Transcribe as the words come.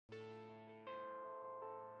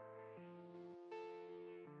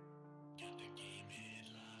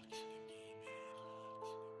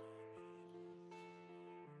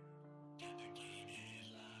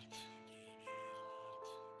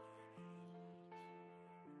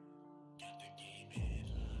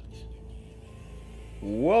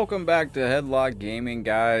Welcome back to Headlock Gaming,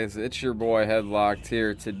 guys. It's your boy Headlocked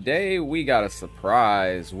here. Today we got a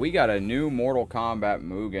surprise. We got a new Mortal Kombat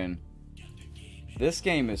Mugen. This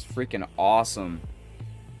game is freaking awesome.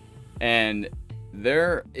 And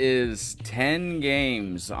there is 10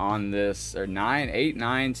 games on this, or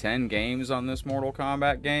 10 games on this Mortal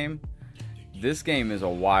Kombat game. This game is a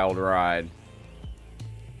wild ride.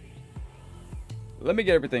 Let me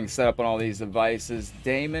get everything set up on all these devices.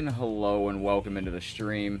 Damon, hello and welcome into the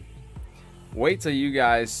stream. Wait till you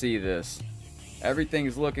guys see this.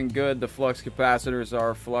 Everything's looking good. The flux capacitors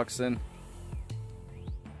are fluxing.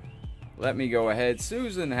 Let me go ahead.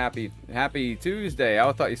 Susan, happy Tuesday.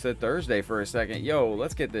 I thought you said Thursday for a second. Yo,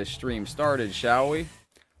 let's get this stream started, shall we?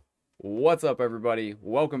 What's up, everybody?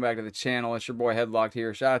 Welcome back to the channel. It's your boy Headlocked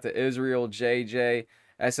here. Shout out to Israel, JJ,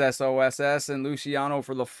 SSOSS, and Luciano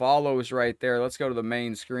for the follows right there. Let's go to the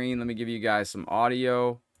main screen. Let me give you guys some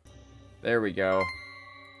audio. There we go.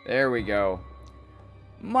 There we go.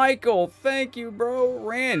 Michael, thank you, bro.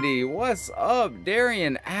 Randy, what's up?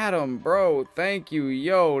 Darian, Adam, bro, thank you.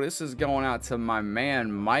 Yo, this is going out to my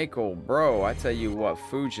man, Michael, bro. I tell you what,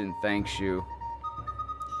 Fujin thanks you.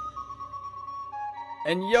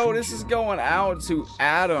 And yo, this is going out to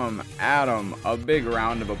Adam. Adam, a big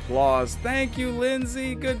round of applause. Thank you,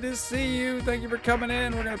 Lindsay. Good to see you. Thank you for coming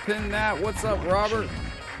in. We're going to pin that. What's up, Robert?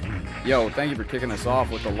 Yo, thank you for kicking us off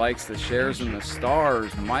with the likes, the shares, and the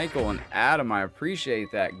stars. Michael and Adam, I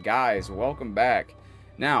appreciate that. Guys, welcome back.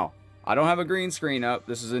 Now, I don't have a green screen up.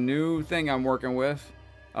 This is a new thing I'm working with.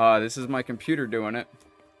 This is my computer doing it.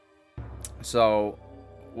 So,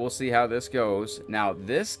 we'll see how this goes. Now,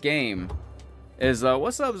 this game is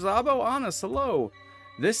what's up, Zabo? Honest, hello.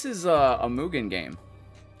 This is a Mugen game,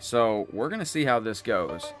 so we're gonna see how this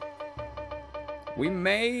goes. We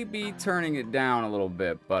may be turning it down a little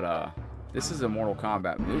bit, but this is a Mortal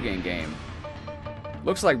Kombat Mugen game.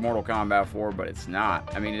 Looks like Mortal Kombat 4, but it's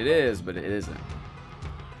not. I mean, it is, but it isn't.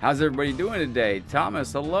 How's everybody doing today?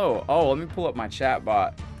 Thomas, hello. Oh, let me pull up my chat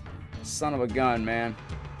bot. Son of a gun, man.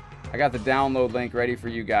 I got the download link ready for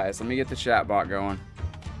you guys. Let me get the chat bot going.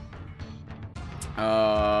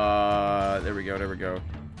 There we go, there we go.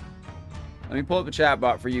 Let me pull up the chat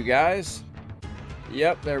bot for you guys.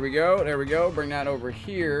 Yep, there we go, there we go. Bring that over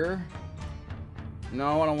here.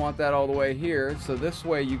 No, I don't want that all the way here. So this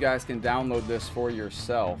way you guys can download this for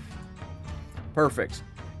yourself. Perfect.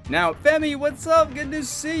 Now, Femi, what's up? Good to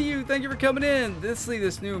see you. Thank you for coming in. This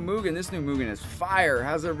new Mugen. This new Mugen is fire.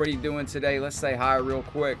 How's everybody doing today? Let's say hi real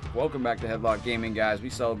quick. Welcome back to Headlock Gaming, guys. We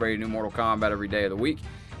celebrate a new Mortal Kombat every day of the week.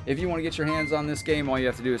 If you want to get your hands on this game, all you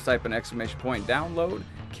have to do is type an exclamation point download.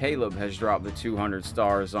 Caleb has dropped the 200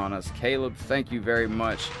 stars on us. Caleb, thank you very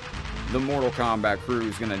much. The Mortal Kombat crew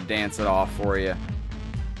is going to dance it off for you.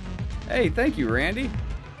 Hey, thank you, Randy.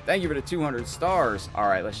 Thank you for the 200 stars. All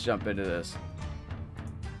right, let's jump into this.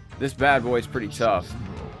 This bad boy is pretty tough,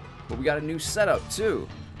 but we got a new setup too.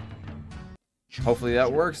 Hopefully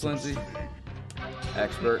that works, Lindsay.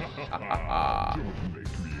 Expert.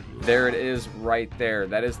 There it is right there.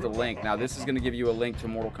 That is the link. Now, this is going to give you a link to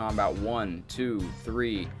Mortal Kombat 1, 2,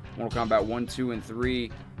 3. Mortal Kombat 1, 2, and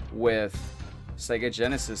 3 with Sega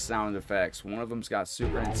Genesis sound effects. One of them's got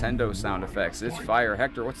Super Nintendo sound effects. It's fire.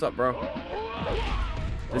 Hector, what's up, bro?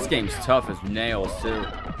 This game's tough as nails, too.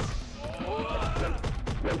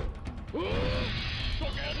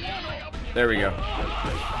 There we go.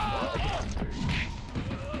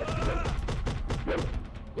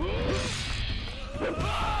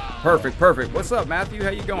 Perfect, perfect. What's up, Matthew?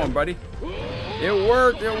 How you going, buddy? It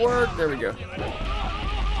worked, it worked. There we go.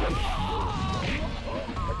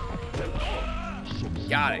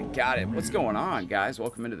 Got it, got it. What's going on, guys?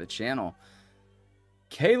 Welcome into the channel.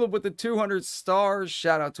 Caleb with the 200 stars.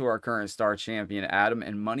 Shout out to our current star champion, Adam.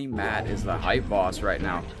 And Money Matt is the hype boss right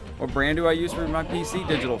now. What brand do I use for my PC?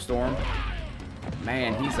 Digital Storm.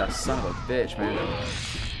 Man, he's a son of a bitch, man.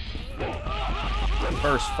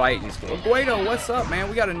 First fight. Guido, what's up, man?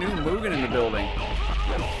 We got a new Mugen in the building.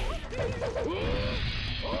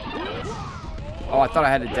 Oh, I thought I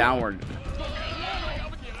had it downward.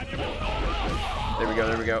 There we go,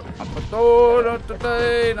 there we go. Oh, not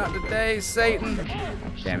today, not today, Satan.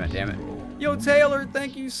 Damn it, damn it. Yo, Taylor,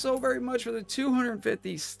 thank you so very much for the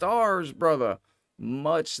 250 stars, brother.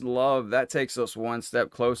 Much love. That takes us one step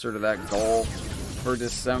closer to that goal for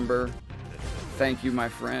December. Thank you, my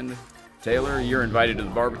friend. Taylor, you're invited to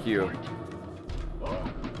the barbecue.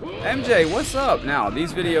 MJ, what's up? Now,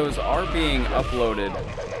 these videos are being uploaded.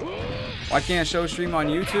 Why can't show stream on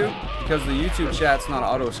YouTube? Because the YouTube chat's not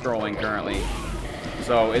auto-scrolling currently.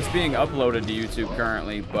 So, it's being uploaded to YouTube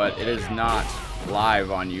currently, but it is not live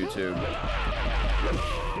on YouTube.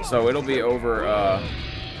 So, it'll be over,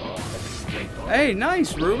 Hey,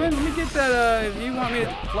 nice, Ruben. Let me get that, if you want me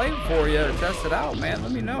to play it for you or test it out, man,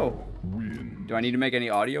 let me know. Do I need to make any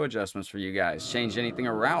audio adjustments for you guys? Change anything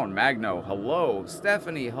around? Magno, hello.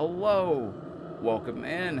 Stephanie, hello. Welcome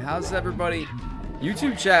in. How's everybody?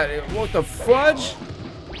 YouTube chat, what the fudge?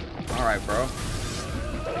 Alright, bro.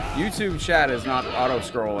 YouTube chat is not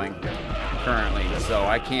auto-scrolling currently, so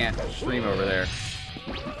I can't stream over there.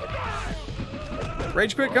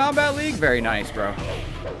 Rage Quit Combat League? Very nice, bro.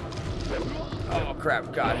 Oh,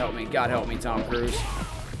 crap. God help me, Tom Cruise.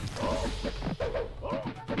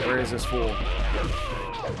 Where is this fool?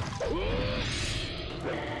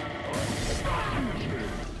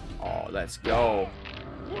 Oh, let's go.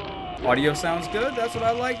 Audio sounds good. That's what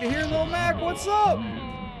I like to hear, Lil Mac. What's up?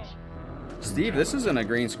 Steve, this isn't a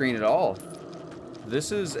green screen at all.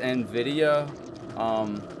 This is NVIDIA.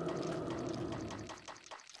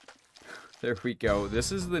 There we go.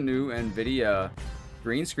 This is the new NVIDIA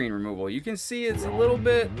green screen removal. You can see it's a little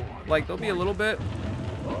bit, like, there'll be a little bit.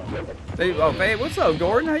 Oh, hey, what's up,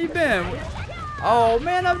 Gordon? How you been? Oh,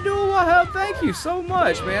 man, Abdul Wahab, thank you so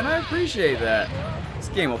much, man. I appreciate that. This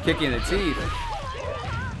game will kick you in the teeth.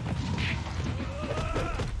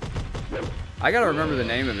 I gotta remember the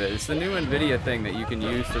name of it. It's the new NVIDIA thing that you can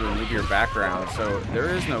use to remove your background, so there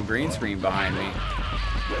is no green screen behind me.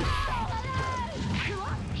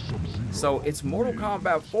 So it's Mortal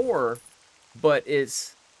Kombat 4, but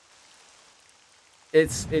it's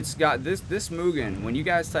got this Mugen. When you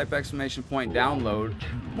guys type exclamation point download,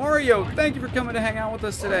 Mario, thank you for coming to hang out with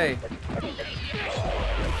us today.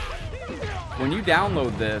 When you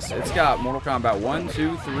download this, it's got Mortal Kombat 1,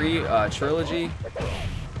 2, 3 trilogy.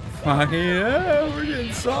 Fuck yeah, we're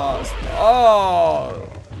getting sauced. Oh,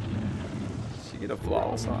 did she get a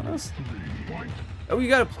flawless on us? Oh, you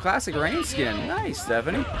got a classic rain skin. Nice,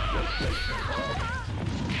 Stephanie.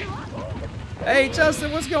 Hey,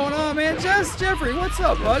 Justin, what's going on, man? Jeffrey, what's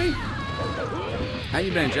up, buddy? How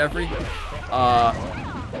you been, Jeffrey? At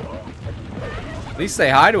least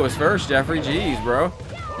say hi to us first, Jeffrey. Jeez, bro.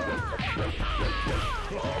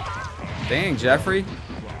 Dang, Jeffrey.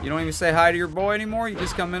 You don't even say hi to your boy anymore? You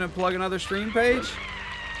just come in and plug another stream page?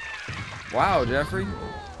 Wow, Jeffrey.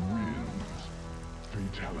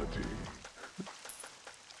 Fatality.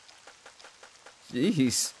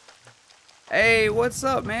 Jeez. Hey, what's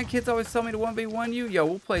up, man? Kids always tell me to 1v1 you. Yo,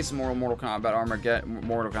 we'll play some more Mortal Kombat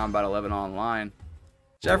Mortal Kombat 11 online.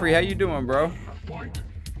 Jeffrey, how you doing, bro?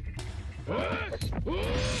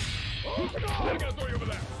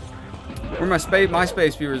 Where my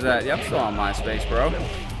MySpace viewers at? Yeah, I'm still on MySpace, bro.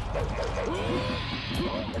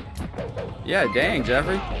 Yeah, dang,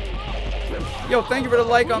 Jeffrey. Yo, thank you for the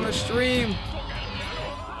like on the stream.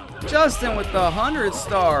 Justin with the 100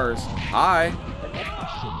 stars. Hi.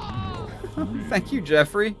 Thank you,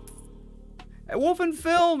 Jeffrey. Hey, Wolfen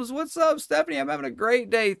Films, what's up, Stephanie? I'm having a great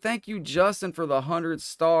day. Thank you, Justin, for the 100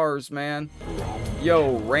 stars, man.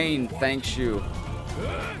 Yo, Rain thanks you.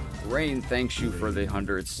 Rain thanks you for the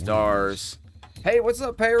 100 stars. Hey, what's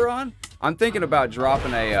up, Payron? I'm thinking about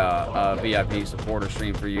dropping a VIP supporter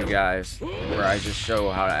stream for you guys, where I just show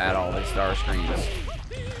how to add all these star screens.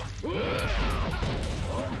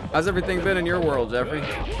 How's everything been in your world, Jeffrey?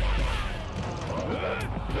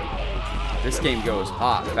 This game goes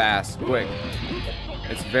hot, fast, quick.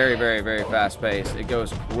 It's very, very, very fast paced. It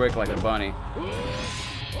goes quick like a bunny.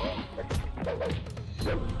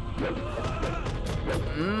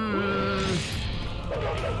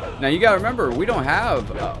 Now you gotta remember, we don't have.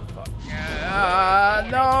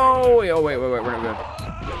 No! Oh wait, we're not good.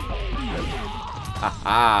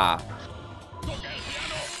 Haha.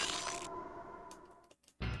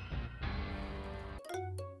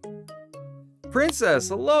 Princess,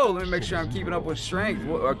 hello. Let me make sure I'm keeping up with strength.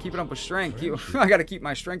 Keeping up with strength. I gotta keep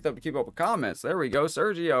my strength up to keep up with comments. There we go,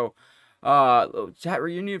 Sergio. Chat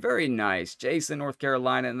reunion, very nice. Jason, North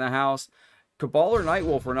Carolina in the house. Cabal or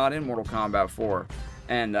Nightwolf are not in Mortal Kombat 4.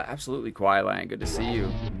 And absolutely Quailang, good to see you.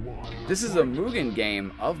 This is a Mugen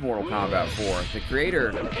game of Mortal Kombat 4. The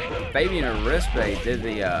creator, Fabian Arispe, did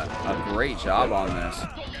a great job on this.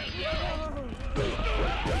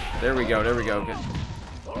 There we go, there we go. Good.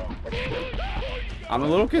 I'm a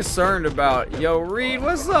little concerned about, yo, Reed,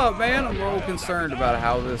 what's up, man? I'm a little concerned about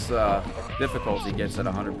how this difficulty gets at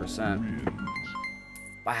 100%.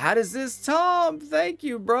 But how does this, Tom? Thank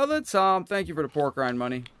you, brother. Tom, thank you for the pork rind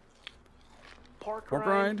money. pork Pork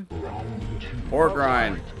rind? rind? Pork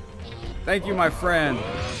rind. Thank you, my friend.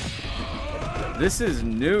 This is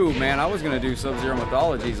new, man. I was going to do Sub-Zero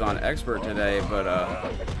Mythologies on Expert today, but,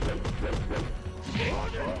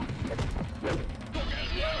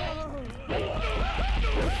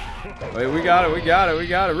 wait, we got it, we got it, we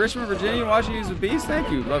got it. Richmond, Virginia, watching you as a beast. Thank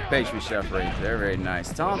you. Love pastry chef rate. Very, very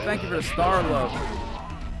nice. Tom, thank you for the star love.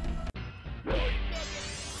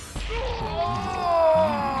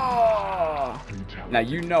 Now,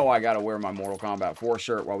 you know I got to wear my Mortal Kombat 4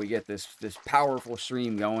 shirt while we get this powerful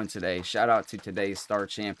stream going today. Shout out to today's star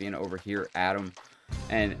champion over here, Adam.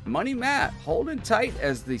 And Money Matt, holding tight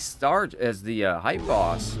as the hype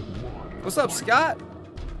boss. What's up, Scott?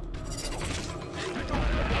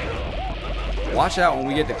 Watch out when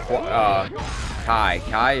we get to Kai.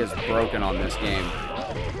 Kai is broken on this game.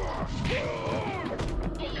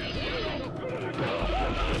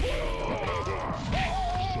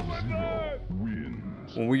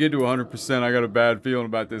 When we get to 100%, I got a bad feeling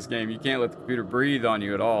about this game. You can't let the computer breathe on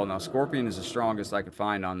you at all. Now, Scorpion is the strongest I could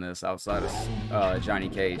find on this outside of Johnny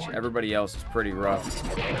Cage. Everybody else is pretty rough.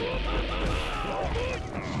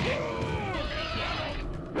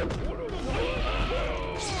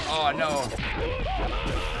 Oh, no.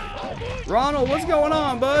 Ronald, what's going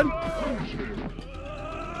on, bud?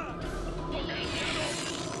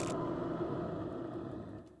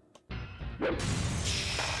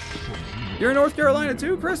 You're in North Carolina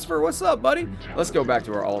too, Christopher? What's up, buddy? Let's go back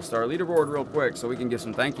to our all-star leaderboard real quick so we can give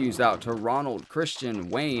some thank yous out to Ronald, Christian,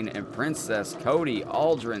 Wayne, and Princess, Cody,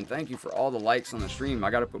 Aldrin. Thank you for all the likes on the stream. I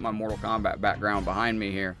got to put my Mortal Kombat background behind me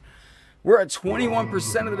here. We're at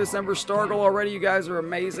 21% of the December star goal already. You guys are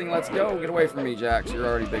amazing. Let's go. Get away from me, Jax. You're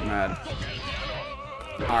already big mad.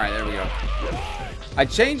 All right, there we go. I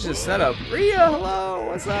changed the setup. Rhea, hello.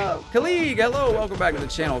 What's up? Khalid, hello. Welcome back to the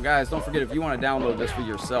channel. Guys, don't forget, if you want to download this for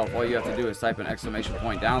yourself, all you have to do is type an exclamation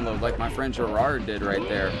point download like my friend Gerard did right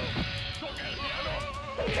there.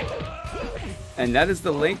 And that is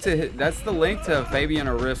the link to Fabian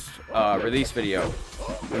Arispe release video.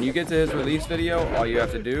 When you get to his release video, all you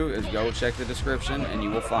have to do is go check the description and you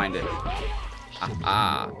will find it.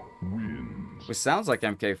 Which sounds like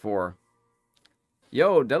MK4.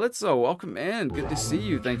 Yo, Delitzo, welcome in. Good to see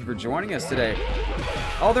you. Thank you for joining us today.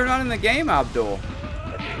 Oh, they're not in the game, Abdul.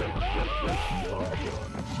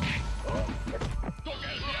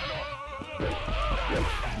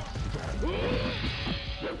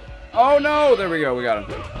 Oh, no. There we go. We got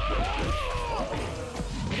him.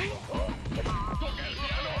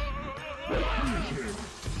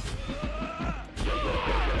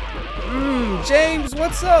 James,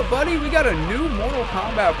 what's up, buddy? We got a new Mortal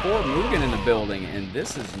Kombat 4 Mugen in the building, and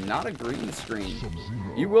this is not a green screen.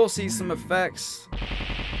 You will see some effects.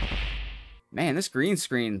 Man, this green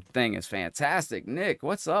screen thing is fantastic. Nick,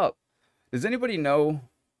 what's up? Does anybody know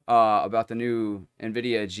about the new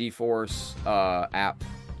NVIDIA GeForce app?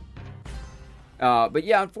 But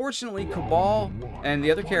yeah, unfortunately, Cabal and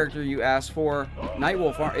the other character you asked for,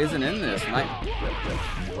 Nightwolf, isn't in this.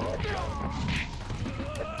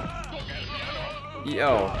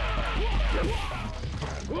 Yo.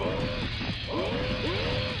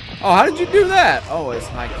 Oh, how did you do that? Oh, it's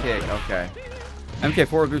high kick. Okay.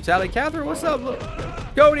 MK4 Brutality. Catherine, what's up?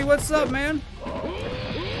 Cody, what's up, man?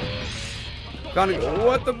 Found a,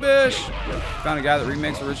 what the bish? Found a guy that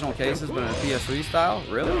remakes original cases, but in a PS3 style?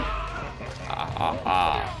 Really?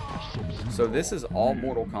 So this is all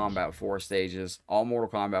Mortal Kombat 4 stages. All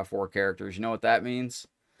Mortal Kombat 4 characters. You know what that means?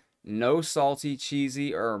 No salty,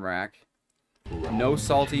 cheesy Ermac. No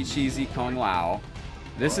salty, cheesy Kung Lao.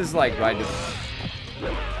 This is like right.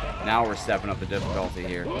 Now we're stepping up the difficulty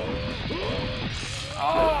here.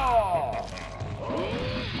 Oh!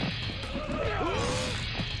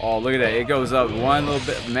 Oh, look at that. It goes up one little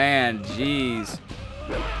bit. Man, jeez.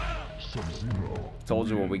 Told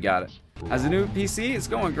you when we got it. As a new PC, it's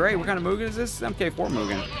going great. What kind of Mugen is this? MK4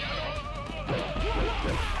 Mugen.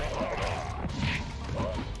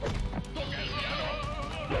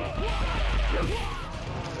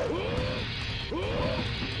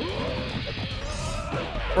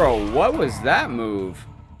 Bro, what was that move?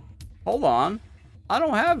 Hold on. I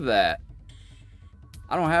don't have that.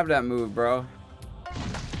 I don't have that move, bro.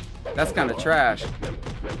 That's kind of trash.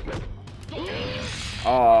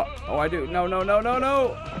 Oh, I do. No, no, no, no,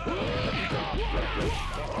 no.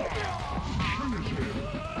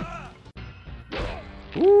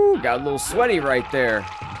 Ooh, got a little sweaty right there.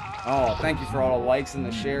 Oh, thank you for all the likes and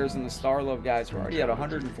the shares and the star love, guys. We're already at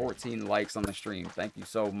 114 likes on the stream. Thank you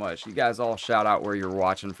so much. You guys all shout out where you're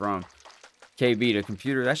watching from. KB to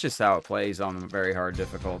computer, that's just how it plays on a very hard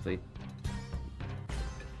difficulty.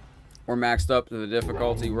 We're maxed up to the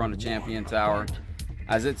difficulty. We're on the champion tower.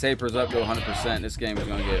 As it tapers up to 100%, this game is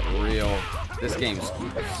going to get real. This game's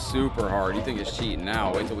super hard. You think it's cheating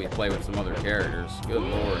now? Wait till we play with some other characters. Good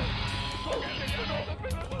lord.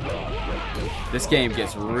 This game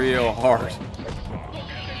gets real hard.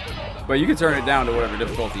 But you can turn it down to whatever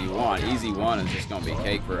difficulty you want. Easy 1 is just going to be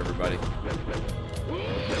cake for everybody.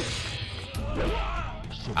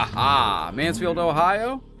 Aha! Mansfield,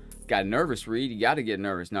 Ohio? Got nervous, Reed. You got to get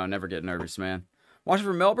nervous. No, never get nervous, man. Watching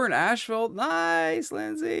from Melbourne, Asheville. Nice,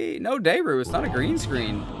 Lindsay. No Daybrew. It's not a green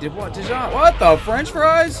screen. What the? French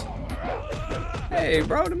fries? Hey,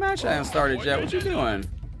 bro, the match hasn't started yet. What you doing?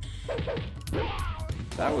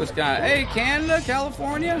 That was kind of... Hey, Canada,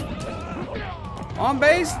 California. On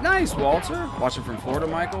base. Nice, Walter. Watching from Florida,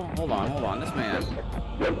 Michael. Hold on. This man.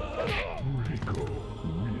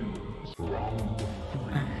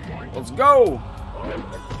 Let's go.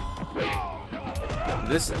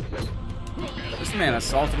 This man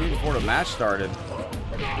assaulted me before the match started.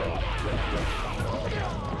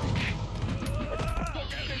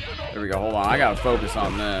 There we go. Hold on. I gotta focus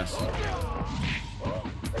on this.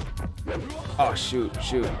 Oh, shoot.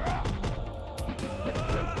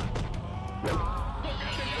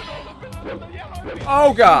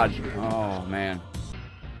 Oh, God. Oh, man.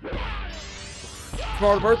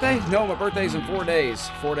 Tomorrow birthday? No, my birthday's in 4 days.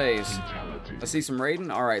 4 days. I see some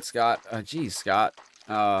raiding. All right, Scott. Geez, Scott.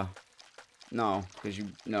 No, because you...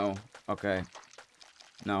 No. Okay.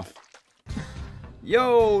 No.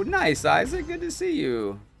 Yo, nice, Isaac. Good to see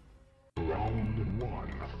you. Round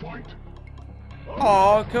 1, fight.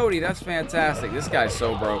 Oh, Cody, that's fantastic. This guy's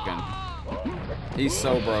so broken. He's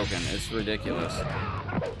so broken. It's ridiculous.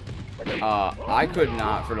 I could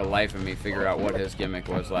not, for the life of me, figure out what his gimmick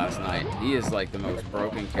was last night. He is like the most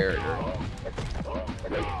broken character.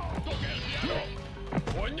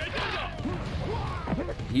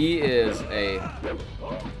 He is a...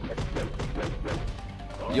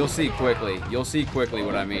 You'll see quickly. You'll see quickly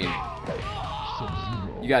what I mean.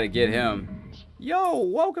 You got to get him. Yo,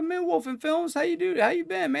 welcome in, Wolf and Films. How you doing? How you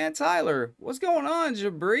been, man? Tyler, what's going on,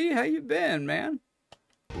 Jabri? How you been, man?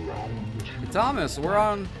 Thomas, we're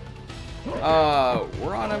on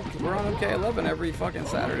MK11 every fucking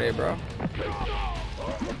Saturday, bro.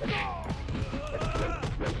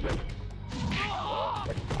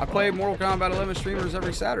 I play Mortal Kombat 11 streamers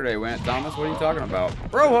every Saturday, Thomas. What are you talking about?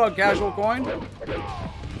 Bro hug, casual coin.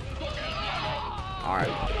 All right.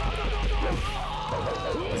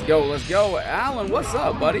 Let's go. Alan, what's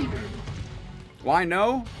up, buddy? Why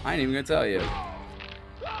no? I ain't even gonna tell you.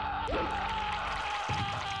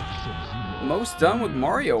 Most done with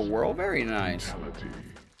Mario World. Very nice.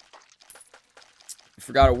 You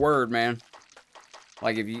forgot a word, man.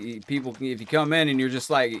 Like if you come in and you're just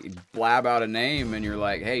like blab out a name and you're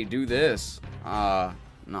like, hey, do this. Nah,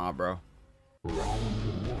 bro.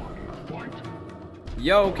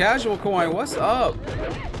 Yo, Casual Coin, what's up?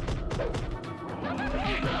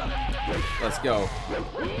 Let's go.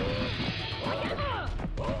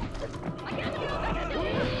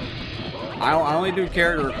 I only do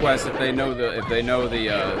character requests if they know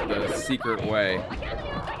the secret way,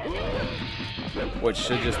 which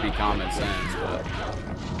should just be common sense.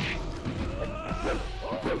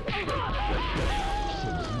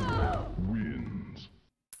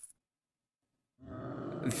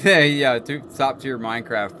 But yeah, top tier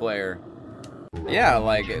Minecraft player. Yeah,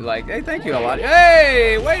 like, hey, thank you a lot.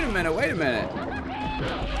 Hey, wait a minute.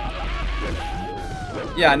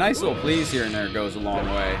 Yeah, a nice little please here and there goes a long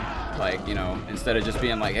way. Like, you know, instead of just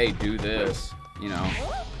being like, hey, do this, you know.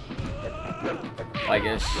 Like,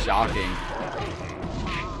 it's shocking.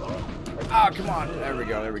 Ah, come on. There we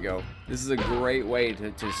go. This is a great way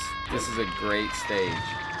to this is a great stage.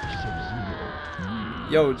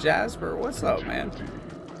 Yo, Jasper, what's up, man?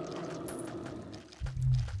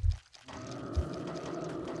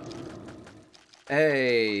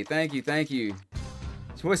 Hey, thank you.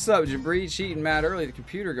 So what's up, Jabri? Cheating mad early. The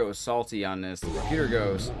computer goes salty on this. The computer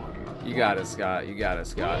goes, you got it, Scott. You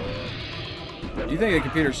think the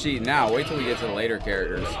computer's cheating now? Wait till we get to the later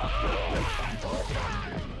characters.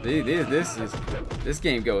 This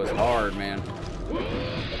game goes hard, man.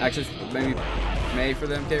 Actually, maybe May for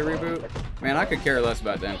the MK reboot. Man, I could care less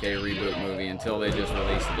about the MK reboot movie until they just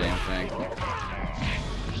release the damn thing.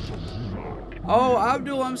 Oh,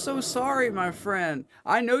 Abdul, I'm so sorry, my friend.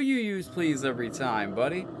 I know you use please every time,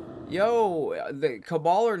 buddy. Yo, the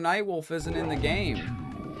Cabal or Nightwolf isn't in the game.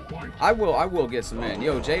 I will get some in.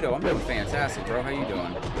 Yo, Jado, I'm doing fantastic, bro. How you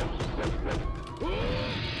doing?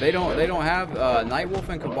 They don't have Nightwolf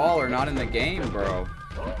and Cabal are not in the game, bro.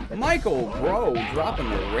 Michael, bro, dropping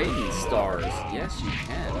the rating stars. Yes, you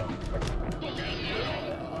can.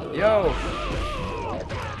 Yo.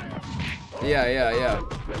 Yeah.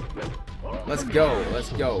 Let's go. Let's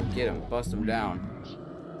go. Get him. Bust him down.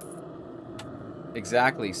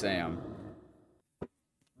 Exactly, Sam.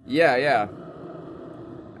 Yeah.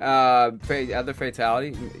 Other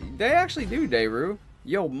fatality. They actually do, Dayru.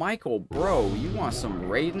 Yo, Michael, bro, you want some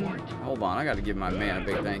raiding? Hold on, I gotta give my man a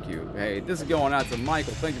big thank you. Hey, this is going out to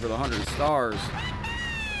Michael. Thank you for the 100 stars.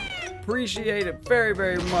 Appreciate it very,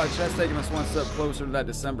 very much. That's taking us one step closer to that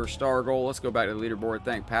December star goal. Let's go back to the leaderboard.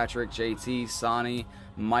 Thank Patrick, JT, Sonny,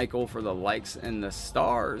 Michael for the likes and the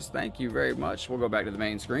stars. Thank you very much. We'll go back to the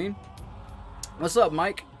main screen. What's up,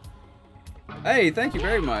 Mike? Hey, thank you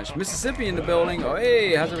very much. Mississippi in the building. Oh,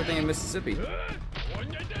 hey, how's everything in Mississippi?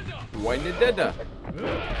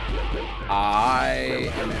 I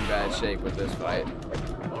am in bad shape with this fight.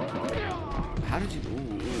 How did you...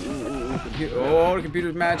 Oh, the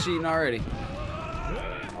computer's mad cheating already.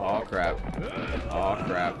 Oh, crap. Oh,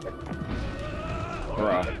 crap.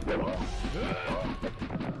 Bro.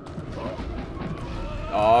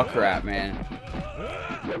 Oh, crap, man.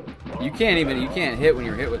 You can't hit when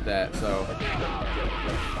you're hit with that, so...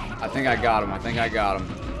 I think I got him.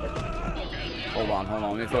 Hold on,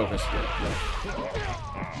 let me focus.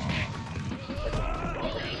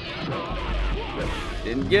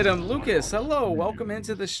 Didn't get him. Lucas, hello, welcome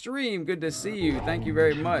into the stream. Good to see you. Thank you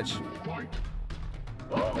very much.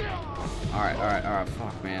 Alright,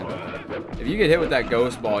 fuck, man. If you get hit with that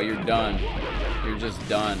ghost ball, you're done. You're just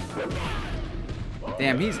done.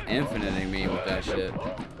 Damn, he's infiniting me with that shit.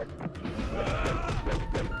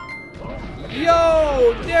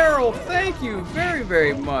 Yo, Daryl, thank you very,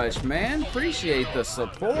 very much, man. Appreciate the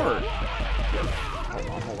support.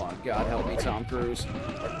 Hold on. God help me, Tom Cruise.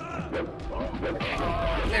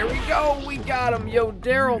 There we go. We got him. Yo,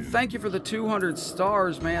 Daryl, thank you for the 200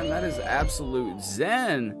 stars, man. That is absolute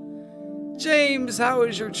zen. James, how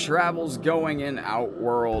is your travels going in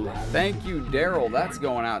Outworld? Thank you, Daryl. That's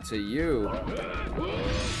going out to you.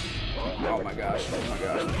 Oh, my gosh.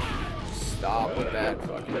 Stop with that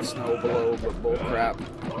fucking snow blow bull crap.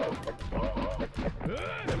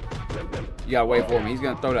 You gotta wait for him. He's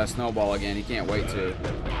gonna throw that snowball again. He can't wait to.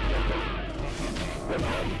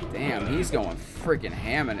 Damn, he's going freaking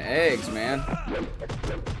ham and eggs, man.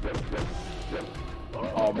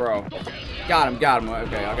 Oh, bro. Got him.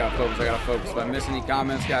 Okay, I gotta focus. If I miss any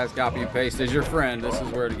comments, guys, copy and paste as your friend. This is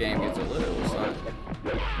where the game gets a little, son.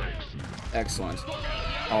 Excellent.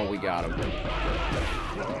 Oh, we got him.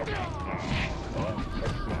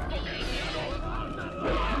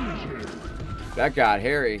 That got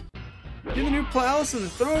hairy. Get the new palace in the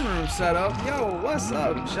throne room set up. Yo, what's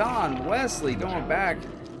up, John Wesley? Going back.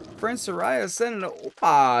 Prince Soraya sending an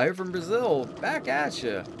opa here from Brazil. Back at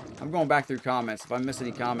you. I'm going back through comments. If I miss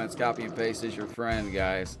any comments, copy and paste as your friend,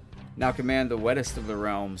 guys. Now command the wettest of the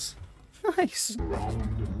realms. Nice.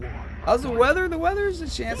 How's the weather? The weather is a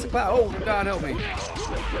chance to cloud. Oh, God help me.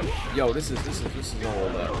 Yo, this is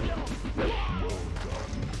hold up.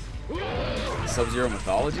 Sub-Zero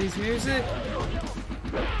Mythologies music?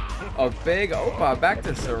 A big opa, back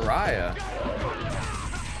to Soraya.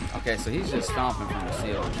 Okay, so he's just stomping from the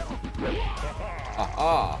ceiling.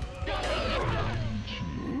 Aha.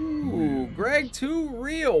 Ooh, Greg Too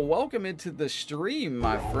Real, welcome into the stream,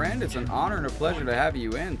 my friend. It's an honor and a pleasure to have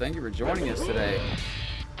you in. Thank you for joining us today.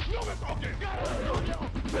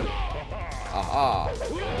 Aha.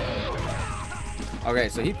 Okay,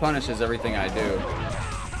 so he punishes everything I do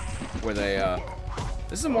with a,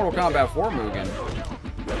 this is a Mortal Kombat 4 Mugen.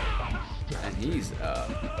 And he's,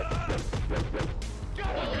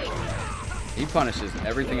 he punishes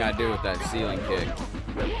everything I do with that ceiling kick.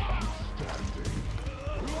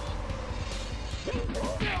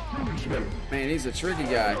 Man, he's a tricky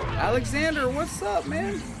guy. Alexander, what's up,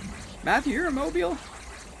 man? Matthew, you're a Mobile?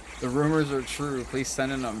 The rumors are true. Please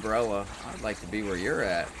send an umbrella. I'd like to be where you're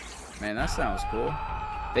at. Man, that sounds cool.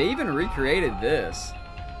 They even recreated this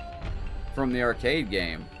from the arcade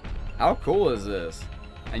game. How cool is this?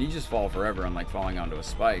 And you just fall forever unlike falling onto a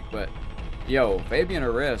spike. But, yo, Fabian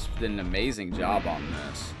Arispe did an amazing job on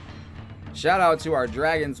this. Shout out to our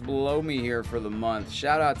dragons below me here for the month.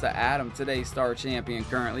 Shout out to Adam, today's star champion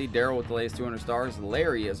currently. Daryl with the latest 200 stars.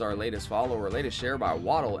 Larry is our latest follower. Latest share by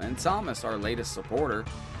Waddle. And Thomas, our latest supporter.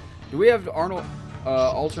 Do we have Arnold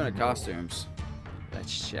alternate costumes?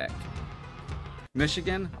 Let's check.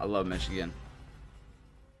 Michigan? I love Michigan.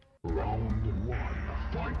 Round one,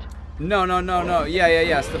 fight. No.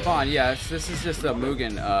 Yeah. Stefan, yeah, this is just a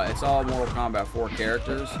Mugen. It's all Mortal Kombat 4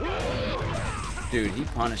 characters. Dude, he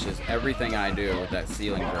punishes everything I do with that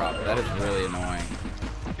ceiling drop. That is really annoying.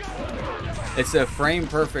 It's a frame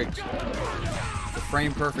perfect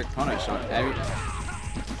punish on every...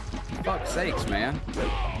 fuck's sakes, man.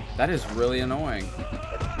 That is really annoying.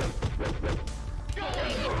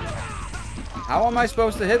 How am I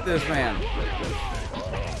supposed to hit this man?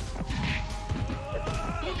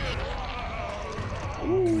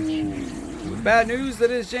 Ooh. Bad news,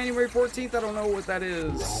 that is January 14th. I don't know what that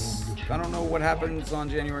is. I don't know what happens on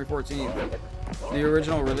January 14th. The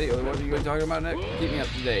original release. What are you talking about, Nick? Keep me up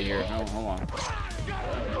to date here. Oh, hold on.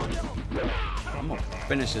 I'm gonna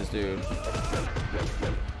finish this dude.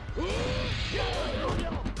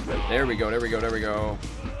 There we go, there we go, there we go.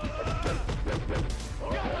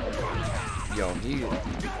 Yo, he...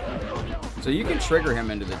 So you can trigger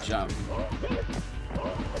him into the jump.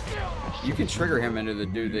 You can trigger him into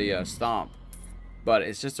the stomp. But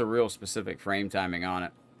it's just a real specific frame timing on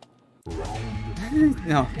it.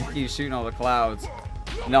 No, he's shooting all the clouds.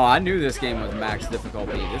 No, I knew this game was max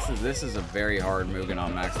difficulty. This is a very hard Mugen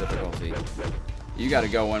on max difficulty. You got to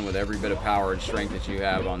go in with every bit of power and strength that you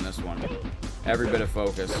have on this one. Every bit of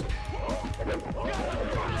focus.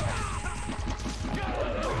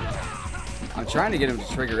 I'm trying to get him to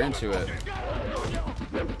trigger into it.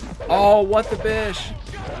 Oh, what the bish!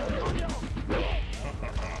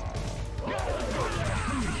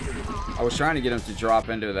 I was trying to get him to drop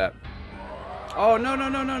into that. Oh, no, no,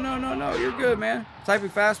 no, no, no, no, no. You're good, man. Typing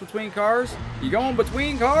fast between cars? You going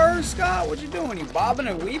between cars? Scott, what you doing? You bobbing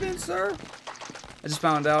and weaving, sir? I just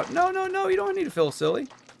found out. No, no, no. You don't need to feel silly.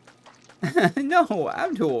 No,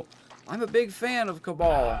 Abdul. I'm a big fan of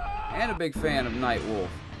Cabal and a big fan of Night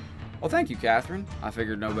Wolf. Well, thank you, Catherine. I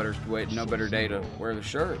figured no better day to wear the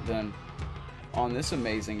shirt than on this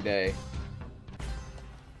amazing day.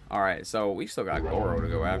 All right, so we still got Goro to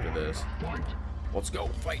go after this. Let's go,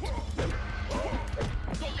 fight.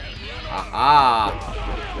 Aha!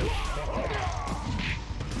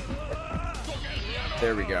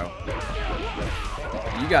 There we go.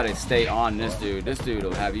 You gotta stay on this dude. This dude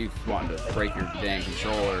will have you wanting to break your dang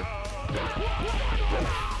controller.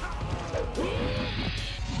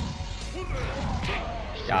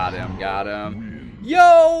 Got him, got him.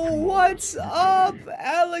 Yo, what's up,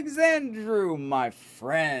 Alexandru, my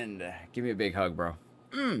friend? Give me a big hug, bro.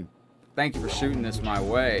 Thank you for shooting this my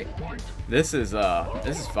way. This is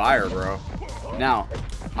fire, bro. Now,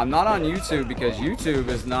 I'm not on YouTube because YouTube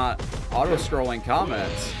is not auto-scrolling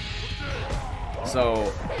comments.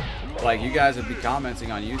 So, like, you guys would be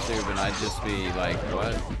commenting on YouTube and I'd just be like,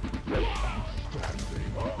 what?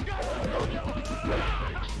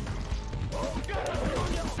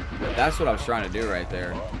 That's what I was trying to do right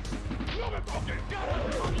there.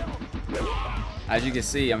 As you can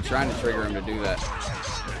see, I'm trying to trigger him to do that.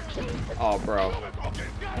 Oh, bro.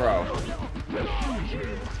 Bro.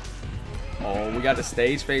 Oh, we got the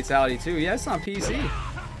stage fatality too. Yeah, it's on PC.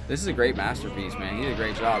 This is a great masterpiece, man. He did a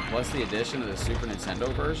great job. Plus the addition of the Super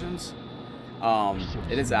Nintendo versions.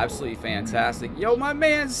 It is absolutely fantastic. Yo, my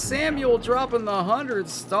man Samuel dropping the 100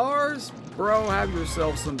 stars. Bro, have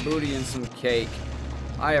yourself some booty and some cake.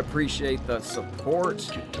 I appreciate the support.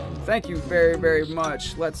 Thank you very, very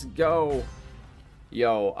much. Let's go.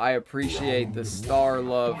 Yo, I appreciate the star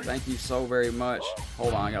love. Thank you so very much.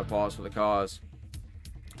 Hold on, I gotta pause for the cause.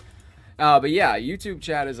 But yeah, YouTube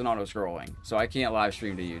chat isn't auto-scrolling, so I can't live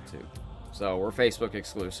stream to YouTube. So we're Facebook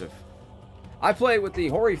exclusive. I play with the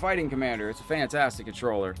Hori Fighting Commander. It's a fantastic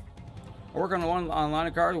controller. I work on one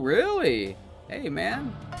online card. Really? Hey,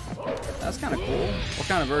 man. That's kind of cool. What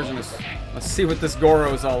kind of version is... Let's see what this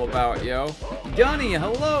Goro is all about, yo. Gunny,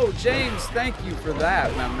 hello. James, thank you for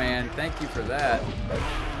that, my man. Thank you for that.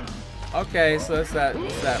 Okay, so that's that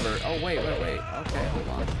version. Oh, wait. Okay, hold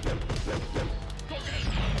on.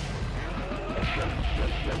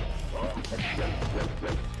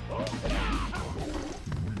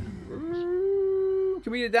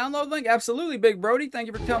 Can we get a download link? Absolutely, Big Brody. Thank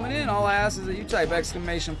you for coming in. All I ask is that you type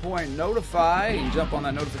 !notify and jump on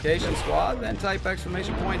that notification squad, then type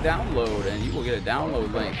 !download and you will get a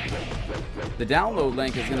download link. The download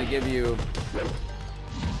link is going to give you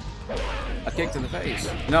a kick to the face.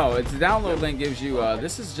 No, it's the download link gives you,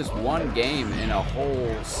 this is just one game in a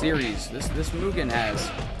whole series. This Mugen has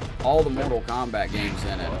all the Mortal Kombat games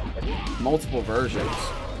in it. Multiple versions.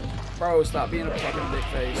 Bro, stop being a fucking dick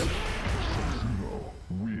face.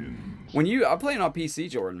 I'm playing on PC,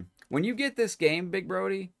 Jordan. When you get this game, Big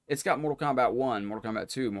Brody, it's got Mortal Kombat 1, Mortal Kombat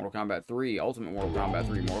 2, Mortal Kombat 3, Ultimate Mortal Kombat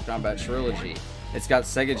 3, Mortal Kombat Trilogy. It's got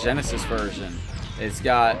Sega Genesis version. It's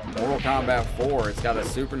got Mortal Kombat 4. It's got a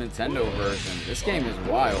Super Nintendo version. This game is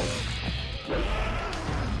wild.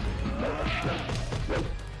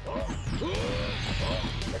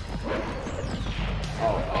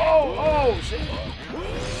 Oh, shit.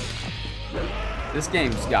 This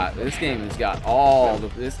game has got all the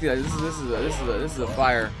this is a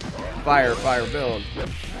fire Fire build.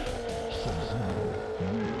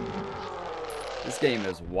 This game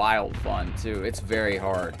is wild fun too. It's very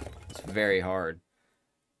hard. It's very hard.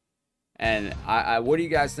 And what do you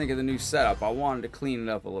guys think of the new setup? I wanted to clean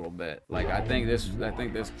it up a little bit. Like I think this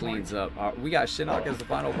cleans up. We got Shinnok as the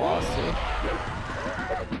final boss too.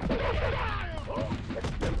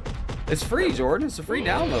 It's free, Jordan. It's a free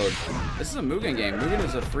download. This is a Mugen game. Mugen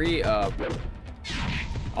is a free.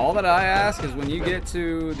 All that I ask is when you get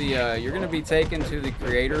to the, you're going to be taken to the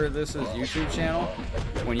creator of this YouTube channel.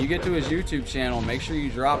 When you get to his YouTube channel, make sure you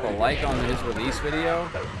drop a like on his release video,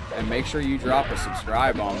 and make sure you drop a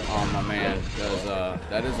subscribe on my man, because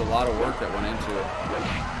that is a lot of work that went into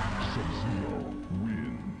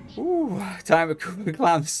it. Ooh, time to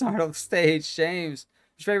climb the start on the stage. James,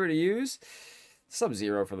 what's your favorite to use?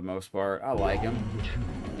 Sub-Zero for the most part. I like him.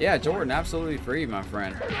 Yeah, Jordan, absolutely free, my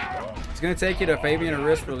friend. It's going to take you to Fabian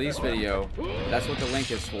Arispe release video. That's what the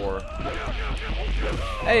link is for.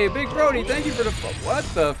 Hey, Big Brody, thank you for the... What?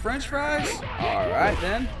 The French fries? Alright,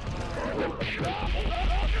 then.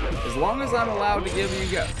 As long as I'm allowed to give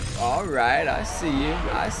you... Alright, I see you.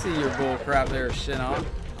 I see your bull crap there, Shinnok.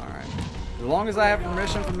 Alright. As long as I have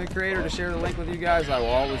permission from the creator to share the link with you guys, I will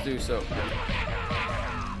always do so.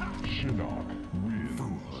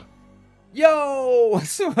 Yo!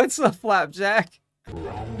 What's up, Flapjack?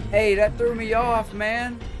 Hey, that threw me off,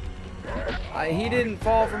 man. He didn't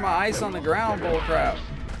fall for my ice on the ground, bullcrap.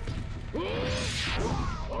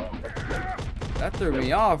 That threw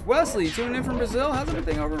me off. Wesley, tuning in from Brazil? How's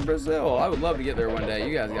everything over in Brazil? I would love to get there one day.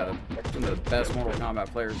 You guys got some of the best Mortal Kombat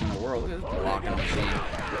players in the world. Look at this blocking machine.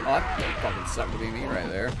 Oh, that fucking sucked to be me right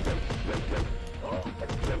there.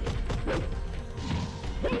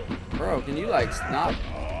 Bro, can you, like, stop?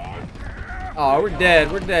 Oh, we're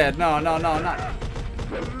dead. We're dead. No, not.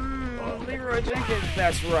 Leroy Jenkins,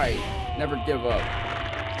 that's right. Never give up.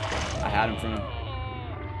 I had him from...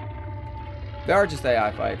 They are just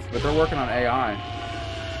AI fights, but they're working on AI.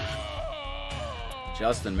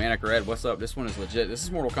 Justin, Manic Red, what's up? This one is legit. This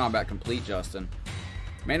is Mortal Kombat Complete, Justin.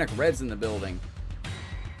 Manic Red's in the building.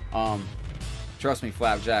 Trust me,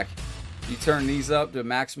 Flapjack. You turn these up to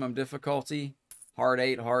maximum difficulty, hard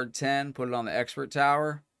 8, hard 10, put it on the expert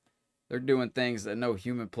tower. They're doing things that no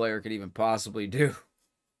human player could even possibly do.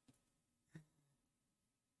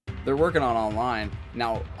 They're working on online.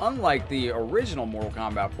 Now, unlike the original Mortal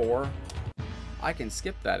Kombat 4, I can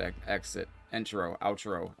skip that exit, intro,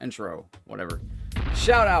 outro, intro, whatever.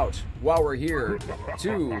 Shout out, while we're here,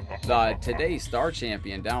 to the today's Star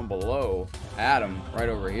Champion down below, Adam, right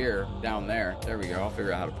over here, down there. There we go, I'll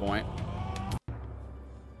figure out how to point.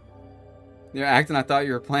 You're acting, I thought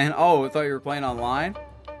you were playing, oh, I thought you were playing online?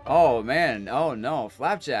 Oh, man, oh no,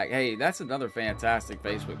 Flapjack, hey, that's another fantastic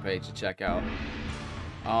Facebook page to check out.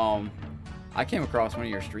 I came across one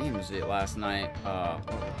of your streams last night.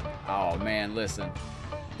 Oh man, listen.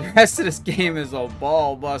 The rest of this game is a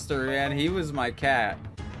ball buster, man. He was my cat.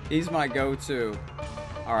 He's my go-to.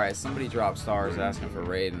 Alright, somebody dropped stars asking for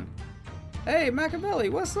Raiden. Hey, Machiavelli,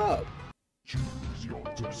 what's up?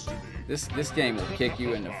 This game will kick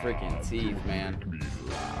you in the freaking teeth, man.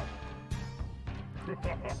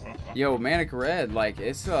 Yo, Manic Red, like,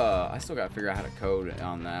 it's, I still gotta figure out how to code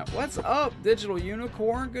on that. What's up, Digital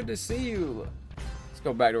Unicorn? Good to see you. Let's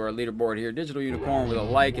go back to our leaderboard here. Digital Unicorn with a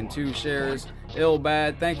like and 2 shares. Ill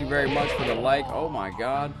Bad, thank you very much for the like. Oh my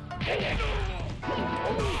god.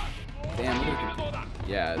 Damn, look at,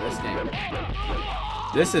 yeah, this game.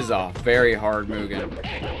 This is a very hard Mugen.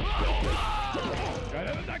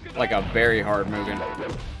 Like a very hard Mugen.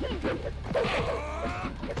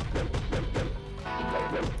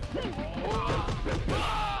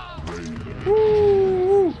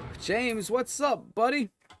 Woo! James, what's up, buddy?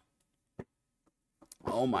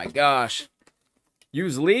 Oh my gosh.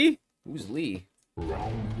 Use Lee? Who's Lee?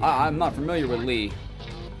 I'm not familiar with Lee.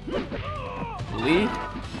 Lee?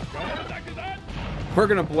 We're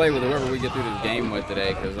gonna play with whoever we get through this game with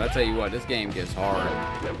today, because I tell you what, this game gets hard.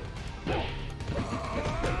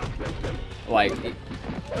 Like,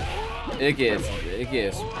 it gets,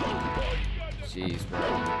 jeez, bro.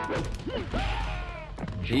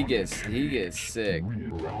 He gets sick.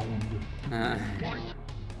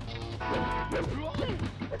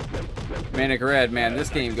 Manic Red, man, this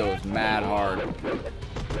game goes mad hard.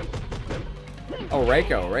 Oh,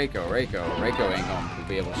 Reiko ain't gonna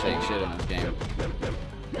be able to shake shit in this game.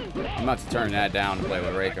 I'm about to turn that down to play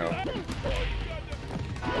with Reiko.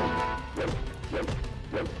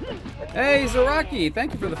 Hey, Zaraki,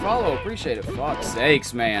 thank you for the follow. Appreciate it. Fuck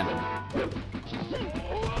sakes, man.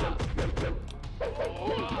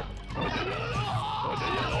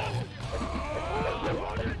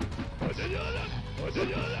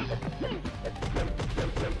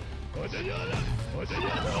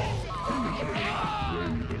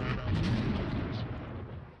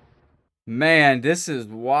 Man, this is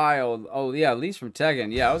wild. Oh, yeah, at least from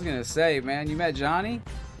Tekken. Yeah, I was going to say, man, you met Johnny?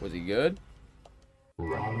 Was he good?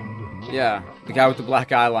 Yeah, the guy with the black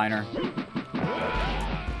eyeliner.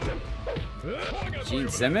 Gene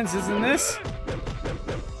Simmons is in this?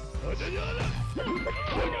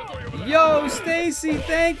 Yo, Stacy,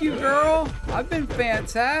 thank you, girl. I've been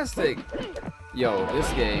fantastic. Yo, this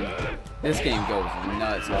game goes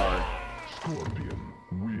nuts hard.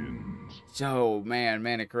 Yo, man,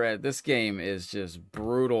 Manic Red, this game is just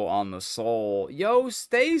brutal on the soul. Yo,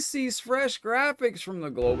 Stacy's fresh graphics from the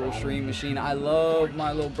Global Stream Machine. I love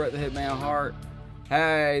my little Bret the Hitman heart.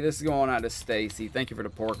 Hey, this is going out to Stacy. Thank you for the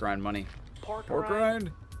pork rind money. Pork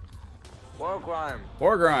rind? Pork rind.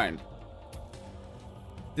 Pork rind.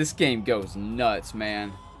 This game goes nuts,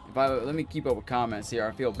 man. Let me keep up with comments here.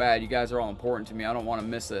 I feel bad. You guys are all important to me. I don't want to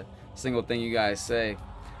miss a single thing you guys say.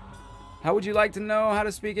 How would you like to know how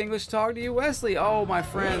to speak English? Talk to you, Wesley. Oh, my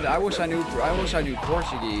friend. I wish I knew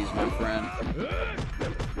Portuguese, my friend.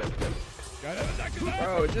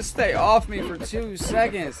 Bro, just stay off me for 2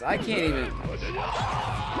 seconds. I can't even.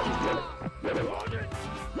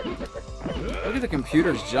 Look at the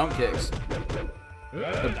computer's jump kicks.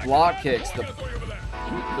 The block kicks, the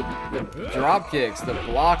drop kicks, the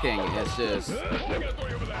blocking. It's just.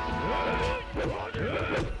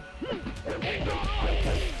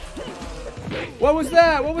 What was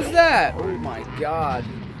that? What was that? Oh my god.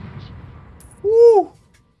 Woo!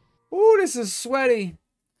 Ooh, this is sweaty.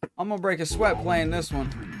 I'm gonna break a sweat playing this one.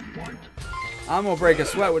 I'm gonna break a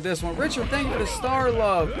sweat with this one. Richard, thank you for the star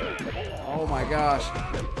love. Oh my gosh.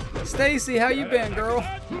 Stacy, how you been, girl?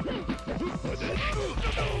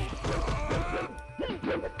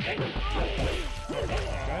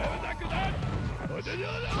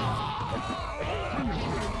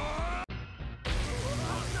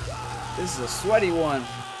 This is a sweaty one.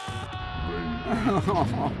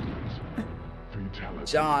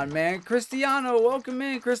 John, man. Cristiano, welcome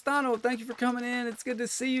in. Cristiano, thank you for coming in. It's good to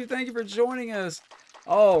see you. Thank you for joining us.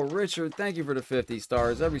 Oh, Richard, thank you for the 50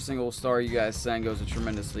 stars. Every single star you guys send goes a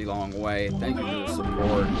tremendously long way. Thank you for the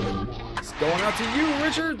support. It's going out to you,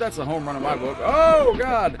 Richard. That's a home run in my book. Oh,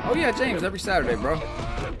 God. Oh, yeah, James, every Saturday, bro.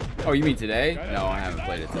 Oh, you mean today? No, I haven't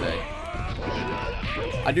played it today.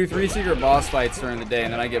 I do 3 secret boss fights during the day,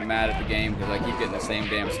 and then I get mad at the game because I keep getting the same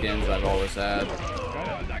damn skins I've always had.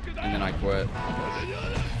 And then I quit.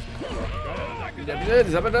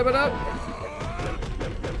 Zip it up.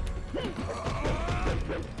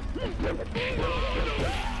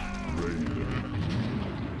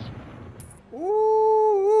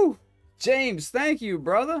 Ooh, James, thank you,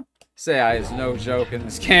 brother. Say I is no joke in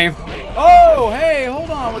this game. Oh, hey,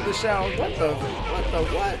 hold on with the shout. What?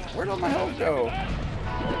 Where did my health go?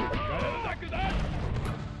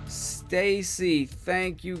 Stacy,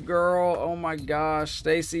 thank you, girl. Oh my gosh,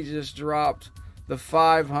 Stacy just dropped the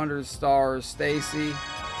 500 stars. Stacy,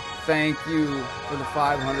 thank you for the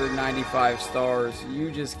 595 stars.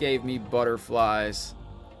 You just gave me butterflies.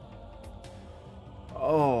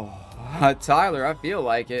 Oh, Tyler, I feel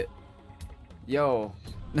like it. Yo,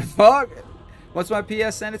 the fuck? What's my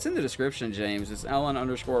PSN? It's in the description, James. It's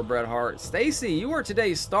Ellen_Bret Hart. Stacy, you are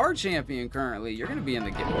today's star champion currently. You're gonna be in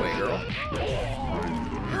the giveaway, girl.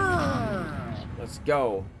 Let's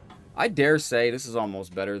go. I dare say this is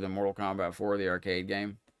almost better than Mortal Kombat 4, the arcade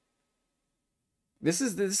game. This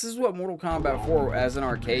is what Mortal Kombat 4 as an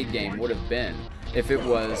arcade game would have been if it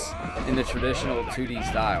was in the traditional 2D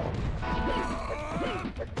style.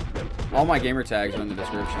 All my gamer tags are in the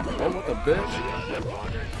description. Oh, what the bitch?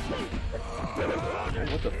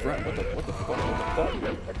 What the frick? What the fuck?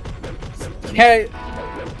 Hey!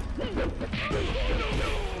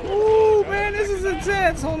 Ooh, man, this is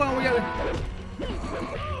intense. Hold on, we gotta.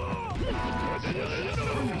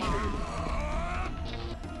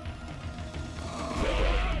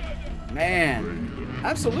 Man,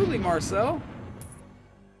 absolutely, Marcel.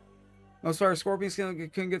 No, sorry, Scorpions couldn't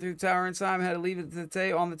get through the tower in time. Had to leave it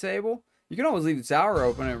on the table. You can always leave the tower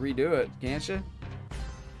open and redo it, can't you?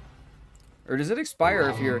 Or does it expire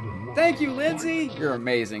if you're... Thank you, Lindsay. You're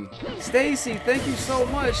amazing. Stacy, thank you so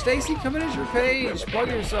much. Stacy, come in as your page. Plug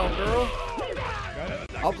yourself, girl.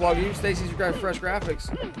 I'll plug you. Stacy's got fresh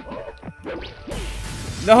graphics.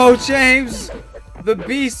 No, James. The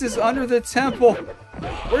beast is under the temple.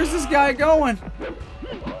 Where's this guy going?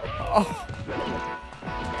 Oh.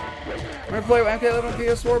 We're gonna play with MK11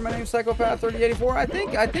 PS4. My name's Psychopath 3084. I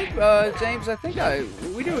think, James.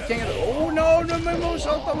 We do a King of the. Oh no, Oh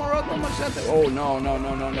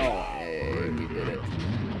no. Hey, we did it.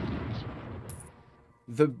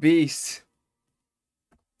 The beast.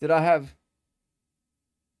 Did I have?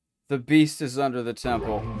 The beast is under the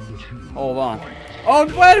temple. Hold on. Oh,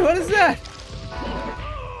 what is that?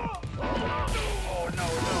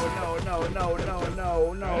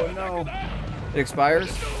 Oh, no. It expires?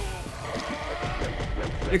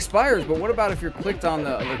 It expires, but what about if you're clicked on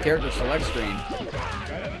the character select screen?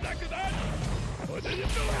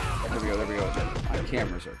 There we go. My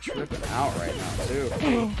cameras are tripping out right now, too.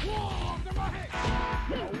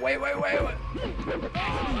 Wait.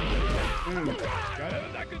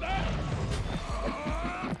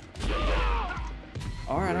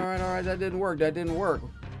 Alright. That didn't work.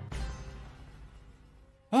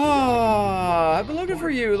 Ah, I've been looking for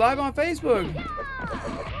you live on Facebook.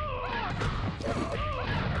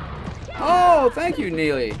 Oh, thank you,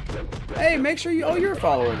 Neely. Hey, make sure you're a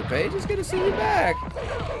follower of the page. It's good to see you back.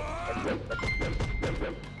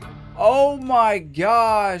 Oh my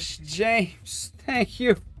gosh, James, thank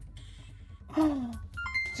you.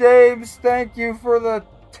 James, thank you for the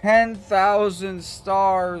 10,000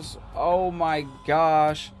 stars. Oh my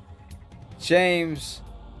gosh. James,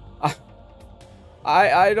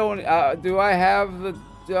 I don't, do I have the,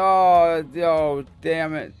 oh,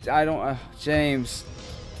 damn it. I don't, James,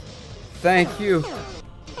 thank you.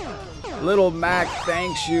 Little Mac,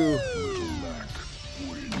 thanks you.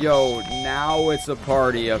 Yo, now it's a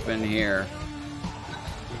party up in here.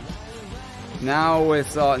 Now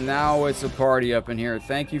it's a party up in here.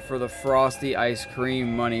 Thank you for the frosty ice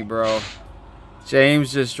cream money, bro.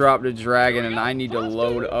 James just dropped a dragon, and I need to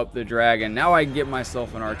load up the dragon. Now I can get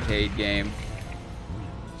myself an arcade game.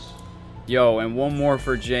 Yo, and one more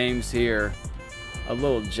for James here. A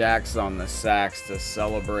little Jax on the sax to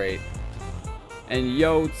celebrate. And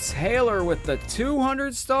yo, Taylor with the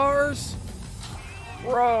 200 stars?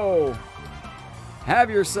 Bro, have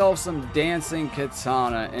yourself some dancing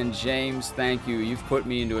katana. And James, thank you. You've put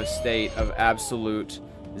me into a state of absolute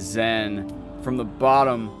zen from the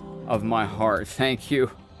bottom of my heart. Thank you.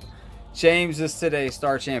 James is today's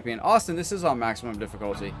star champion. Austin, this is on maximum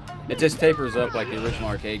difficulty. It just tapers up like the original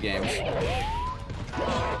arcade games.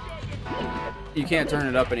 You can't turn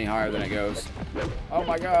it up any higher than it goes. Oh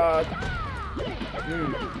my god.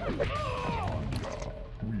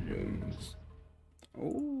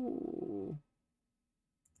 Ooh.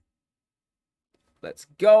 Let's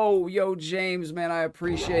go. Yo, James, man, I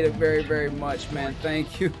appreciate it very, very much, man.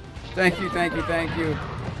 Thank you. Thank you.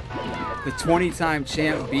 The 20-time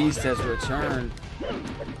champ beast has returned.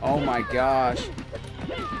 Oh my gosh.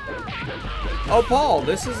 Oh, Paul,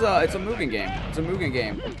 this is it's a Mugen game. It's a Mugen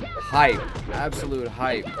game. Hype. Absolute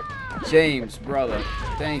hype. James, brother,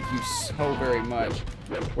 thank you so very much.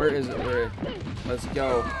 Where is it? Let's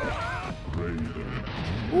go.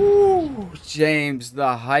 Ooh, James,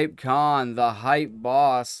 the hype con, the hype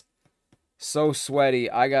boss. So sweaty.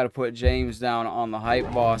 I got to put James down on the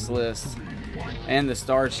hype boss list. And the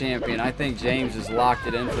star champion. I think James has locked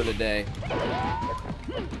it in for the day.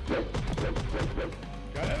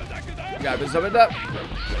 Got this up.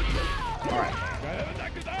 Alright.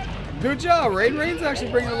 Good job, Rain. Rain's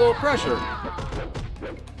actually bringing a little pressure.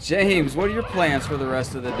 James, what are your plans for the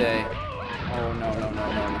rest of the day? Oh, no.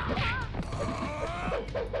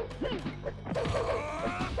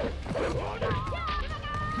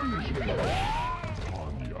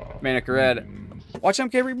 Manica Red. Watch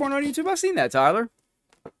MK Reborn on YouTube. I've seen that, Tyler.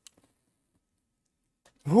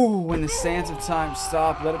 Ooh, when the sands of time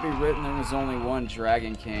stop, let it be written there was only one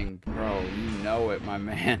Dragon King. Bro, you know it, my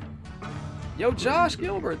man. Yo, Josh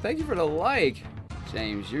Gilbert, thank you for the like.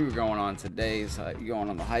 James, you're going on today's, you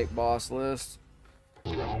going on the hype boss list.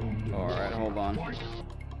 Alright, hold on.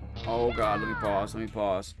 Oh god, let me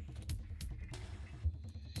pause.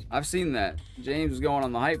 I've seen that. James is going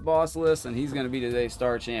on the hype boss list, and he's going to be today's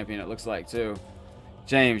star champion, it looks like, too.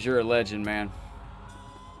 James, you're a legend, man.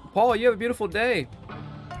 Paul, you have a beautiful day.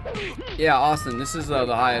 Yeah, Austin, this is the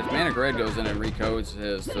highest. Manic Red goes in and recodes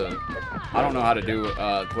his to... I don't know how to do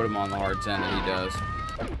put him on the hard 10 that he does.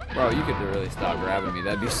 Bro, you could really stop grabbing me.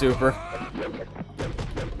 That'd be super.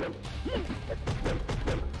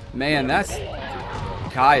 Man, that's...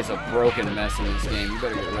 Kai is a broken mess in this game. You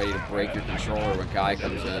better get ready to break your controller when Kai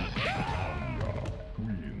comes in.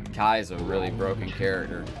 Kai is a really broken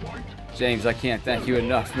character. James, I can't thank you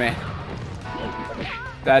enough, man.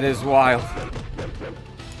 That is wild.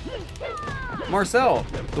 Marcel,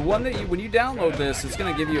 the one that when you download this, it's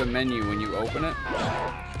going to give you a menu when you open it.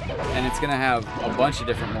 And it's going to have a bunch of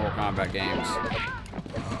different Mortal Kombat games.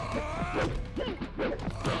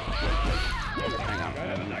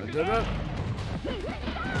 Hang on.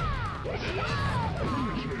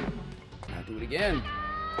 I'll do it again.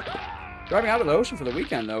 Driving out of the ocean for the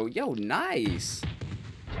weekend, though. Yo, nice.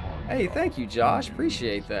 Hey, thank you, Josh.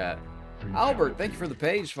 Appreciate that. Albert, thank you for the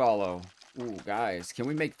page follow. Ooh, guys, can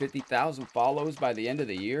we make 50,000 follows by the end of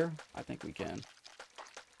the year? I think we can.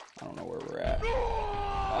 I don't know where we're at.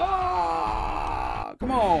 Ah,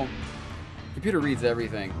 come on. Computer reads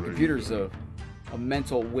everything. Computer's a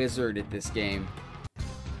mental wizard at this game.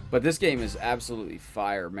 But this game is absolutely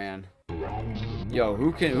fire, man. Yo,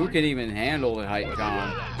 who can even handle the height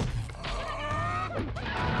con?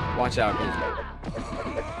 Watch out, guys.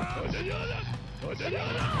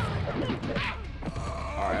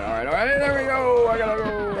 Alright, there we go. I gotta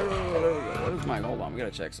go. There we go. What is my, hold on, we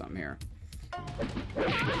gotta check something here.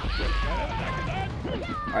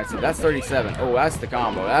 Alright, so that's 37. Oh, that's the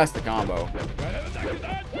combo. That's the combo.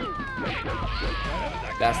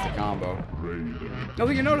 That's the combo. Don't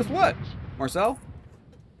think you noticed what, Marcel?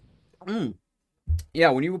 Yeah,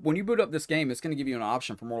 when you boot up this game, it's going to give you an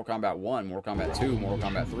option for Mortal Kombat 1, Mortal Kombat 2, Mortal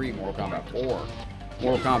Kombat 3, Mortal Kombat 4,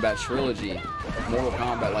 Mortal Kombat Trilogy, Mortal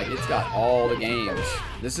Kombat, like, it's got all the games.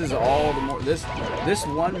 This is all the this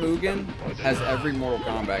one Mugen has every Mortal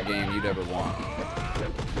Kombat game you'd ever want.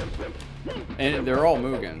 And they're all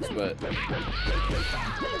Mugens, but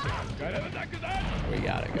we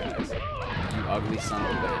got it, guys. You ugly son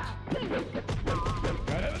of a bitch.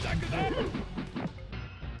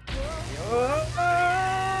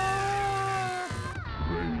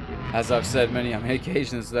 As I've said many on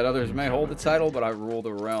occasions that others may hold the title, but I rule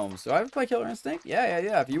the realms. Do I ever play Killer Instinct?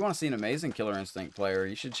 Yeah. If you want to see an amazing Killer Instinct player,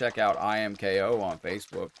 you should check out IMKO on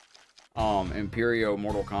Facebook. Imperio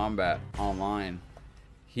Mortal Kombat Online.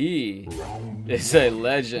 He is a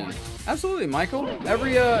legend. Absolutely, Michael.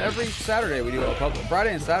 Every Saturday we do a public,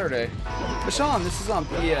 Friday and Saturday. But Sean, this is on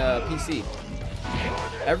PC.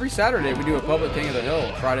 Every Saturday we do a public King of the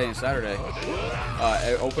Hill, Friday and Saturday.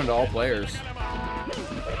 Open to all players.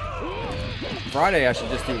 Friday I should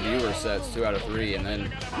just do viewer sets, 2 out of 3, and then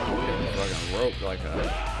fucking rope like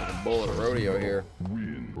a bull at a rodeo here.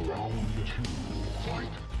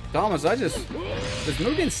 Thomas, does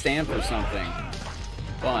Mugen stand for something?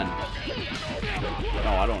 Fun.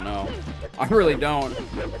 No, I don't know. I really don't.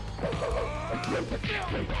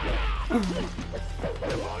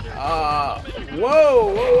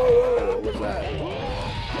 Whoa, what was that?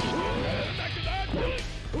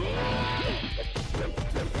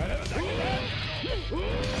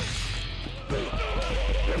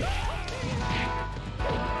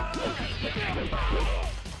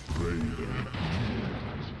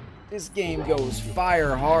 This game goes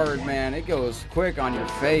fire hard, man. It goes quick on your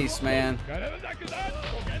face, man.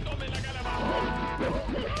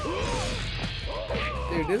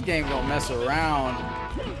 Dude, this game don't mess around.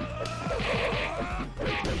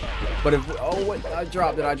 But if, oh, what? I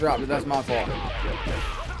dropped it. That's my fault.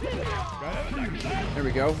 There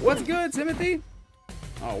we go. What's good, Timothy?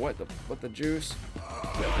 Oh, what the juice?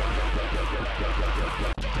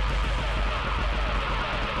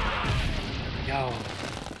 Yo.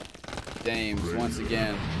 Dames once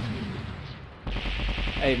again.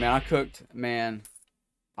 Hey man,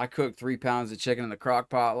 I cooked 3 pounds of chicken in the crock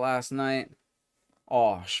pot last night.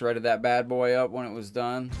 Oh, shredded that bad boy up when it was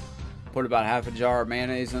done. Put about half a jar of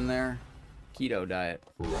mayonnaise in there. Keto diet.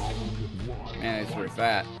 Mayonnaise for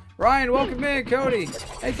fat. Ryan, welcome in. Cody,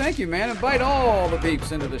 hey, thank you, man. Invite all the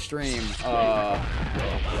peeps into the stream.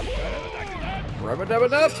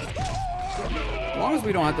 Rub-a-dub-a-dub. As long as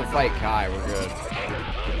we don't have to fight Kai, we're good.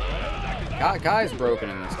 Kai's broken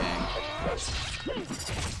in this game.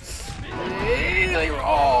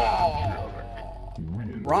 Oh.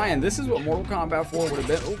 Ryan, this is what Mortal Kombat 4 would have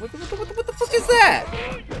been. Oh, what the fuck is that?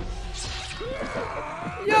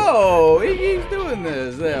 Yo, he's doing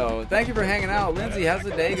this. Yo, thank you for hanging out. Lindsay, how's the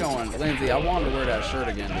day going? Lindsay, I wanted to wear that shirt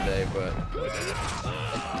again today, but...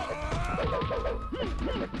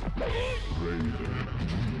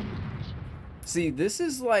 See, this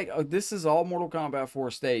is like, this is all Mortal Kombat 4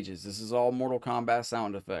 stages. This is all Mortal Kombat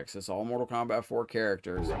sound effects. It's all Mortal Kombat 4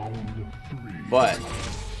 characters. But,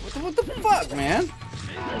 what the fuck, man?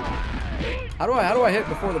 How do I hit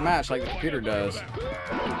before the match like the computer does?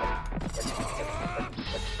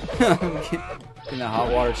 In the hot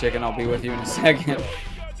water chicken, I'll be with you in a second.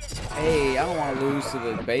 Hey, I don't want to lose to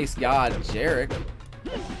the base god, Jarek.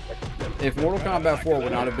 If Mortal Kombat 4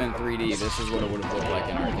 would not have been 3D, this is what it would have looked like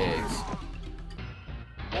in arcades.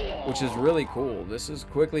 Which is really cool. This is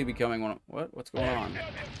quickly becoming one of... What's going on?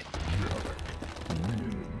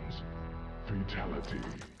 Fatality.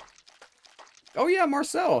 Oh yeah,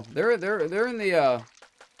 Marcel. They're in the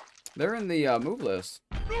move list.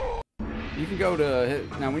 You can go to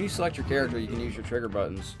now when you select your character, you can use your trigger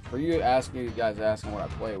buttons. For you guys asking what I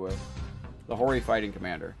play with, the Hori Fighting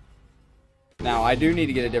Commander. Now I do need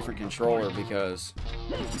to get a different controller because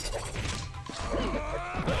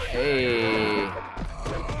Hey.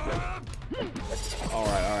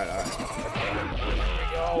 Alright.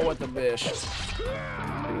 Oh, what the bish.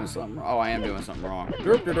 Doing something wrong. Oh, I am doing something wrong.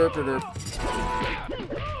 Derp.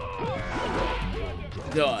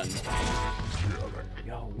 Done.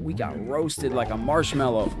 Yo, we got roasted like a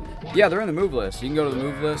marshmallow. Yeah, they're in the move list. You can go to the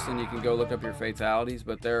move list and you can go look up your fatalities,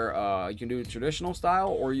 but they're you can do traditional style,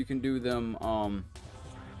 or you can do them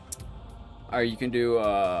or you can do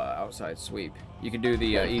outside sweep. You can do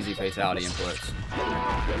the easy fatality inputs.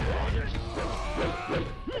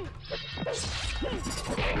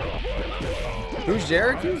 Who's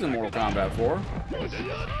Jarek? Who's in Mortal Kombat 4?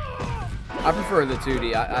 I prefer the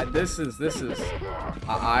 2D.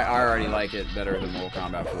 I already like it better than Mortal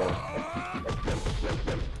Kombat 4.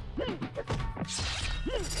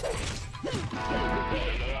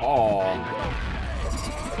 Oh.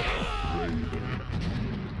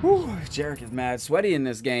 Whew, Jarek is mad sweaty in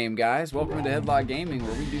this game, guys. Welcome to Headlock Gaming,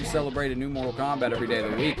 where we do celebrate a new Mortal Kombat every day of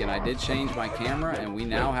the week. And I did change my camera, and we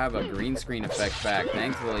now have a green screen effect back.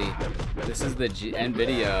 Thankfully, this is the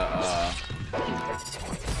NVIDIA.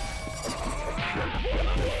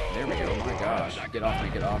 There we go. My gosh, get off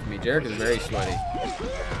me! Jarek is very sweaty.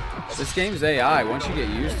 This game's AI. Once you get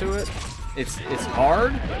used to it, it's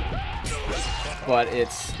hard, but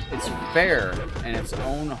it's fair in its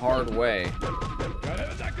own hard way.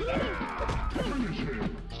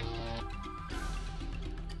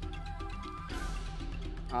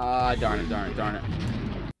 Ah, darn it.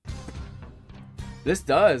 This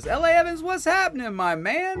does. LA Evans, what's happening, my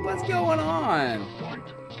man? What's going on?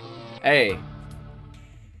 Hey,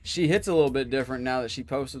 she hits a little bit different now that she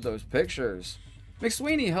posted those pictures.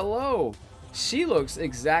 McSweeney, hello. She looks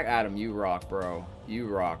exact. Adam, you rock, bro. You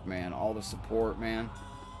rock, man. All the support, man.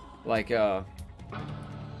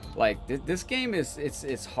 This game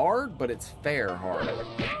it's hard, but it's fair hard.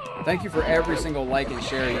 Thank you for every single like and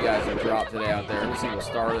share you guys have dropped today out there. Every single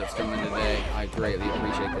star that's coming today. I greatly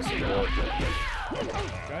appreciate the support.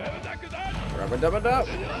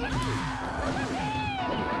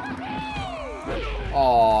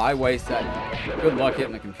 Oh, I waste that. Good luck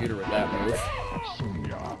hitting the computer with that move.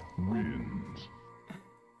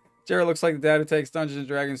 Jared looks like the dad who takes Dungeons and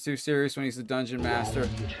Dragons too serious when he's the dungeon master.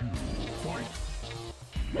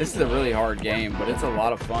 This is a really hard game, but it's a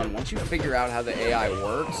lot of fun. Once you figure out how the AI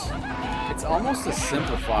works, it's almost a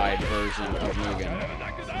simplified version of Mugen.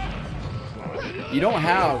 You don't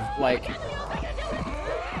have, like...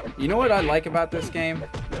 You know what I like about this game?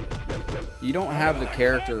 You don't have the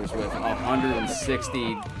characters with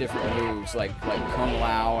 160 different moves, like Kung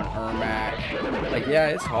Lao and Ermac. Like, yeah,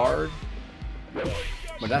 it's hard,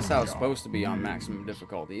 but that's how it's supposed to be on maximum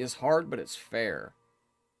difficulty. It's hard, but it's fair.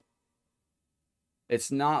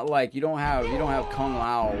 It's not like you don't have Kung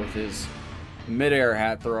Lao with his midair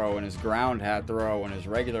hat throw and his ground hat throw and his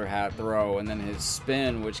regular hat throw, and then his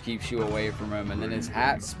spin, which keeps you away from him, and then his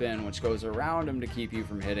hat spin, which goes around him to keep you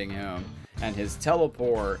from hitting him, and his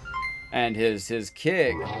teleport, and his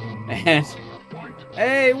kick. And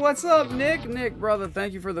hey, what's up, Nick? Nick, brother,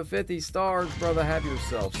 thank you for the 50 stars, brother. Have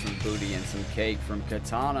yourself some booty and some cake from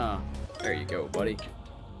Katana. There you go, buddy.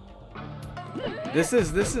 This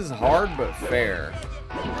is hard but fair.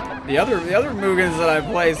 The other Mugens that I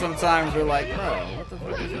play sometimes are like, bro, what the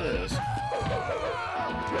fuck is this?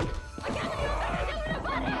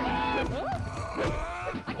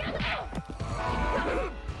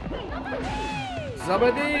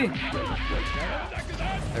 Somebody!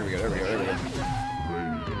 There we go.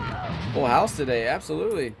 Full house today,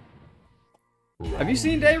 absolutely. Have you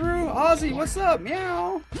seen Dayru? Ozzy, what's up?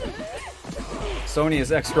 Meow.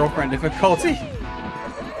 Sonya's ex-girlfriend difficulty.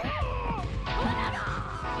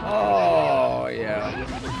 Oh, yeah.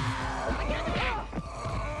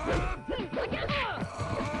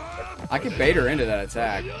 I could bait her into that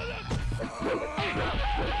attack.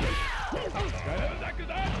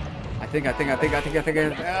 I think.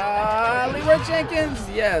 Leroy Jenkins,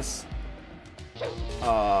 yes.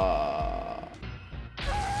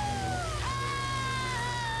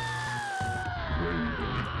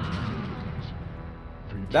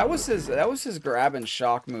 That was his grab and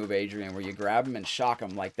shock move, Adrian, where you grab him and shock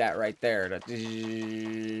him like that right there.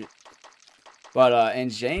 But and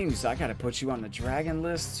James, I gotta put you on the dragon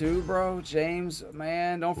list too, bro. James,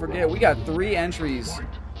 man, don't forget, we got 3 entries.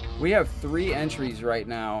 We have 3 entries right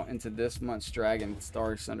now into this month's Dragon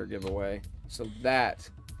Star Center giveaway. So that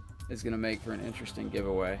is gonna make for an interesting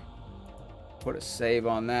giveaway. Put a save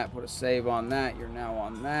on that. Put a save on that. You're now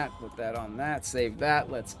on that. Put that on that. Save that.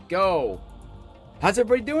 Let's go. How's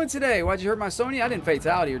everybody doing today? Why'd you hurt my Sony? I didn't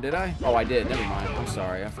fatality, or did I? Oh, I did. Never mind. I'm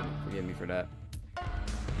sorry. Forgive me for that.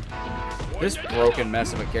 This broken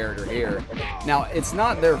mess of a character here. Now, it's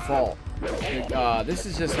not their fault. This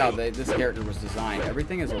is just how this character was designed.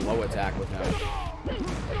 Everything is a low attack with him.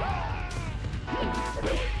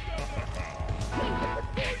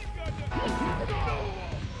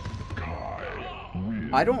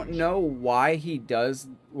 I don't know why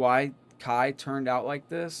why Kai turned out like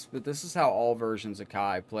this, but this is how all versions of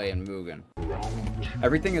Kai play in Mugen.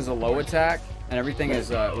 Everything is a low attack, and everything is,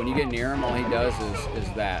 when you get near him, all he does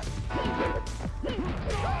is that.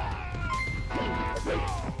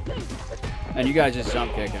 And you gotta just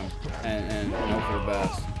jump kick him, and hope for the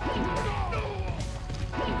best.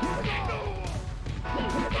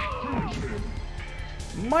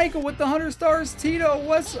 Michael with the 100 stars. Tito,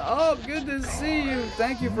 what's up? Good to see you.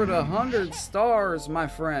 Thank you for the 100 stars, my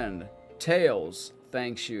friend. Tails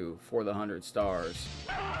thanks you for the 100 stars.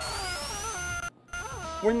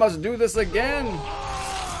 We must do this again.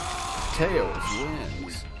 Tails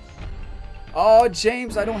wins. Oh,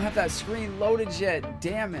 James, I don't have that screen loaded yet.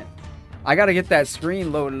 Damn it. I got to get that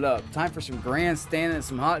screen loaded up. Time for some grandstanding and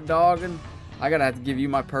some hot dogging. I gotta have to give you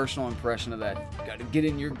my personal impression of that. Gotta get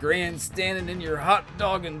in your grandstanding and your hot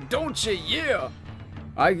dogging, don't you? Yeah!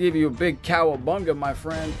 I give you a big cowabunga, my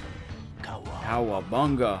friend.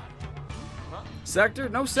 Cowabunga. Sector?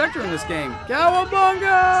 No sector in this game.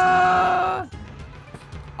 Cowabunga!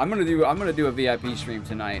 I'm gonna do a VIP stream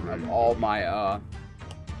tonight of all my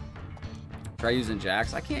try using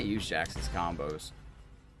Jax. I can't use Jax's combos.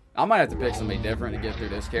 I might have to pick somebody different to get through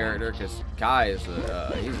this character, because Kai is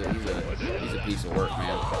he's a piece of work,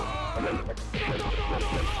 man.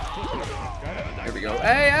 Here we go.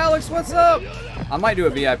 Hey, Alex, what's up? I might do a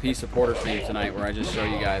VIP supporter stream tonight where I just show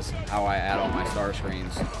you guys how I add all my star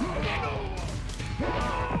screens.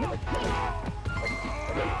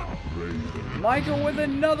 Michael with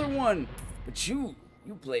another one, but you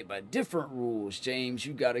play by different rules, James.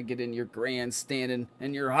 You gotta get in your grandstanding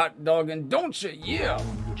and your hot dogging, don't you? Yeah.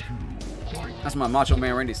 That's my Macho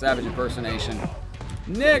Man Randy Savage impersonation.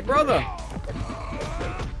 Nick, brother.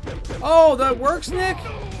 Oh, that works, Nick?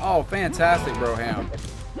 Oh, fantastic, Broham.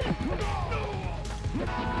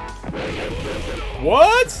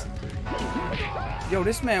 What? Yo,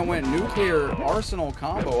 this man went nuclear arsenal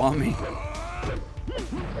combo on me.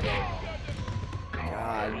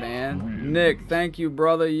 God, man. Nick, thank you,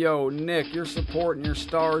 brother. Yo, Nick, your support and your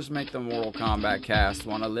stars make the Mortal Kombat cast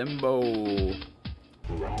want a limbo.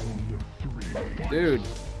 Dude.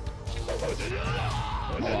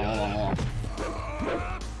 Hold on.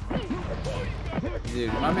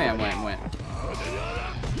 Dude, my man went.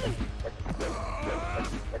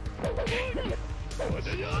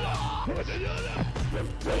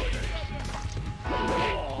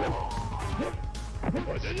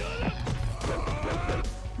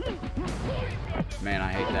 Man,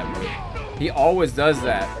 I hate that move. He always does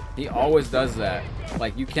that. He always does that.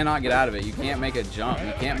 Like, you cannot get out of it. You can't make a jump.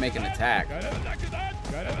 You can't make an attack.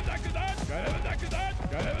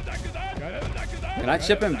 Can I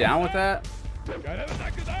chip him down with that?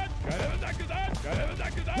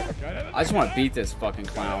 I just want to beat this fucking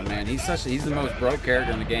clown, man. He's the most broke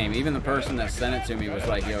character in the game. Even the person that sent it to me was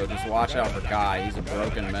like, yo, just watch out for Kai. He's a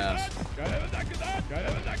broken mess.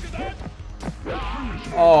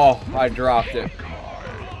 Oh, I dropped it.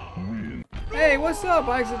 Hey, what's up,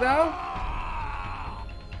 Ixadao?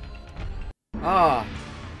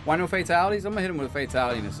 Why no fatalities? I'm gonna hit him with a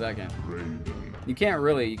fatality in a second. You can't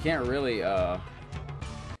really, he can't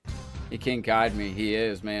guide me. He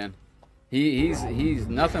is, man. He's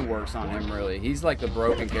nothing works on him really. He's like the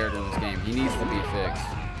broken character in this game. He needs to be fixed.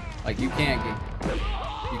 Like you can't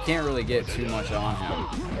really get too much on him.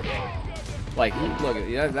 Like look,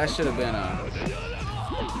 that should have been a.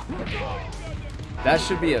 That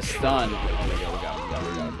should be a stun. Oh, we got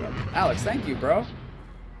him. Alex, thank you, bro.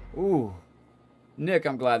 Ooh. Nick,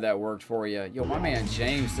 I'm glad that worked for you. Yo, my man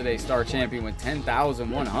James today, star champion with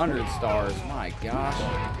 10,100 stars. My gosh.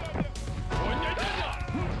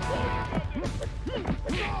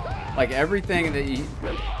 Like everything that you...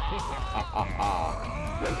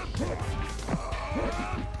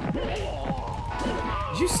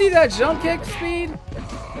 Did you see that jump kick speed?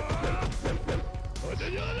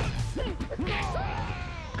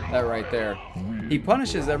 That right there. He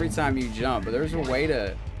punishes every time you jump, but there's a way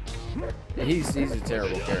to... He's a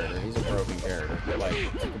terrible character. He's a broken character. Like,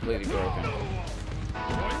 completely broken.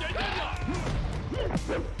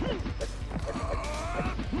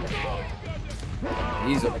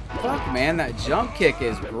 He's a... Fuck, man. That jump kick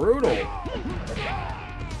is brutal.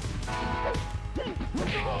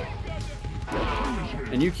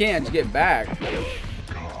 And you can't get back.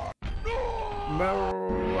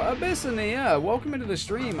 Abyssiny, yeah. Welcome into the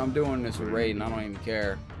stream. I'm doing this with Raiden. I don't even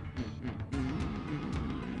care.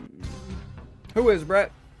 Who is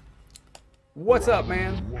Brett? What's up,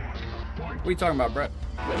 man? What are you talking about, Brett?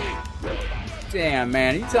 Damn,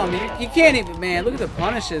 man. You telling me you can't even, man, look at the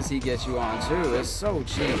punishes he gets you on, too. It's so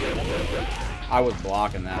cheap. I was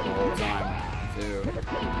blocking that the whole time, too.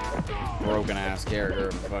 Broken ass character,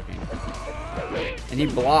 fucking. And he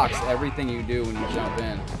blocks everything you do when you jump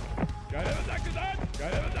in.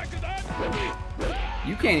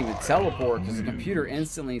 You can't even teleport because the computer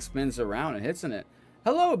instantly spins around and hits in it.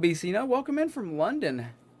 Hello, BCino. Welcome in from London.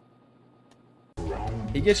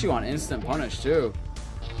 He gets you on instant punish, too.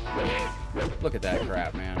 Look at that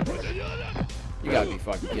crap, man. You gotta be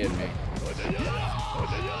fucking kidding me.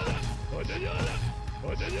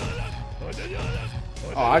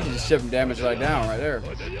 Oh, I can just chip him damage right down, right there.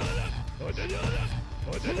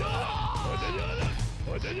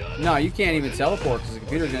 No, you can't even teleport because the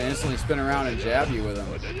computer's gonna instantly spin around and jab you with him.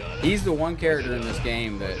 He's the one character in this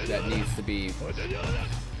game that needs to be.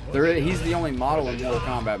 He's the only model in Mortal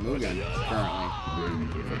Kombat Mugen currently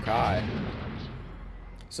for Kai.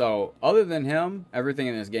 So, other than him, everything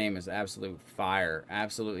in this game is absolute fire.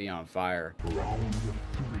 Absolutely on fire.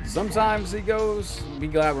 Sometimes he goes, be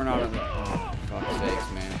glad we're not on the... Oh, fuck's sakes,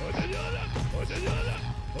 man.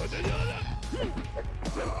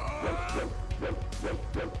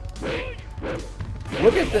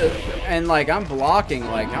 Look at the... And, like, I'm blocking.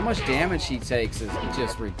 Like, how much damage he takes is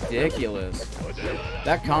just ridiculous.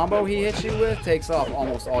 That combo he hits you with takes off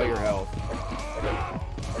almost all your health.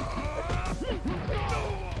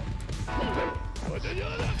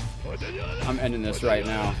 I'm ending this right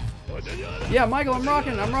now. Yeah, Michael, I'm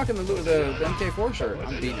rocking the MK4 shirt.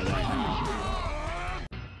 I'm beating him right now.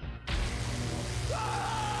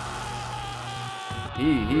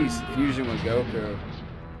 He's fusion with Goku.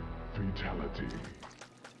 Fatality.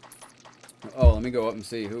 Oh, let me go up and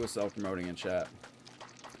see who was self-promoting in chat.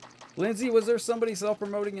 Lindsay, was there somebody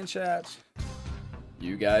self-promoting in chat?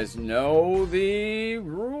 You guys know the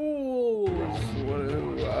rules.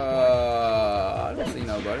 I don't see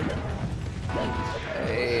nobody.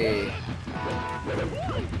 Hey.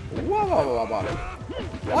 Whoa, whoa, whoa, whoa.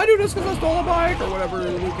 Well, I do this because I stole a bike or whatever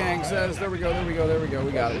Liu Kang says. There we go, there we go, there we go.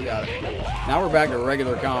 We got it, we got it. Now we're back to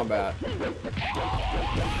regular combat.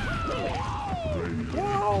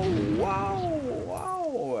 Wow, wow,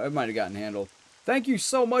 wow. It might have gotten handled. Thank you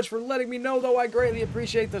so much for letting me know, though. I greatly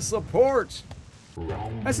appreciate the support.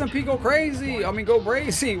 SMP go crazy. I mean, go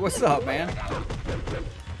brazy. What's up, man?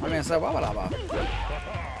 My man said, wah, wah, wah.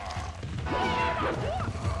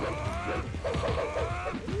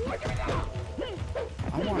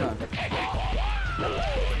 I wanna.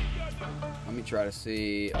 Let me try to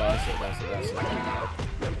see. Oh, that's it. That's it. That's it.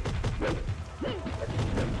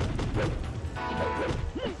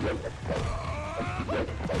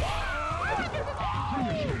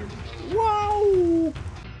 Wow!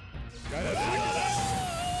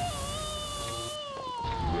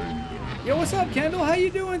 Yo, what's up, Kendall? How you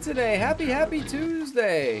doing today? Happy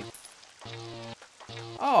Tuesday.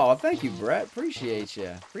 Oh, thank you, Brett. Appreciate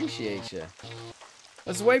you. Appreciate you.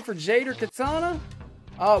 Let's wait for Jade or Katana.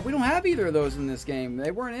 We don't have either of those in this game.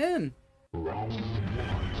 They weren't in.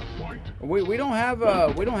 We don't have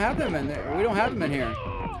them in there. We don't have them in here.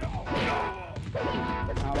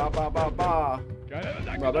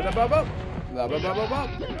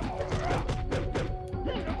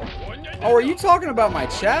 Oh, are you talking about my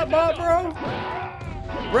chatbot, bro?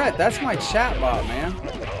 Brett, that's my chatbot, man.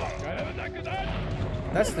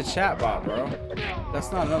 That's the chatbot, bro.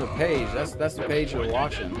 That's not another page. That's the page you're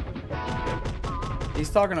watching. He's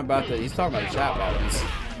talking about the chatbot.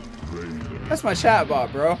 That's my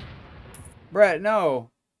chatbot, bro. Brett,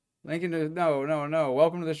 no. Lincoln, no.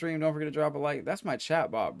 Welcome to the stream. Don't forget to drop a like. That's my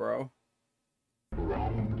chatbot, bro.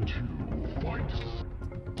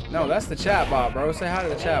 No, that's the chatbot, bro. Say hi to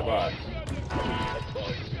the chatbot.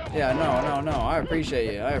 Yeah, no. I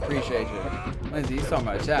appreciate you. I appreciate you. Lindsay, he's talking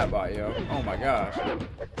about a chatbot, yo. Oh my gosh.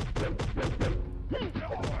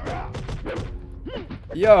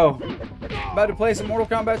 Yo, about to play some Mortal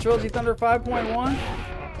Kombat Trilogy Thunder 5.1?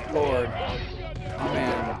 Lord. Oh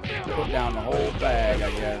man, put down the whole bag,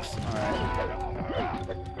 I guess. Alright.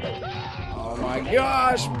 Oh my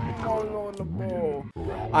gosh!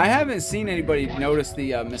 I haven't seen anybody notice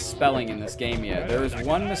the misspelling in this game yet. There is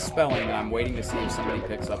one misspelling that I'm waiting to see if somebody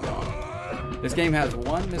picks up on. This game has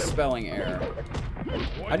one misspelling error.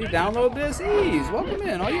 How do you download this? Ease! Welcome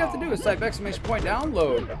in. All you have to do is type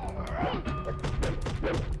 !download.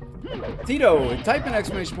 Tito, type in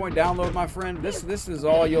 !download, my friend. This is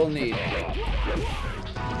all you'll need.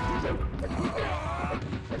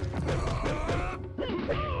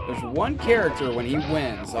 There's one character when he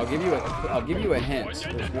wins. I'll give you a hint.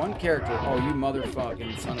 There's one character. Oh, you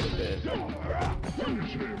motherfucking son of a bitch.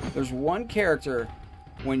 There's one character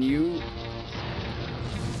when you.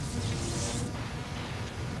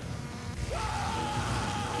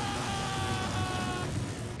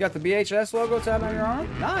 Got the BHS logo tattooed on your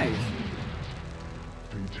arm? Nice.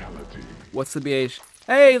 Fatality. What's the BH?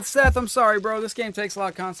 Hey, Seth, I'm sorry, bro. This game takes a lot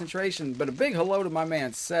of concentration, but a big hello to my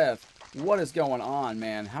man, Seth. What is going on,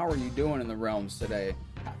 man? How are you doing in the realms today?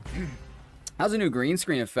 How's the new green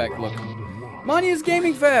screen effect look? Mania's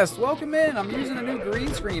Gaming Fest, welcome in. I'm using a new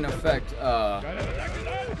green screen effect. I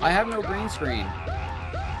have no green screen.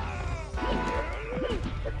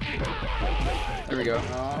 There we go.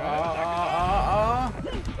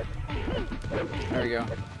 There we go.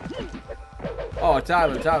 Oh,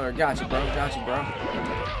 Tyler, got you, bro.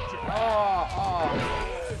 Oh.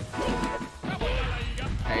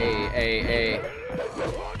 Hey.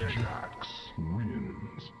 Jax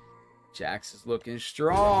wins. Jax is looking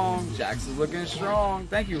strong.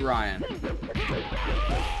 Thank you, Ryan.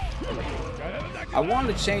 I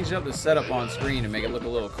wanted to change up the setup on screen to make it look a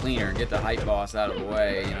little cleaner and get the hype boss out of the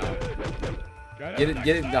way, you know. Get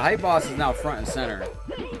it. The hype boss is now front and center.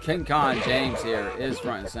 King Khan James here is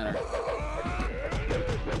front and center.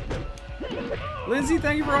 Lindsay,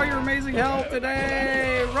 thank you for all your amazing help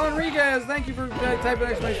today. Rodriguez, thank you for typing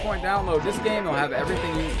exclamation point download. This game will have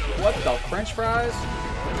everything you. What the French fries?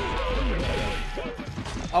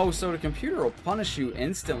 Oh, so the computer will punish you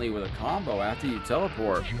instantly with a combo after you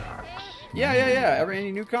teleport. Yeah.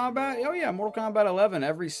 Any new combat? Oh yeah, Mortal Kombat 11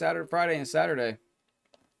 every Friday and Saturday.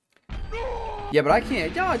 Yeah, but I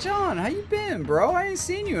can't. Yo, John, how you been, bro? I ain't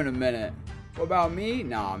seen you in a minute. What about me?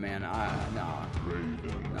 Nah, man. Nah.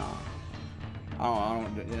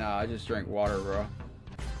 I just drink water, bro.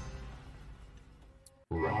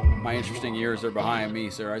 My interesting years are behind me,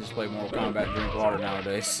 sir. I just play Mortal Kombat and drink water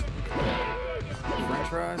nowadays. French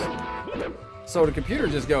fries? So the computer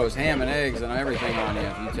just goes ham and eggs and everything on you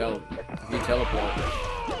if you teleport.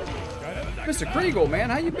 Mr. Kriegel, man,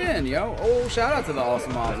 how you been, yo? Oh, shout out to the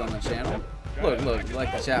awesome mods on the channel. Look,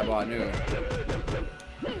 like the chatbot knew.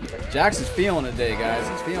 Jax is feeling it today, guys.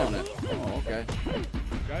 He's feeling it. Oh, okay.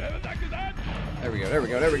 There we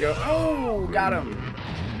go. Oh, got him.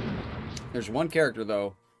 There's one character,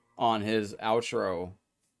 though, on his outro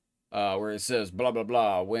where it says blah, blah,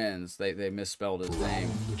 blah, wins. They misspelled his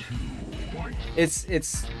name.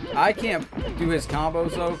 I can't do his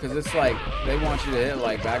combos, though, because it's like they want you to hit,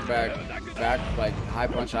 like, back, like, high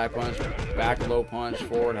punch, back, low punch,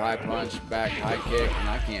 forward, high punch, back, high kick, and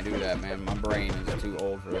I can't do that, man. My brain is too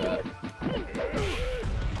old for that.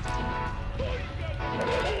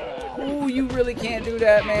 Ooh, you really can't do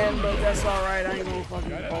that, man, but that's alright. I ain't gonna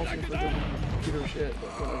fucking fault you for the computer shit, but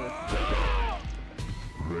whatever.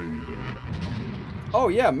 Oh,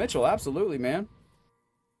 yeah, Mitchell, absolutely, man.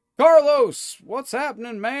 Carlos, what's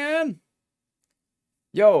happening, man?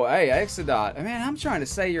 Yo, hey, Exodot. Man, I'm trying to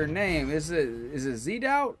say your name. Is it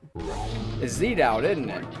Z-Doubt? It's Z-Doubt, isn't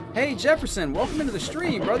it? Hey, Jefferson, welcome into the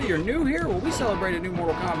stream, brother. You're new here? Well, we celebrate a new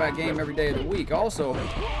Mortal Kombat game every day of the week. Also,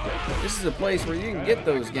 this is a place where you can get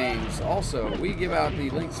those games. Also, we give out the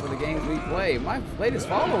links for the games we play. My latest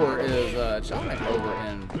follower is Johnny over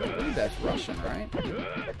in, I believe that's Russian, right?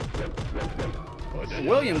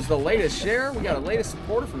 Williams, the latest share. We got a latest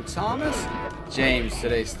supporter from Thomas. James,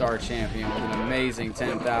 today's star champion with an amazing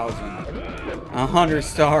 10,000. 100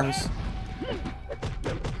 stars.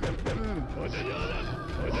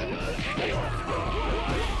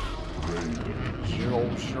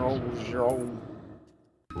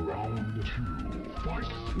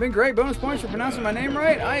 Been great. Bonus points for pronouncing my name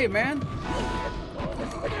right. Aye, man.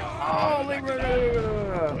 Oh,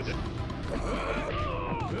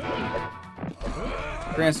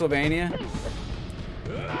 Transylvania.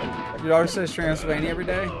 Your daughter says Transylvania every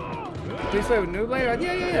day. Please play with Noob later.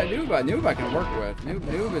 Yeah. Noob I can work with.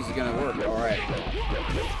 Noob is gonna work. All right.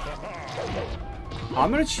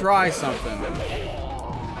 I'm gonna try something.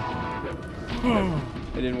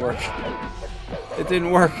 It didn't work. It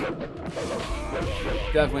didn't work.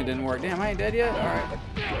 Definitely didn't work. Damn, I ain't dead yet. All right.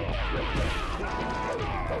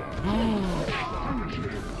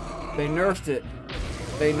 They nerfed it.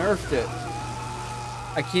 They nerfed it.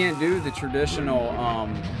 I can't do the traditional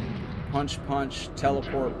punch,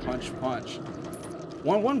 teleport, punch.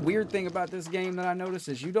 One weird thing about this game that I noticed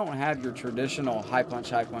is you don't have your traditional high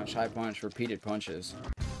punch, repeated punches.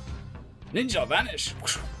 Ninja vanish.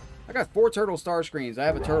 I got 4 turtle star screens. I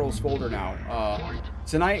have a turtles folder now.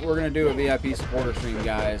 Tonight we're gonna do a VIP supporter stream,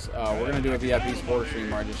 guys. We're gonna do a VIP supporter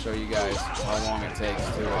stream where I just show you guys how long it takes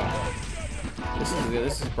to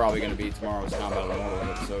This is probably going to be tomorrow's Combat Immortal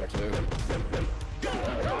episode too.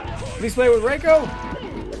 Please play with Reiko.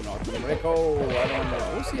 Not with Reiko. I don't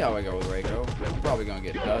know. We'll see how I go with Reiko. I'm probably going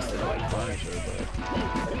to get dusted like furniture, but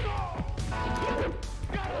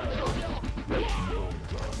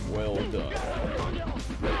well done.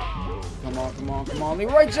 Come on, come on, come on.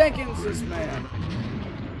 Leroy Jenkins, this man.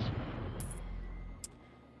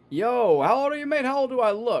 Yo, how old are you, mate? How old do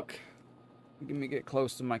I look? Let me get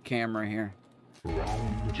close to my camera here.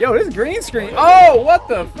 Yo, this green screen. Oh, what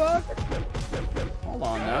the fuck? Hold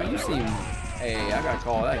on now. You seem... Hey, I gotta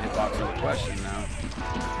call that hitbox into question now.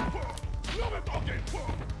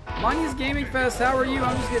 Mania's Gaming Fest, how are you?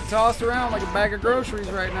 I'm just getting tossed around like a bag of groceries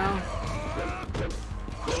right now.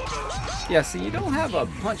 Yeah, see, you don't have a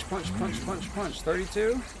punch.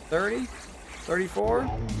 32? 30? 34?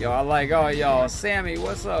 Yo, I like, oh, yo, Sammy,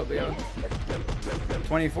 what's up, yo?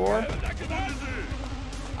 24?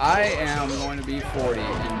 I am going to be 40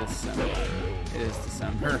 in December. It is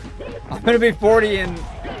December. I'm going to be 40 in,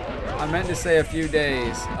 I meant to say a few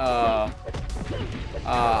days. I'm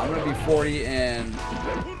going to be 40 in,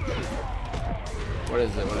 what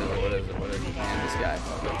is it? Man, this guy.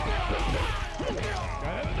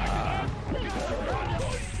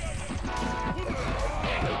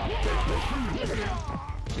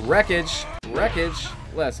 Wreckage.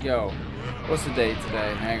 Let's go. What's the date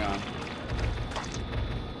today? Hang on.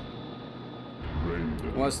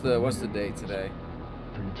 What's the date today?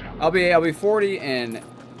 I'll be 40 in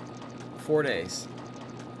 4 days.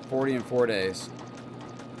 40 in 4 days.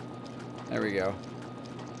 There we go.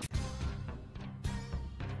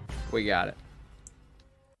 We got it.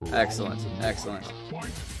 Excellent.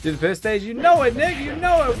 Do the piss stage? You know it, Nick. You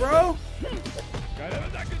know it, bro.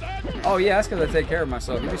 Oh yeah, that's because I take care of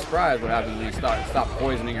myself. You'd be surprised what happens when you stop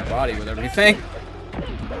poisoning your body with everything.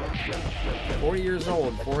 40 years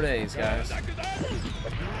old, 4 days, guys. A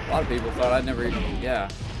lot of people thought I'd never even, yeah.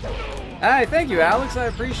 Hey, thank you, Alex. I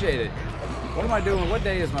appreciate it. What am I doing? What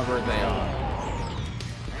day is my birthday on?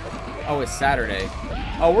 Oh, it's Saturday.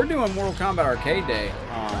 Oh, we're doing Mortal Kombat Arcade Day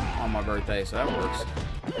on my birthday, so that works.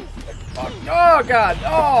 Fuck. Oh, God.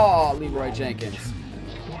 Oh, Leroy Jenkins.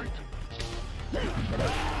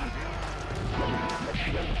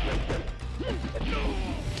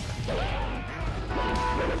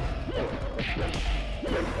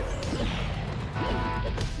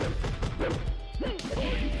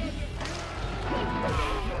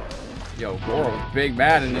 Yo, Goro was big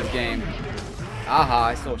bad in this game. Aha,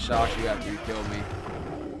 I still shocked you after you killed me.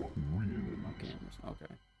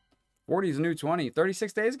 Okay. 40 is a new 20.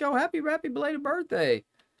 36 days ago? Happy belated birthday.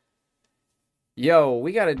 Yo,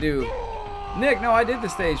 we gotta do... Nick, no, I did the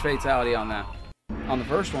stage fatality on that. On the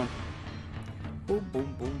first one. Boom,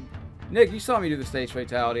 boom, boom. Nick, you saw me do the stage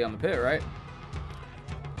fatality on the pit, right?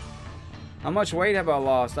 How much weight have I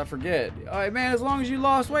lost? I forget. All right, man, as long as you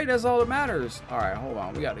lost weight, that's all that matters. All right, hold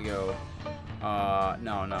on. We got to go.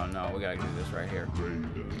 No. We got to do this right here.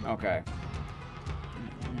 Okay.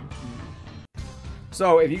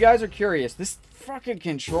 So, if you guys are curious, this fucking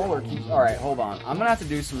controller keeps... All right, hold on. I'm going to have to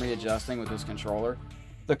do some readjusting with this controller.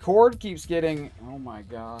 The cord keeps getting... Oh, my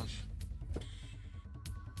gosh.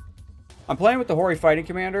 I'm playing with the Hori Fighting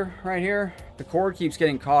Commander right here. The cord keeps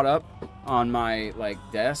getting caught up on my, like,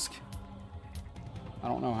 desk. I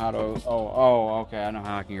don't know how to... Oh, okay. I know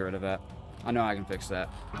how I can get rid of that. I know I can fix that.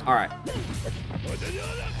 All right.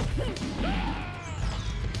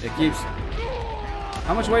 It keeps...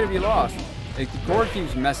 How much weight have you lost? The cord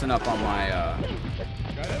keeps messing up on my...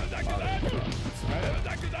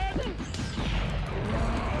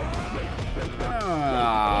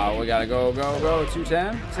 we gotta go.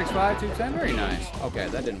 210? 6'5", 210? Very nice. Okay,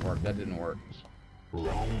 that didn't work.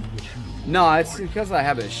 No, it's because I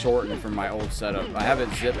have it shortened from my old setup. I have it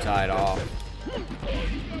zip tied off.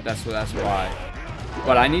 That's why.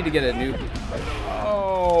 But I need to get a new...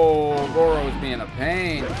 Oh, Goro is being a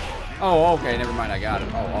pain. Oh, okay, never mind. I got it.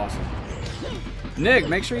 Oh, awesome. Nick,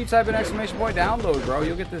 make sure you type in !point download, bro.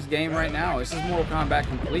 You'll get this game right now. This is Mortal Kombat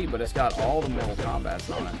Complete, but it's got all the Mortal Kombats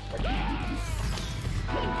on it.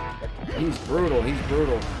 He's brutal.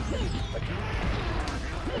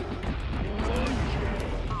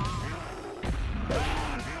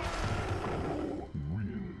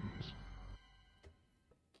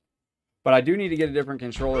 But I do need to get a different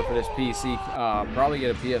controller for this PC. Probably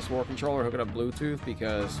get a PS4 controller, hook it up Bluetooth,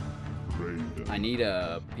 because I need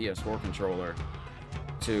a PS4 controller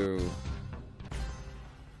to...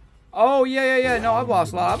 Oh, yeah. No, I've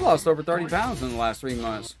lost a lot. I've lost over 30 pounds in the last 3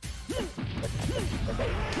 months.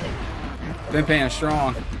 Been paying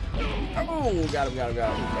strong. Oh, got him.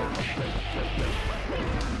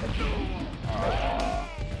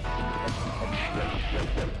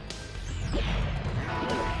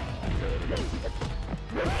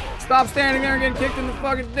 Stop standing there and getting kicked in the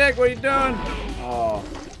fucking dick. What are you doing? Oh.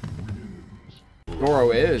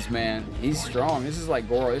 Goro is, man. He's strong. This is like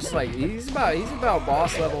Goro. It's like he's about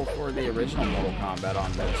boss level for the original Mortal Kombat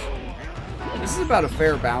on this. This is about a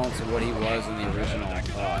fair balance of what he was in the original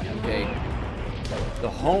MK, the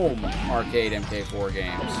home arcade MK4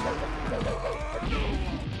 games.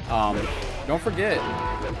 Don't forget.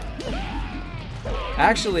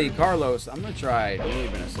 Actually, Carlos, I'm gonna try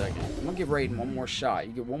Raiden in a second. I'm gonna give Raiden one more shot.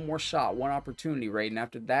 You get one more shot, one opportunity, Raiden.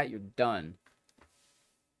 After that, you're done.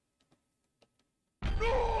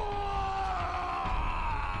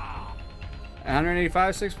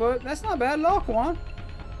 185, 6 foot? That's not bad at all, Quan.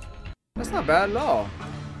 That's not bad at all.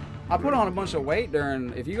 I put on a bunch of weight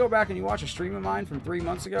during, if you go back and you watch a stream of mine from 3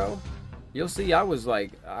 months ago, you'll see I was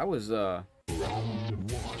trying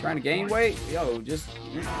to gain weight. Yo, just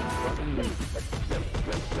fucking,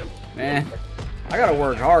 man, I gotta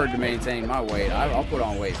work hard to maintain my weight. I'll put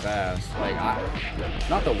on weight fast. Like,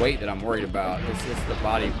 not the weight that I'm worried about. It's the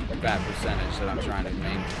body fat percentage that I'm trying to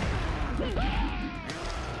maintain.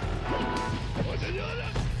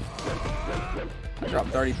 I dropped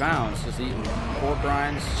 30 pounds just eating pork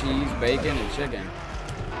rinds, cheese, bacon, and chicken.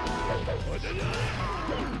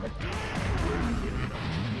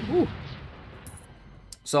 Whew.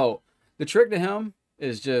 So, the trick to him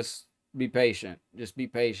is just be patient. Just be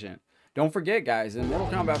patient. Don't forget, guys, in Mortal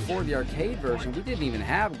Kombat 4, the arcade version, we didn't even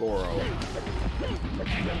have Goro. Oh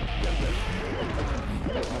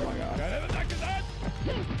my god.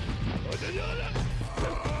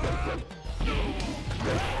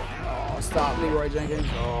 Oh, stop, Leroy Jenkins.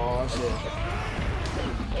 Oh, shit.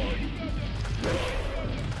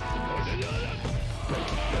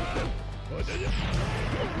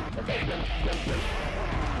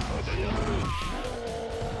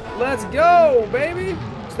 Let's go, baby.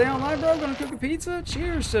 Stay online, bro. Gonna cook a pizza?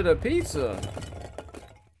 Cheers to the pizza.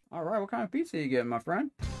 All right, what kind of pizza you getting, my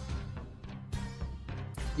friend?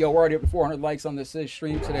 Yo, we're already up to 400 likes on this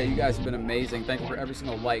stream today. You guys have been amazing. Thank you for every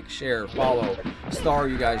single like, share, follow, star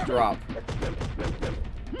you guys drop.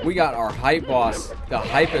 We got our hype boss, the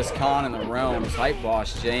hypest con in the realms. Hype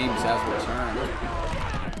boss James has returned.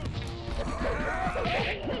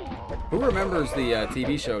 Who remembers the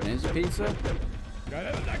TV show Ninja Pizza?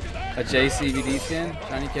 A JCVD skin?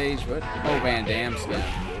 Shiny Cage? What? Oh, Van Damme skin.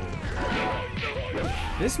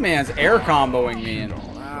 This man's air comboing me and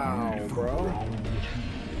wow, bro.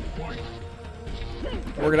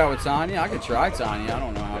 Work it out with Tanya? I could try Tanya. I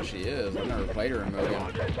don't know how she is. I've never played her in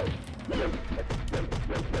Mugen.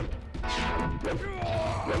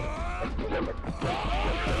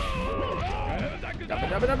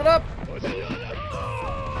 Dub it up.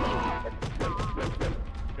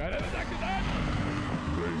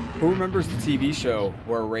 Who remembers the TV show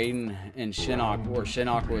where Raiden and Shinnok, where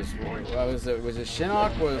Shinnok was, what was it? Was it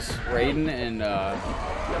Shinnok was Raiden and,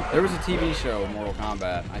 there was a TV show, Mortal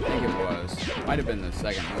Kombat, I think it was. It might have been the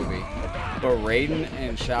second movie. But Raiden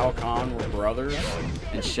and Shao Kahn were brothers,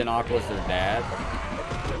 and Shinnok was their dad.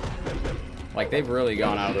 Like, they've really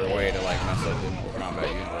gone out of their way to, like, mess up the Mortal Kombat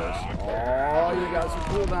universe. Oh, you got some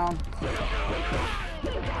cooldown.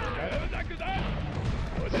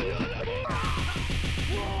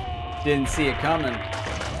 Didn't see it coming.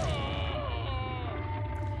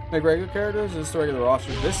 Make regular characters? Is this the regular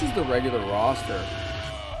roster? This is the regular roster.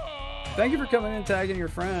 Thank you for coming in, tagging your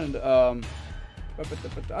friend. I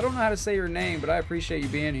don't know how to say your name, but I appreciate you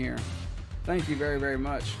being here. Thank you very, very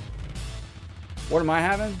much. What am I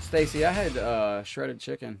having? Stacy, I had shredded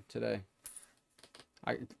chicken today.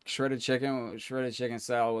 Shredded chicken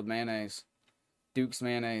salad with mayonnaise. Duke's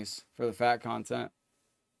mayonnaise for the fat content.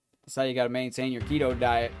 That's how you got to maintain your keto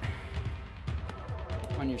diet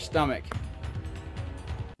on your stomach.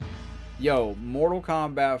 Yo, Mortal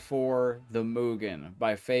Kombat 4 The Mugen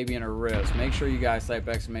by Fabian Arispe. Make sure you guys type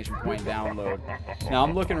exclamation point download. Now,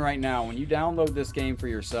 I'm looking right now. When you download this game for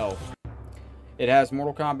yourself, it has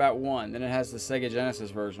Mortal Kombat 1. Then it has the Sega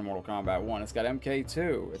Genesis version of Mortal Kombat 1. It's got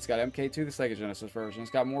MK2. It's got MK2, the Sega Genesis version.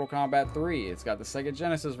 It's got Mortal Kombat 3. It's got the Sega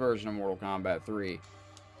Genesis version of Mortal Kombat 3.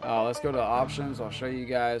 Let's go to options. I'll show you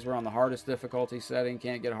guys. We're on the hardest difficulty setting.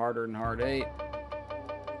 Can't get harder than Hard 8.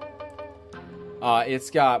 It's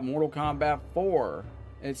got Mortal Kombat 4.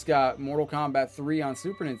 It's got Mortal Kombat 3 on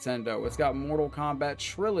Super Nintendo. It's got Mortal Kombat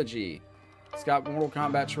Trilogy. It's got Mortal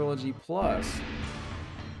Kombat Trilogy Plus.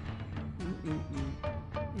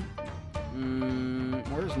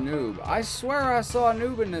 Where's Noob? I swear I saw a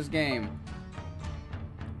Noob in this game.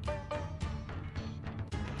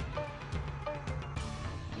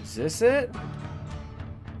 Is this it?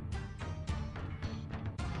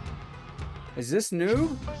 Is this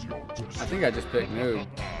Noob? I think I just picked Noob.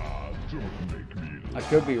 I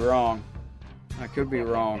could be wrong. I could be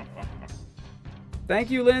wrong. Thank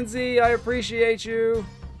you, Lindsay. I appreciate you.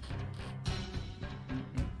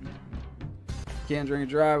 Can't drink and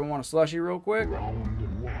drive. I want a slushie real quick.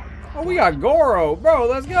 Oh, we got Goro. Bro,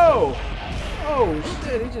 let's go. Oh,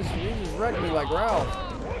 shit. He just wrecked me like Ralph.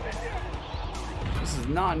 This is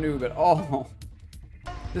not noob at all.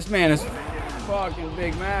 This man is fucking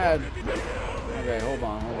big mad. Okay, hold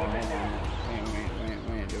on.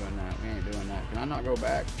 We ain't doing that. Can I not go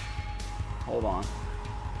back? Hold on.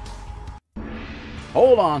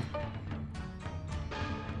 Hold on.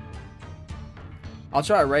 I'll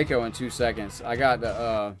try Reiko in 2 seconds. I got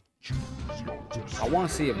the, I want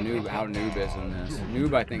to see if how Noob is in this.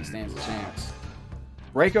 Noob, I think, stands a chance.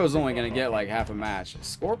 Reiko's only going to get like half a match.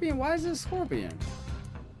 Scorpion? Why is this Scorpion?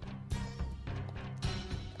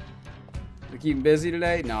 We keep him busy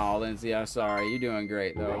today? No, Lindsay, I'm sorry. You're doing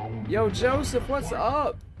great, though. Yo, Joseph, what's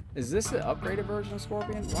up? Is this an upgraded version of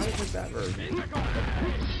Scorpion? Why did you pick that version?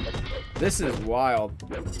 This is wild.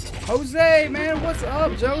 Jose, man, what's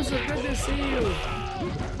up? Joseph, good to see you.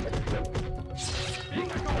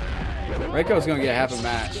 Reiko's gonna get half a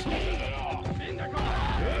match.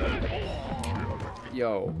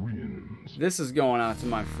 Yo, this is going out to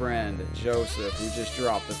my friend Joseph, who just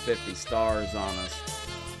dropped the 50 stars on us.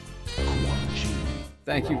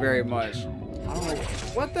 Thank you very much. I don't know,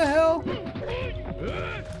 what the hell?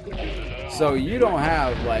 So you don't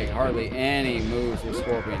have like hardly any moves with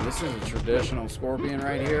Scorpion. This is a traditional Scorpion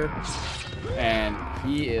right here, and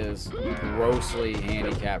he is grossly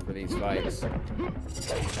handicapped for these fights.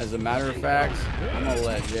 As a matter of fact, I'm gonna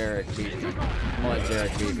let Jarek beat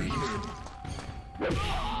me.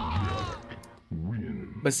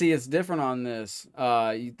 But see, it's different on this.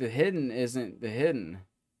 The hidden isn't the hidden.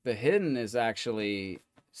 The hidden is actually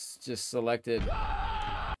just selected.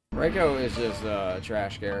 Reiko is just a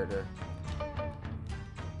trash character.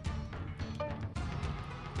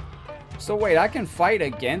 So wait, I can fight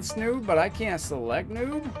against Noob, but I can't select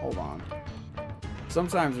Noob? Hold on.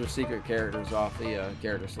 Sometimes there's secret characters off the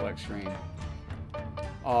character select screen.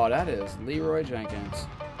 Oh, that is Leroy Jenkins.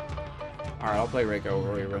 Alright, I'll play Reiko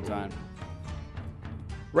over we run time.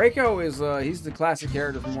 Reiko is, he's the classic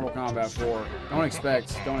character from Mortal Kombat 4. Don't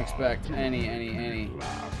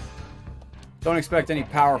expect any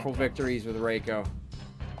powerful victories with Reiko.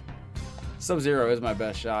 Sub-Zero is my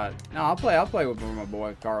best shot. No, I'll play with my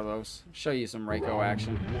boy Carlos. Show you some Reiko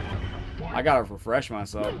action. I gotta refresh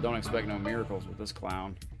myself. Don't expect no miracles with this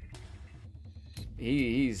clown.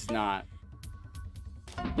 He's not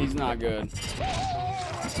good.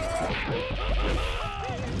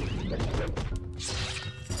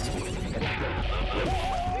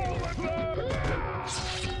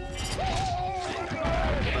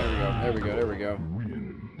 There we go.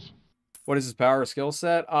 What is his power skill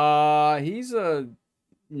set? He's a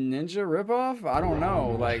ninja ripoff? I don't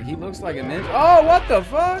know. Like, he looks like a ninja. Oh, what the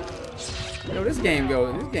fuck? Yo, this game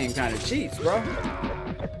kind of cheats, bro.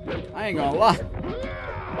 I ain't gonna lie.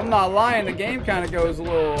 I'm not lying. The game kind of goes a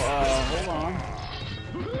little, hold on.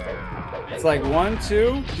 It's like 1,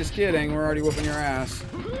 2. Just kidding. We're already whooping your ass.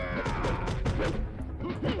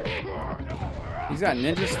 He's got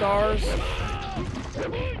ninja stars.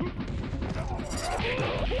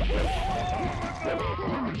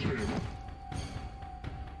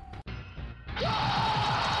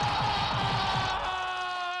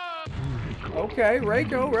 Okay,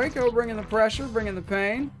 Reiko bringing the pressure, bringing the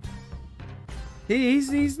pain.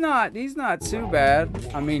 He's not too bad.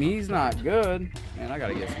 I mean, he's not good. Man, I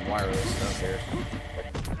gotta get some wireless stuff here.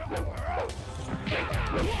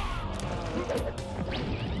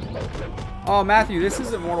 Oh, Matthew, this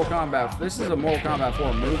isn't Mortal Kombat. This is a Mortal Kombat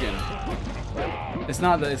 4 Mugen. It's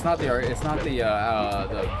not the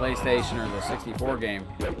PlayStation or the 64 game.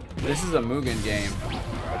 This is a Mugen game.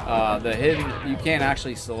 The hidden, you can't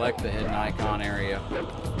actually select the hidden icon area.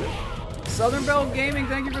 Southern Bell Gaming,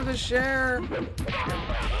 thank you for the share.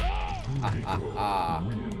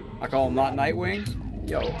 I call him not Nightwing.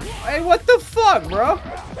 Yo, hey, what the fuck, bro?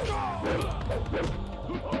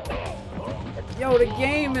 Yo, the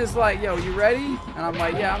game is like, yo, you ready? And I'm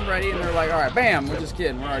like, yeah, I'm ready. And they're like, all right, bam, we're just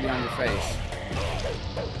kidding. We're already on your face.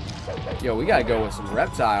 Yo, we gotta go with some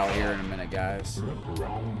Reptile here in a minute, guys.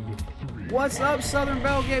 What's up, Southern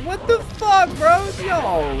Bell Game? What the fuck, bro?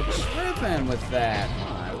 Yo, tripping with that.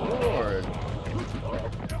 My lord.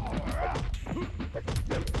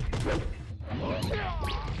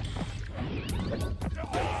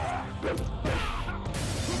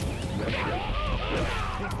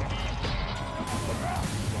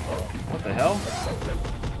 What the hell?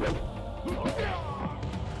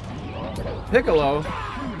 Piccolo?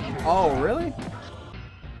 Oh, really?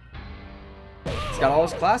 got all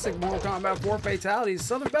his classic Mortal Kombat 4 fatalities.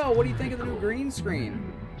 Southern Belle, what do you think of the new green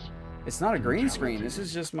screen? It's not a green screen. This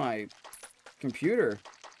is just my computer.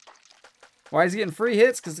 Why is he getting free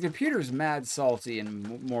hits? Because the computer's mad salty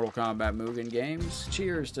in Mortal Kombat Mugen games.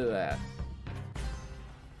 Cheers to that.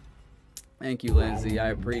 Thank you, Lindsay. I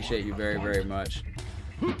appreciate you very, very much.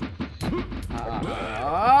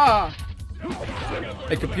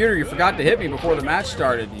 Hey, computer, you forgot to hit me before the match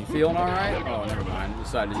started. You feeling all right? Oh, never mind. I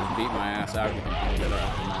decided to just beat my ass out of the computer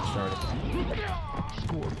after the match started.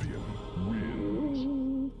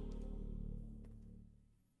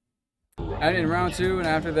 And in round 2, and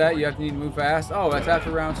after that, you have to need to move fast. Oh, that's after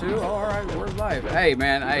round 2? Oh, all right. Where's life? Hey,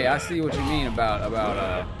 man. Hey, I see what you mean about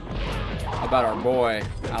our boy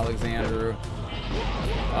Alexander.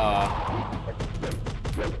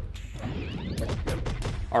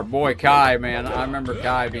 Our boy Kai, man. I remember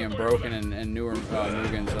Kai being broken in newer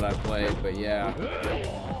Mugens that I played, but yeah.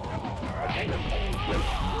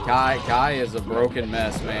 Kai is a broken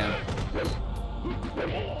mess, man.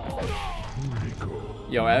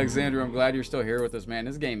 Yo, Alexander, I'm glad you're still here with us, man.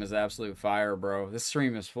 This game is absolute fire, bro. This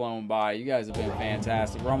stream has flown by. You guys have been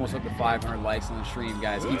fantastic. We're almost up to 500 likes on the stream,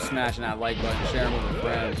 guys. Keep smashing that like button, sharing with your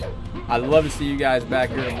friends. I'd love to see you guys back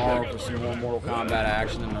here tomorrow for some more Mortal Kombat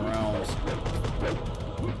action in the realms.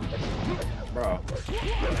 Bro.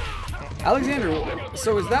 Alexander,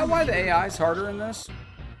 so is that why the AI is harder in this?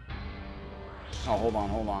 Oh, hold on.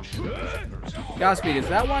 Godspeed, is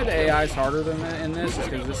that why the AI is harder than in this? It's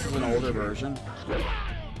because this is an older version.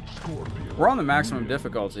 We're on the maximum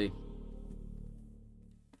difficulty.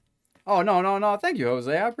 Oh, no. Thank you,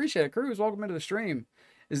 Jose. I appreciate it. Cruz, welcome into the stream.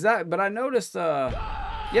 Is that, but I noticed,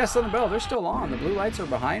 yeah, Southern Belle, they're still on. The blue lights are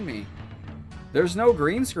behind me. There's no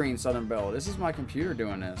green screen, Southern Belle. This is my computer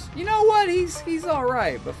doing this. You know what? He's all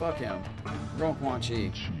right, but fuck him. Ron Quan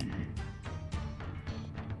Chi.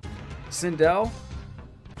 Sindel.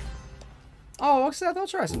 Oh, Seth, I'll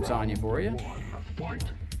try some Tanya for you.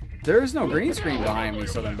 There is no green screen behind me,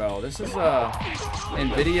 Southern Belle. This is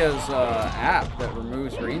NVIDIA's app that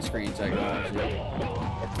removes green screen technology.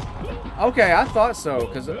 Okay, I thought so,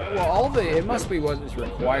 because well, it must be what is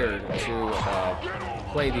required to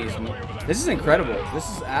play these. This is incredible. This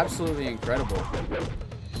is absolutely incredible.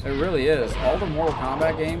 It really is. All the Mortal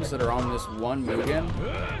Kombat games that are on this one Mugen.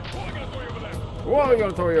 Whoa, we're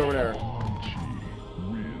gonna throw you over there.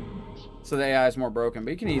 So the AI is more broken,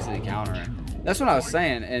 but you can easily counter it. That's what I was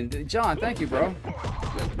saying. And John, thank you, bro.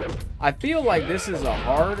 I feel like this is a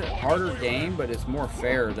harder game, but it's more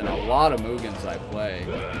fair than a lot of Mugens I play.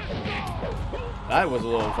 That was a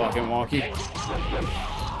little fucking wonky.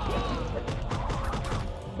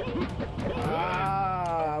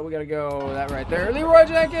 We gotta go that right there. Leroy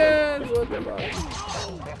Jenkins! What the fuck?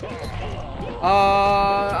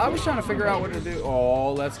 I was trying to figure out what to do.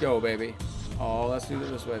 Oh, let's go, baby. Oh, let's do it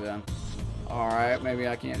this way then. Alright, maybe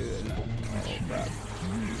I can't do it. No. Oh, crap.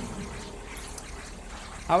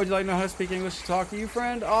 How would you like to know how to speak English to talk to you,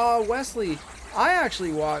 friend? Wesley, I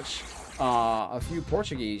actually watch a few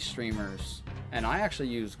Portuguese streamers, and I actually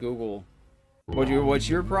use Google. What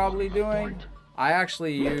you're probably doing, I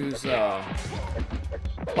actually use,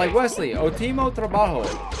 like Wesley, Otimo Trabajo.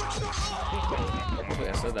 Hopefully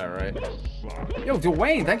I said that right. Yo,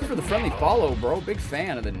 Dwayne, thank you for the friendly follow, bro. Big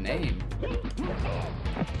fan of the name.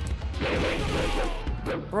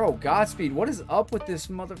 Bro, Godspeed, what is up with this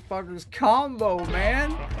motherfucker's combo,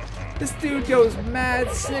 man? This dude goes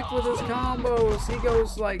mad sick with his combos. He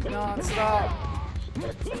goes like non-stop.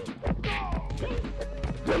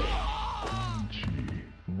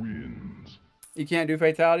 You can't do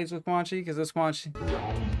fatalities with Quan Chi because this Quan Chi.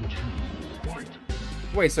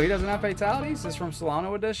 Wait, so he doesn't have fatalities? This is from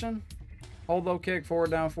Solano edition? Hold low kick, forward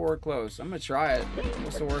down, forward close. I'm gonna try it.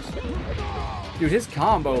 What's the worst? Dude, his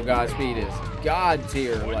combo Godspeed is god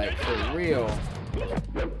tier, like for real.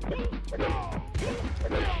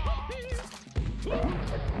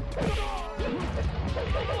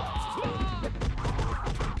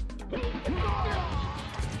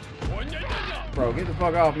 Bro, get the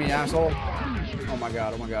fuck off me, asshole. Oh my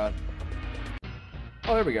god, oh my god.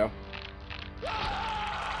 Oh, there we go.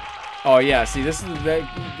 Oh yeah, see, this is the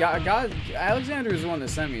God. Alexander is the one that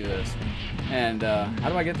sent me this. And how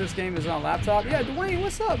do I get this game? Is it on laptop? Yeah, Dwayne,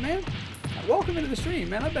 what's up, man? Welcome into the stream,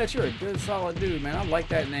 man. I bet you're a good, solid dude, man. I like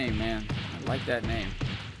that name, man. I like that name.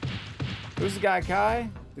 Who's the guy, Kai?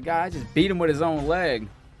 The guy, I just beat him with his own leg.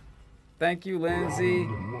 Thank you, Lindsay.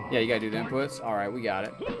 Yeah, you gotta do the inputs. All right, we got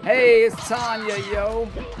it. Hey, it's Tanya, yo.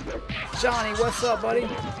 Johnny, what's up, buddy?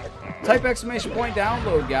 Type exclamation point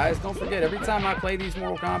download, guys. Don't forget, every time I play these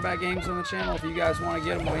Mortal Kombat games on the channel, if you guys want to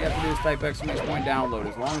get them, all you have to do is type exclamation point download.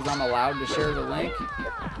 As long as I'm allowed to share the link.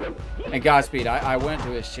 And Godspeed, I went to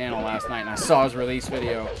his channel last night and I saw his release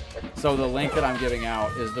video. So the link that I'm giving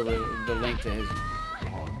out is the link to his...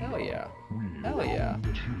 Hell yeah. Hell yeah.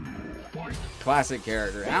 Classic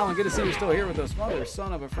character. Alan, good to see you're still here with us. Mother,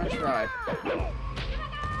 son of a french fry.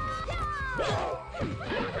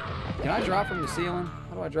 Can I drop from the ceiling?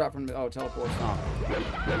 How do I drop from the... Oh, teleport stomp.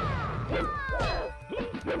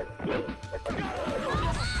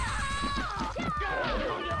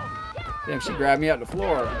 Damn, she grabbed me out the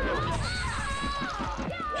floor.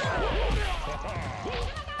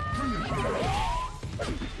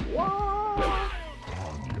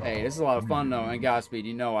 Hey, this is a lot of fun though. And Godspeed,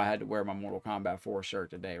 you know I had to wear my Mortal Kombat 4 shirt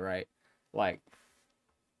today, right? Like,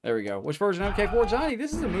 there we go. Which version of MK4? Johnny,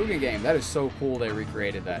 this is a Mugen game. That is so cool they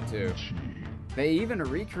recreated that too. They even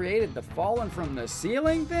recreated the falling from the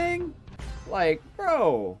ceiling thing? Like,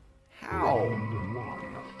 bro, how?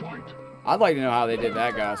 I'd like to know how they did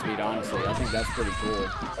that, Godspeed, honestly. I think that's pretty cool.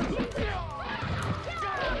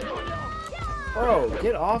 Bro,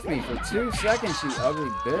 get off me for 2 seconds, you ugly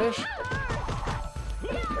bitch.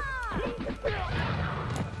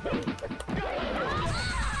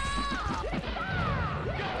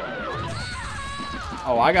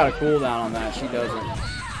 Oh, I got a cooldown on that. She doesn't.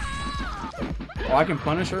 Oh, I can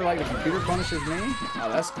punish her like the computer punishes me? Oh,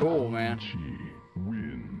 that's cool, man.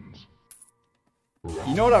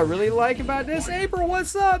 You know what I really like about this? April,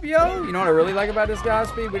 what's up, yo? You know what I really like about this,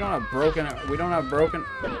 Godspeed? We don't have broken Ermac. We don't have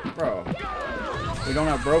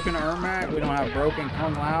broken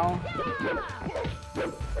Kung Lao.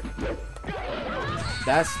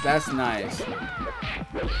 That's nice.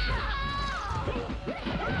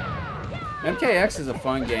 MKX is a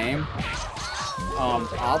fun game.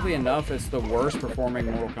 Oddly enough, it's the worst performing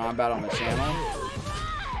Mortal Kombat on the channel.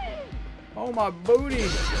 Oh, my booty.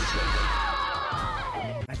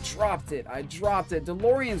 I dropped it.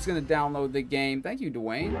 DeLorean's going to download the game. Thank you,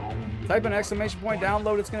 Dwayne. Type an exclamation point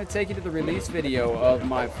download. It's going to take you to the release video of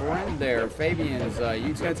my friend there, Fabian's.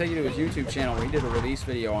 It's going to take you to his YouTube channel where he did a release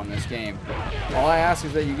video on this game. All I ask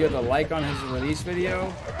is that you give a like on his release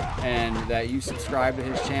video and that you subscribe to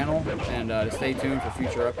his channel and to stay tuned for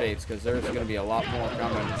future updates because there's going to be a lot more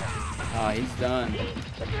coming. He's done.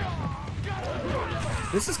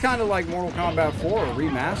 This is kind of like Mortal Kombat 4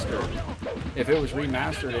 remastered. If it was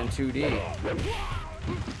remastered in 2D.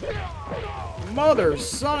 Mother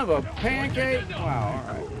son of a pancake. Wow,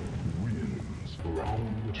 alright.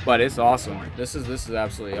 But it's awesome. This is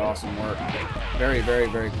absolutely awesome work. Very, very,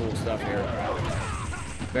 very cool stuff here.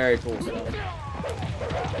 Very cool stuff.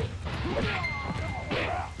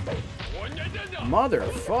 Mother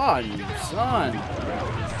fun, son.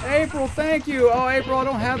 April, thank you. Oh, April, I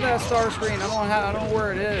don't have that star screen. I don't know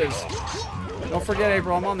where it is. Don't forget,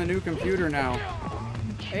 April, I'm on the new computer now.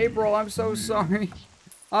 April, I'm so sorry.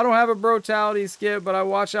 I don't have a brutality skip, but I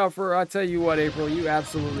watch out for... I tell you what, April, you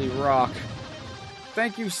absolutely rock.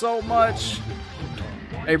 Thank you so much.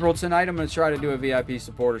 April, tonight I'm going to try to do a VIP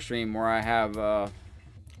supporter stream where I have...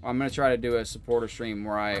 I'm going to try to do a supporter stream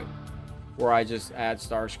where I just add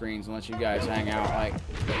star screens and let you guys hang out. Like,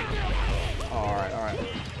 all right.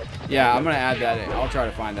 Yeah, I'm going to add that in. I'll try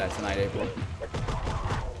to find that tonight, April.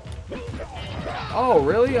 Oh,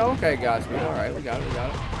 really? Okay, Godspeed. All right, we got it.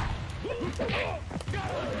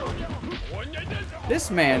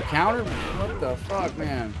 This man countered. What the fuck,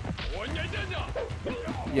 man?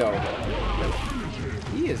 Yo,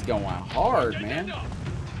 he is going hard, man.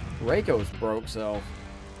 Reiko's broke self.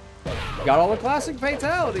 Got all the classic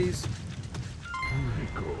fatalities.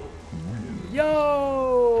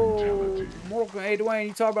 Yo! Hey, Dwayne,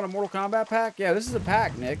 you talk about a Mortal Kombat pack? Yeah, this is a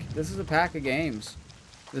pack, Nick. This is a pack of games.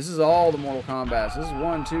 This is all the Mortal Kombats. This is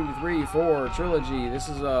 1, 2, 3, 4 trilogy. This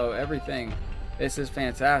is everything. This is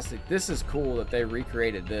fantastic. This is cool that they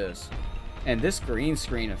recreated this. And this green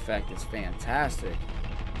screen effect is fantastic.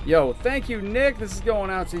 Yo, thank you, Nick. This is going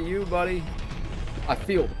out to you, buddy. I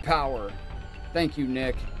feel the power. Thank you,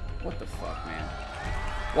 Nick. What the fuck, man?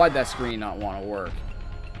 Why'd that screen not want to work?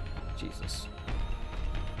 Jesus.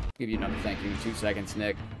 Give you another thank you in 2 seconds,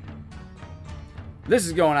 Nick. This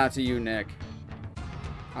is going out to you, Nick.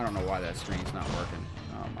 I don't know why that screen's not working.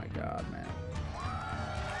 Oh my god, man.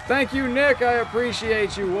 Thank you, Nick. I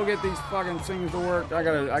appreciate you. We'll get these fucking things to work. I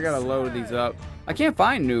gotta load these up. I can't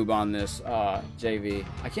find Noob on this JV.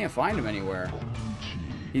 I can't find him anywhere.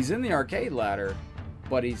 He's in the arcade ladder,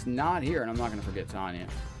 but he's not here, and I'm not gonna forget Tanya.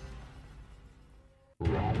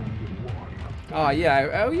 Oh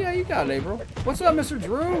yeah, you got it, April. What's up, Mr.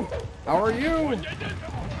 Drew? How are you?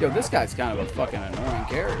 Yo, this guy's kind of a fucking annoying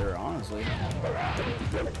character, honestly.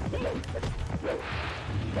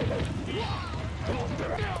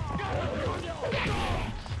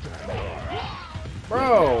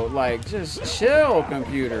 Bro, like, just chill,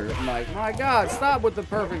 computer. I'm like, my God, stop with the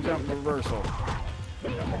perfect jump reversal.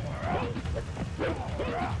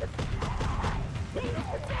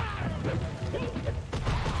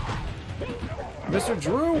 Mr.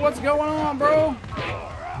 Drew, what's going on, bro?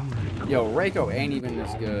 Yo, Reiko ain't even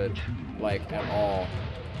this good, like, at all.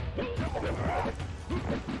 The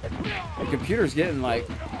computer's getting, like...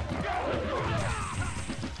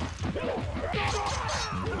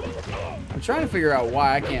 I'm trying to figure out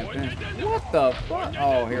why I can't finish. What the fuck?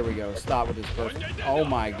 Oh, here we go. Stop with this person. Oh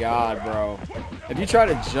my God, bro. If you try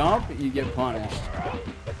to jump, you get punished. Oh,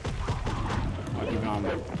 keep it on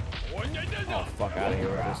there. Oh, fuck out of here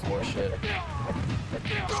with this horseshit.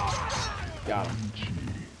 Got him.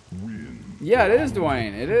 Yeah, it is,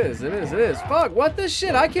 Dwayne. It is. It is. It is. Fuck, what the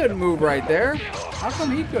shit? I couldn't move right there. How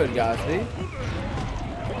come he could, Godspeed?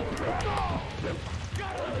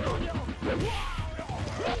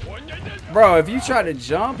 Bro, if you try to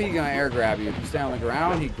jump, he's gonna air grab you. If you stay on the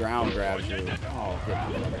ground, he ground grabs you. Oh, get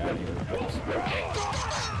the fuck out of here.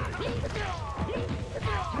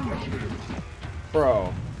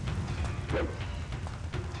 Bro.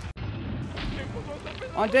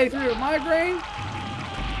 On day 3 of migraine?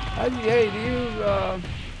 Hey, do you,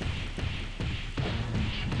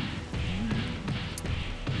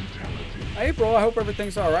 April, I hope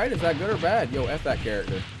everything's alright. Is that good or bad? Yo, F that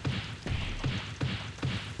character.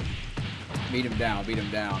 Beat him down, beat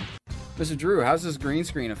him down. Mr. Drew, how's this green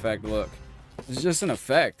screen effect look? It's just an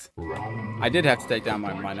effect. I did have to take down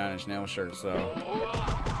my 9 Inch Nail shirt, so.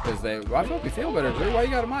 Because well, I hope you feel better, Drew. Why you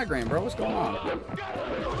got a migraine, bro? What's going on?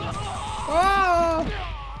 Oh,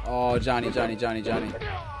 oh Johnny.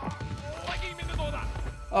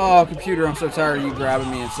 Oh, computer, I'm so tired of you grabbing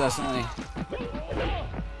me incessantly.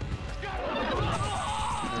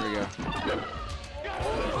 There we go.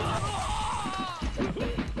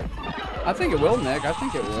 I think it will, Nick. I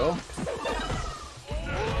think it will.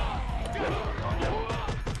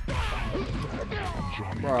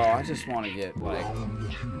 Bro, I just want to get, like...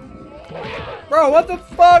 Bro, what the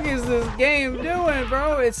fuck is this game doing,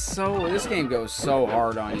 bro? It's so... This game goes so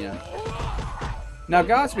hard on you. Now,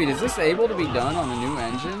 Godspeed, is this able to be done on the new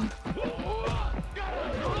engine?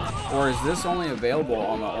 Or is this only available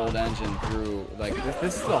on the old engine through... Like,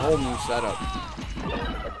 this is a whole new setup.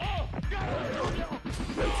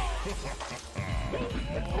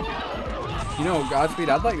 You know, Godspeed,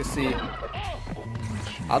 I'd like to see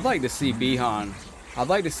Bihan. I'd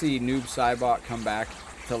like to see Noob Saibot come back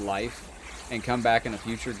to life and come back in a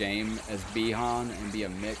future game as Bihan and be a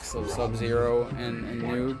mix of Sub-Zero and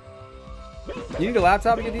Noob. You need a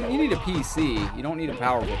laptop? You need a PC. You don't need a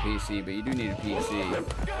powerful PC, but you do need a PC.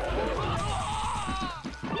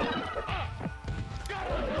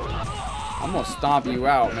 I'm gonna stomp you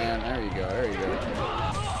out, man. There you go, there you go.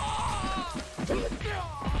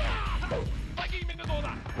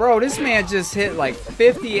 Bro, this man just hit like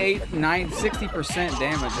 58, 60%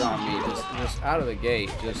 damage on me. Just out of the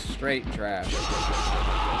gate. Just straight trash.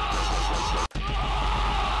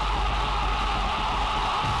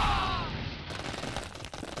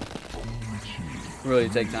 Really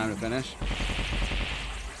take time to finish.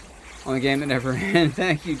 On the game that never ends.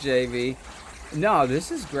 Thank you, JV. No,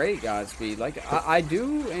 this is great, Godspeed. Like, I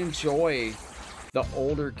do enjoy the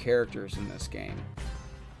older characters in this game.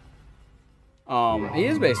 He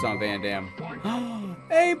is based on Van Damme.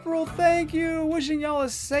 April, thank you. Wishing y'all a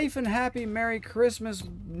safe and happy Merry Christmas,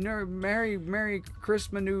 Merry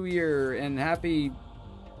Christmas New Year, and happy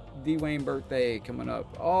Dwayne birthday coming up.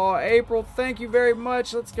 Oh, April, thank you very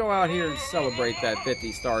much. Let's go out here and celebrate that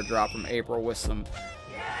 50-star drop from April with some...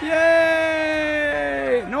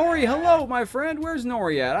 Yay! Nori, hello, my friend. Where's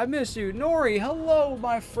Nori at? I missed you. Nori, hello,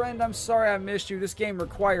 my friend. I'm sorry I missed you. This game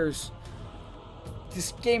requires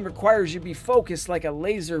you be focused like a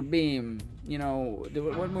laser beam. You know,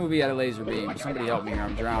 what movie had a laser beam? Somebody help me here.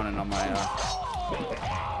 I'm drowning on my...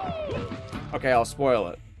 Okay, I'll spoil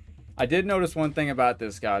it. I did notice one thing about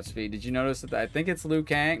this, Godspeed. Did you notice that? I think it's Liu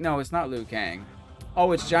Kang. No, it's not Liu Kang.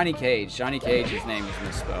 Oh, it's Johnny Cage. Johnny Cage's name is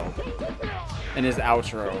misspelled in his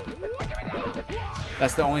outro.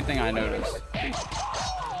 That's the only thing I noticed.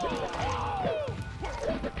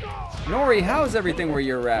 Nori, how's everything where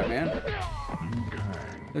you're at, man?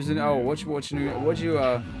 There's an what'd you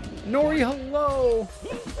Nori, hello.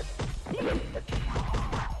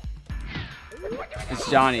 It's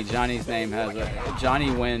Johnny. Johnny's name has a Johnny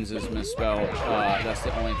Wins is misspelled. That's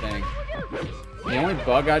the only thing. The only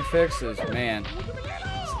bug I'd fix is, man,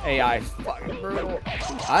 AI is fucking brutal.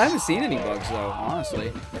 I haven't seen any bugs though,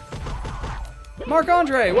 honestly. Mark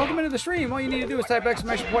Andre, welcome into the stream. All you need to do is type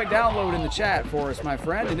 !download in the chat for us, my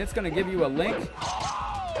friend, and it's going to give you a link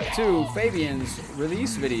to Fabian's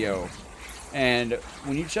release video. And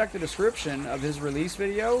when you check the description of his release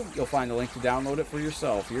video, you'll find the link to download it for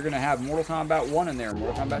yourself. You're going to have Mortal Kombat 1 in there,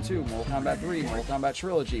 Mortal Kombat 2, Mortal Kombat 3, Mortal Kombat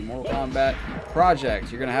Trilogy, Mortal Kombat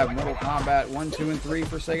Project. You're going to have Mortal Kombat 1, 2, and 3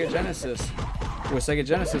 for Sega Genesis with Sega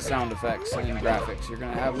Genesis sound effects and graphics. You're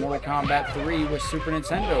going to have Mortal Kombat 3 with Super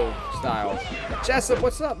Nintendo style. Jessup,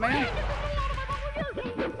 what's up, man?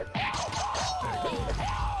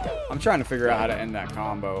 I'm trying to figure out how to end that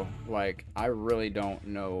combo. Like, I really don't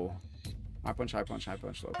know. High punch, high punch, high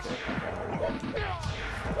punch, low kick.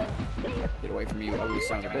 Get away from me, you ugly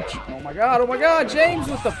son of a bitch. Oh my god, James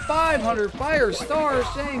with the 500 fire stars.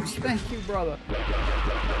 James, thank you, brother.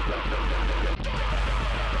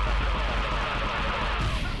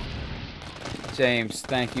 James,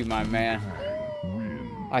 thank you, my man.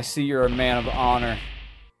 I see you're a man of honor.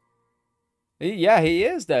 Yeah, he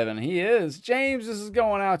is, Devin. He is. James, this is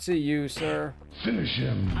going out to you, sir. Finish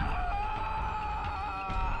him.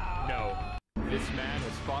 No. This man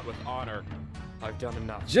has fought with honor. I've done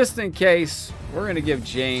enough. Just in case, we're going to give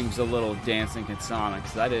James a little dancing katana,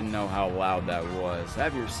 because I didn't know how loud that was.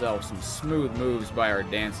 Have yourself some smooth moves by our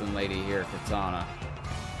dancing lady here, Katana.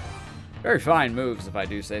 Very fine moves, if I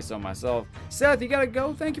do say so myself. Seth, you gotta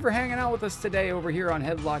go. Thank you for hanging out with us today over here on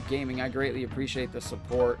Headlock Gaming. I greatly appreciate the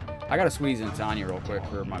support. I gotta squeeze in Tanya real quick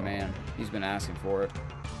for my man. He's been asking for it.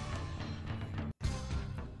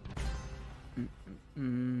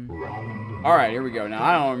 Alright, here we go. Now,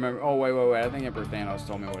 I don't remember. Oh, wait. I think Emperor Thanos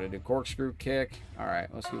told me what to do. Corkscrew kick.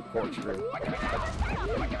 Alright, let's do corkscrew.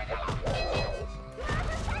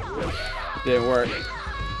 Didn't work.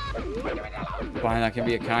 Fine, I can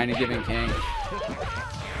be a kind and giving king.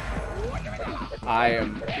 I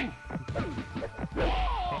am...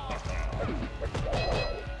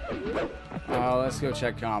 let's go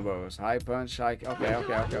check combos. High punch, high... Okay.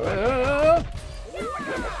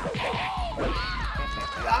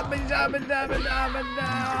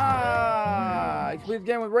 Complete the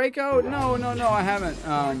game with Reiko? No, I haven't.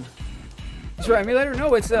 That's right, emulator?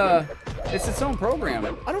 No, it's its own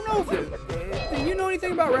program. I don't know if it... Do you know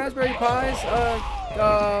anything about Raspberry Pis?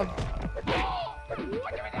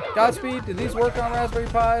 Godspeed, do these work on Raspberry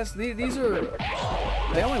Pis? These are...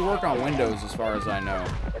 They only work on Windows as far as I know.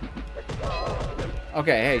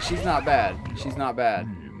 Okay, hey, she's not bad. She's not bad.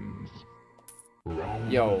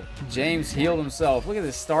 Yo, James healed himself. Look at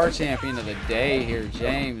this star champion of the day here.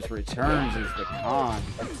 James returns as the Khan.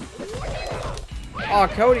 Oh,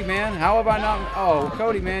 Cody, man, how have I not... Oh,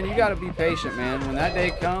 Cody, man, you got to be patient, man. When that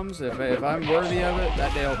day comes, if I'm worthy of it,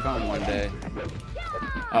 that day will come one day.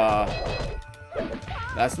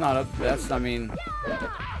 That's not a... That's, I mean...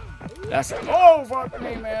 That's... Oh, fuck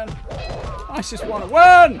me, man. I just want to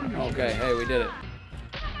win! Okay, hey, we did it.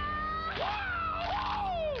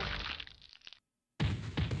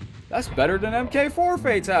 That's better than MK4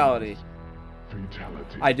 Fatality.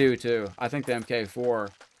 I do, too. I think the MK4...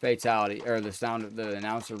 Fatality, or the sound of the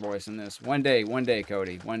announcer voice in this. One day,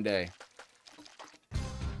 Cody. One day.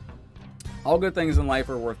 All good things in life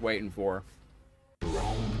are worth waiting for.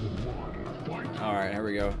 Alright, here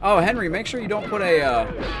we go. Oh, Henry, make sure you don't put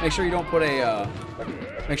a, make sure you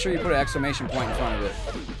put an exclamation point in front of it.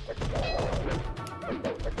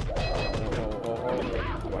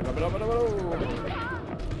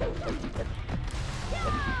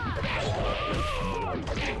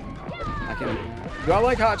 Do I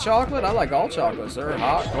like hot chocolate? I like all chocolate, sir.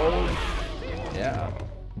 Hot, cold. Yeah.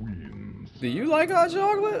 Do you like hot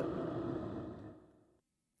chocolate?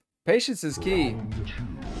 Patience is key.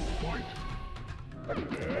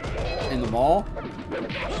 In the mall?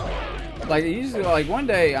 Like, usually, like, one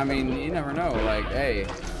day, I mean, you never know. Like, hey,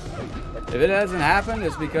 if it hasn't happened,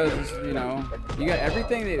 it's because, it's, you know, you got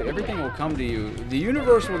everything. Everything will come to you. The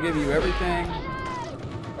universe will give you everything.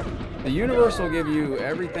 The universe will give you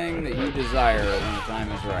everything that you desire when the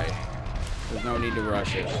time is right. There's no need to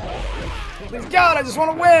rush it. Please God, I just want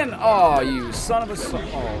to win! Oh, you son of a son.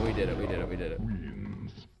 Oh, we did it.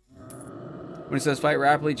 When it says fight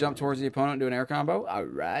rapidly, jump towards the opponent, do an air combo.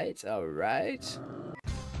 Alright.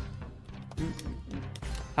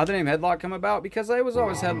 How'd the name Headlock come about? Because I was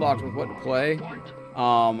always headlocked with what to play.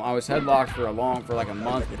 I was headlocked for like a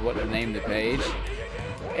month with what to name the page.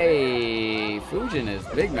 Hey, Fujin is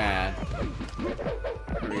big mad.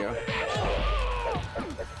 There we go.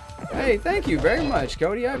 Hey, thank you very much,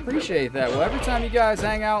 Cody. I appreciate that. Well, every time you guys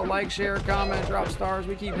hang out, like, share, comment, drop stars,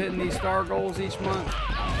 we keep hitting these star goals each month.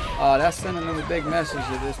 That's sending them a big message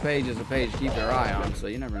that this page is a page to keep their eye on, so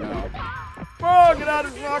you never know. Oh, get out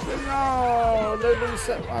of fucking no! Literally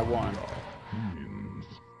set. I won.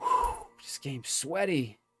 Whew, this game's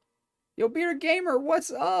sweaty. Yo, Bearded Gamer,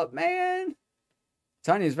 what's up, man?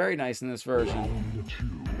 Tanya's very nice in this version.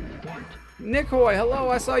 Nick Hoy, hello.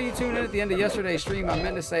 I saw you tune in at the end of yesterday's stream. I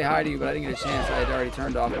meant to say hi to you, but I didn't get a chance. I had already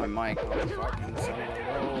turned off my mic. Oh, fucking son.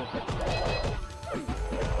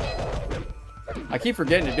 I keep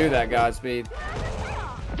forgetting to do that, Godspeed.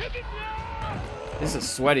 This is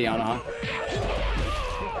sweaty on, huh?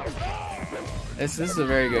 This is a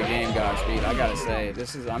very good game, Godspeed. I gotta say,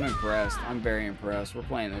 I'm impressed. I'm very impressed. We're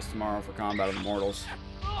playing this tomorrow for Combat of Immortals.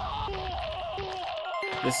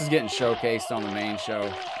 This is getting showcased on the main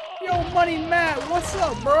show. Yo, Money Matt, what's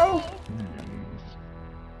up, bro?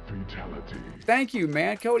 Fatality. Thank you,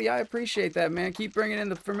 man. Cody, I appreciate that, man. Keep bringing in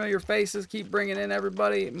the familiar faces. Keep bringing in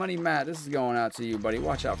everybody. Money Matt, this is going out to you, buddy.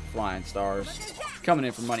 Watch out for flying stars. Coming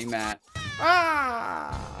in for Money Matt.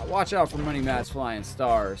 Ah! Watch out for Money Matt's flying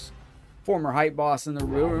stars. Former hype boss in the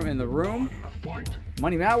room.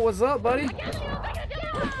 Money Matt, what's up, buddy?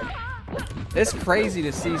 It's crazy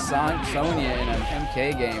to see Sonya in an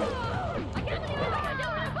MK game.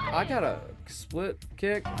 I got a split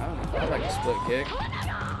kick. I don't know. I like a split kick.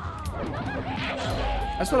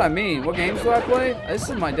 That's what I mean. What games do I play? This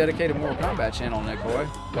is my dedicated Mortal Kombat channel, Nick Boy.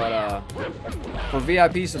 But for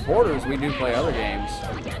VIP supporters, we do play other games.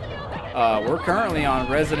 We're currently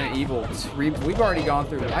on Resident Evil 3. We've already gone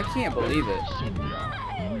through. I can't believe it.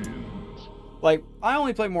 Like, I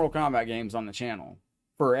only play Mortal Kombat games on the channel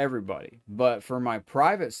for everybody. But for my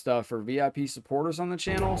private stuff, for VIP supporters on the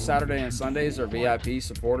channel, Saturday and Sundays are VIP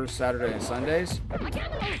supporters Saturday and Sundays.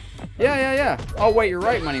 Yeah. Oh, wait, you're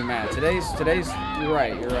right, Money Matt. Today's, you're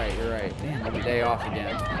right. Damn, I'm a day off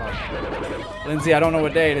again. Oh. Lindsay, I don't know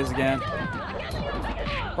what day it is again.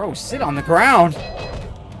 Bro, sit on the ground.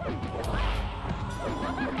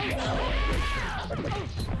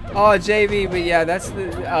 Oh, JV, but yeah, that's the,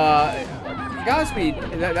 Godspeed,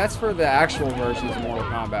 that's for the actual versions of Mortal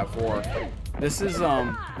Kombat 4. This is a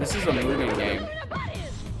moving game.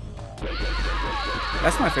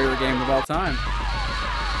 That's my favorite game of all time.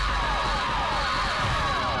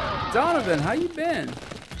 Donovan, how you been?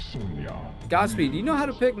 Godspeed, do you know how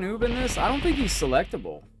to pick noob in this? I don't think he's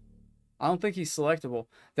selectable.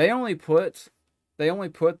 They only put the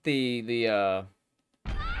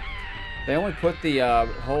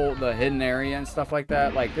the hidden area and stuff like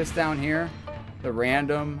that. Like this down here, the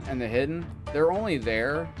random and the hidden, they're only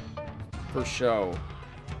there for show.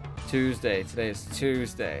 Tuesday. Today is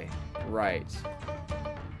Tuesday. Right.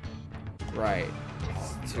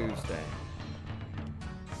 It's Tuesday.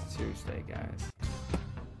 It's Tuesday, guys.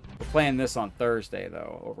 We're playing this on Thursday,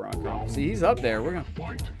 though, over on Comp. See, he's up there. We're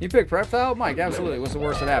gonna. You pick Reptile? Mike, absolutely. What's the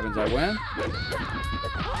worst that happens? I win?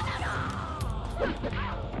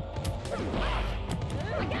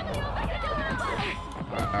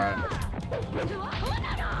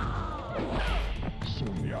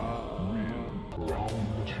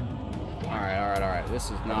 Alright. This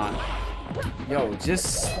is not. Yo,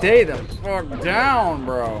 just stay the fuck down,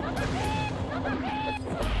 bro.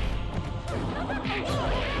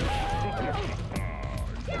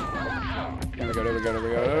 There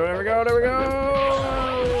we go.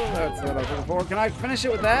 That's what I was looking for. Can I finish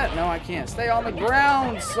it with that? No, I can't. Stay on the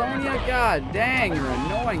ground, Sonya. God dang, you're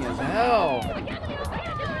annoying as hell.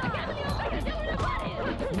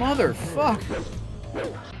 Motherfucker.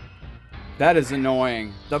 That is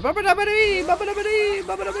annoying.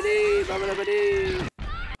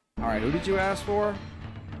 Alright, who did you ask for?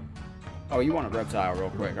 Oh, you want a reptile real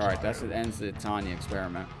quick. Alright, that ends the Tanya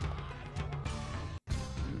experiment.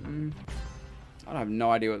 I have no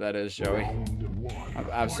idea what that is, Joey. I have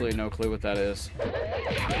absolutely no clue what that is.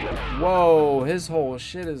 Whoa, his whole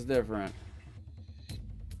shit is different.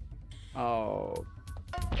 Oh.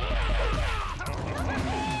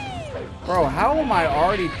 Bro, how am I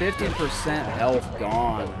already 50% health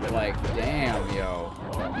gone? Like, damn, yo.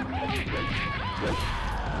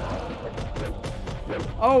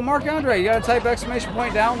 Oh, Mark Andre, you gotta type exclamation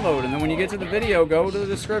point download, and then when you get to the video, go to the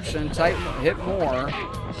description, type, hit more,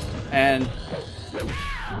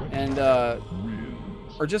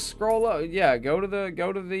 or just scroll up. Yeah, go to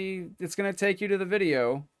the, it's gonna take you to the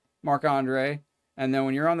video, Mark Andre. And then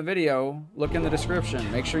when you're on the video, look in the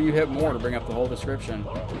description. Make sure you hit more to bring up the whole description.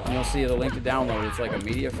 And you'll see the link to download. It's like a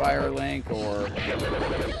MediaFire link or...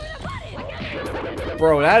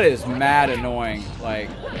 Bro, that is mad annoying. Like...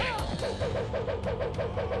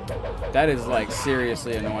 That is like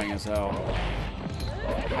seriously annoying as hell.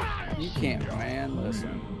 You can't, man.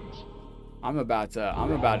 Listen. I'm about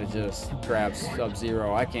to just grab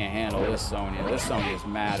Sub-Zero. I can't handle this Sonya. This Sonya is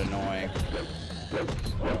mad annoying.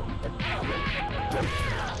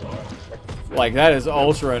 Like, that is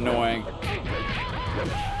ultra annoying.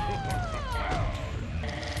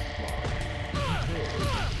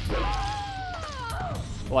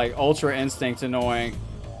 Like, Ultra Instinct annoying.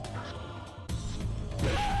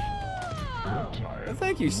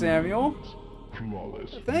 Thank you, Samuel.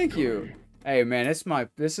 Thank you. Hey, man,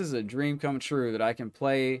 this is a dream come true that I can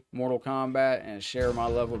play Mortal Kombat and share my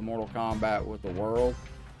love with Mortal Kombat with the world.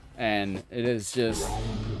 And it is just,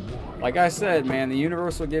 like I said, man, the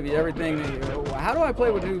universe will give you everything. How do I play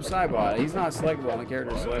with Noob Saibot? He's not selectable on the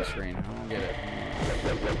character select screen. I don't get it.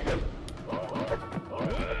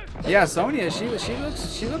 Yeah, Sonya, she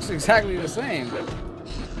looks exactly the same.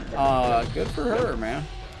 Good for her, man.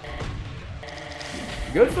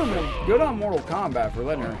 Good on Mortal Kombat for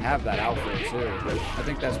letting her have that outfit too. I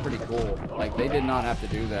think that's pretty cool. Like, they did not have to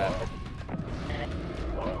do that.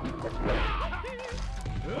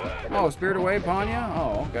 Oh, Spirit Away, Panya?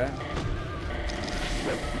 Oh, okay.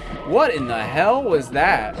 What in the hell was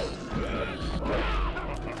that?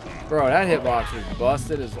 Bro, that hitbox was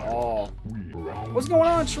busted as all. What's going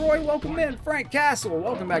on, Troy? Welcome in. Frank Castle,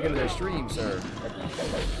 welcome back into the stream, sir.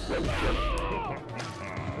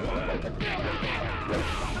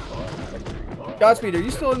 Godspeed, are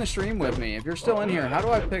you still in the stream with me? If you're still in here, how do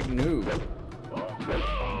I pick Noob?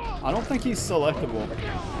 I don't think he's selectable.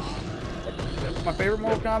 My favorite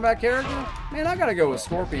Mortal Kombat character? Man, I gotta go with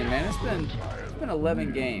Scorpion, man. It's been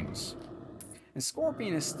 11 games. And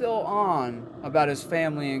Scorpion is still on about his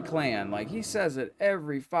family and clan. Like, he says it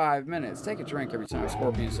every 5 minutes. Take a drink every time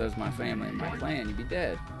Scorpion says my family and my clan, you'd be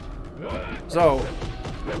dead. So,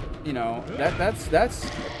 you know, that's...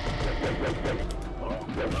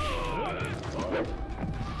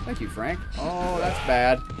 Thank you, Frank. Oh, that's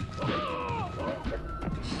bad.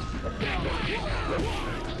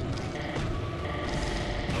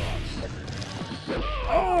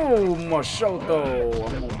 Oh, Mashoto.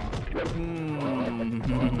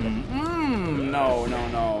 No,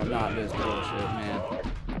 not this bullshit, man.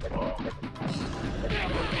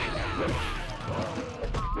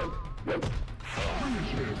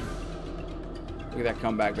 Look at that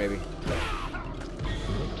comeback, baby.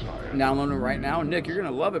 I'm downloading it right now. Nick, you're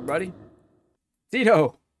gonna love it, buddy.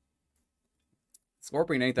 Tito.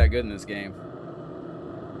 Scorpion ain't that good in this game.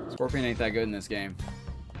 Scorpion ain't that good in this game.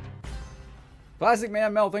 Classic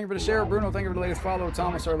Man Mel, thank you for the share. Bruno, thank you for the latest follow.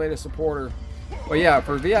 Thomas, our latest supporter. Well, yeah,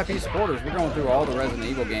 for VIP supporters, we're going through all the Resident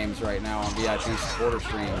Evil games right now on VIP supporter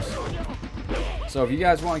streams. So if you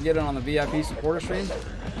guys want to get in on the VIP supporter streams,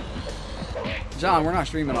 John, we're not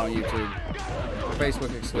streaming on YouTube. We're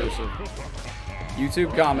Facebook exclusive.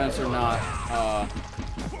 YouTube comments are not,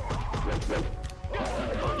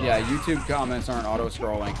 yeah, YouTube comments aren't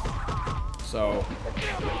auto-scrolling. So...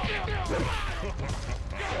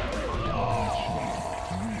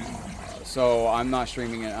 So I'm not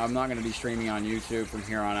streaming it. I'm not going to be streaming on YouTube from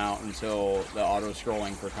here on out until the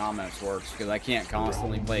auto-scrolling for comments works, because I can't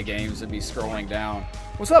constantly play games and be scrolling down.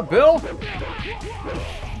 What's up, Bill?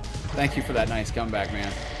 Thank you for that nice comeback, man.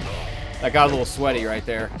 That got a little sweaty right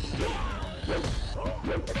there.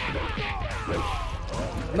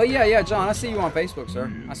 But yeah, John, I see you on Facebook, sir.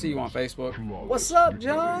 I see you on Facebook. What's up,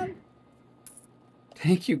 John?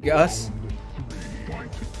 Thank you, Gus.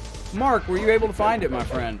 Mark, were you able to find it, my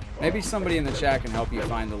friend? Maybe somebody in the chat can help you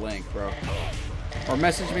find the link, bro. Or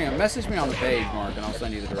message me on the page, Mark, and I'll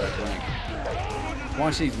send you the direct link.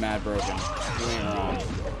 Once she's mad broken. You ain't wrong.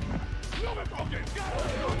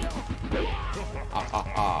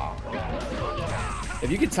 If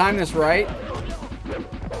you could time this right.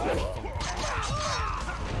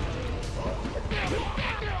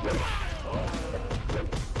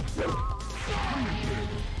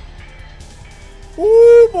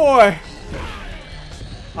 Ooh, boy.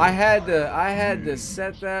 I had to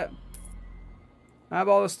set that. I have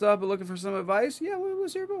all this stuff, but looking for some advice. Yeah,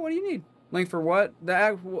 what's here? But what do you need? Link for what?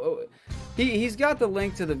 He's got the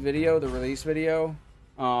link to the video, the release video.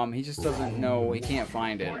 He just doesn't know. He can't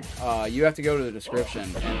find it. You have to go to the description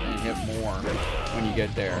and hit more when you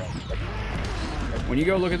get there. When you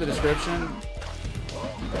go look at the description.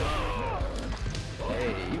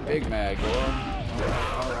 Hey, you big mad, Goro.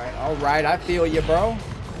 All right, I feel you, bro.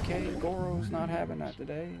 Okay, Goro's not having that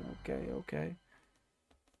today. Okay.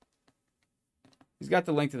 He's got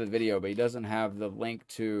the link to the video, but he doesn't have the link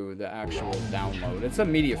to the actual download. It's a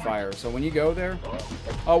media fire, so when you go there...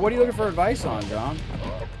 Oh, what are you looking for advice on, John?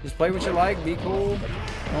 Just play what you like, be cool.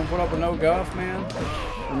 Don't put up with no guff, man.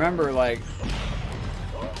 Remember, like...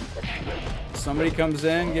 somebody comes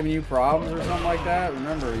in giving you problems or something like that,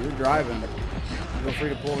 remember, you're driving. Feel free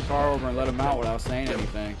to pull the car over and let them out without saying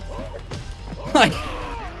anything. Like,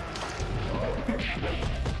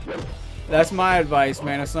 that's my advice,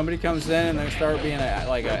 man. If somebody comes in and they start being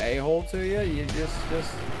like an a-hole to you, you just,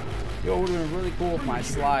 yo, it would have been really cool if my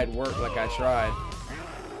slide worked like I tried.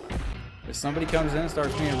 If somebody comes in and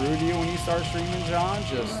starts being rude to you when you start streaming, John,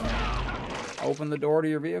 just open the door to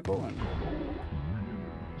your vehicle and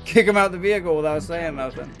kick him out the vehicle without saying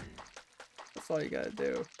nothing. That's all you gotta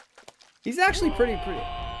do. He's actually pretty.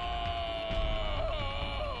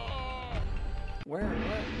 Where?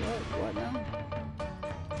 What now?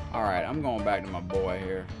 Alright, I'm going back to my boy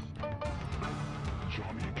here.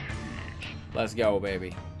 Let's go,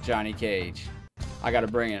 baby. Johnny Cage. I gotta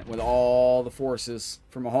bring it with all the forces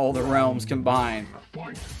from all the realms combined.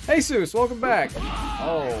 Jesus, welcome back.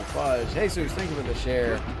 Oh, fudge. Jesus, thank you for the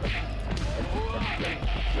share.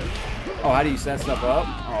 Oh, how do you set stuff up?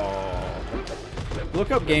 Oh.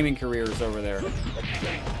 Look up gaming careers over there.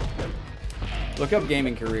 Look up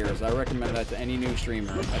gaming careers. I recommend that to any new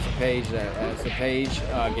streamer. That's a page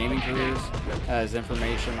gaming careers has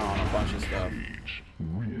information on a bunch of stuff.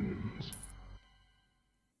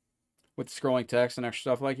 With scrolling text and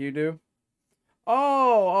extra stuff like you do.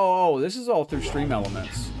 Oh, this is all through Stream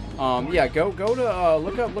Elements. Yeah, go to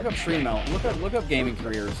look up Stream Elements. Look up gaming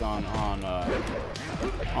careers on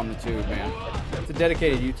the tube, man. It's a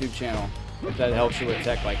dedicated YouTube channel that helps you with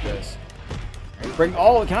tech like this. Can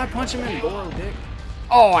I punch him in the Goro dick?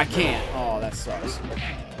 Oh, I can't. Oh, that sucks.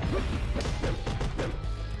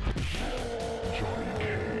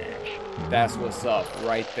 That's what's up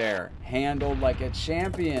right there. Handled like a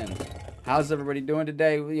champion. How's everybody doing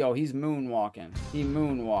today? Yo, he's moonwalking. He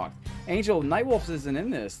moonwalked. Angel, Nightwolf isn't in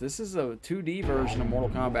this. This is a 2D version of Mortal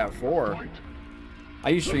Kombat 4. I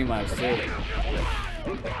use Streamlabs too.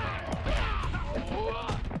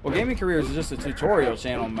 Well, Gaming Careers is just a tutorial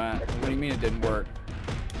channel, Matt. What do you mean it didn't work?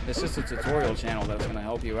 It's just a tutorial channel that's going to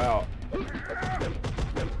help you out.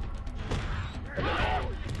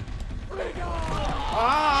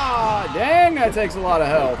 Ah, dang, that takes a lot of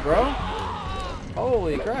health, bro.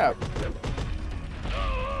 Holy crap.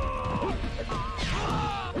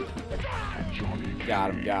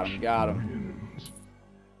 Got him.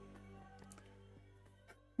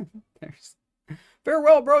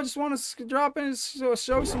 Farewell, bro. Just want to drop in and show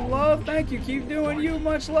some love. Thank you. Keep doing you.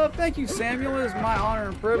 Much love. Thank you, Samuel. It is my honor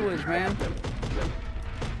and privilege, man.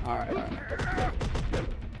 All right.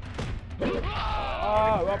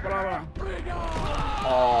 Oh,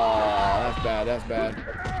 that's bad.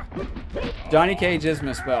 Johnny Cage is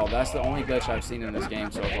misspelled. That's the only glitch I've seen in this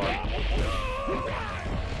game so far.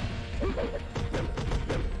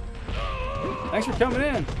 Thanks for coming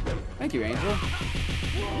in. Thank you, Angel.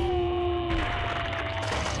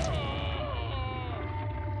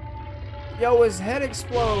 Yo, his head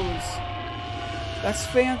explodes. That's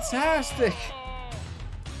fantastic.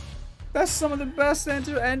 That's some of the best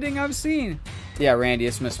ending I've seen. Yeah, Randy,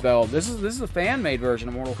 it's misspelled. This is a fan-made version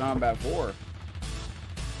of Mortal Kombat 4.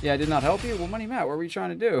 Yeah, it did not help you? Well, Money Matt, what were you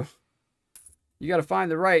trying to do? You gotta find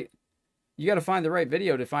the right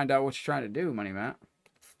video to find out what you're trying to do, Money Matt.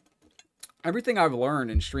 Everything I've learned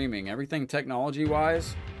in streaming, everything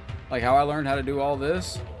technology-wise, like how I learned how to do all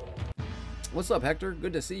this. What's up, Hector?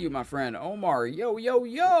 Good to see you, my friend. Omar, yo.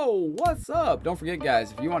 What's up? Don't forget,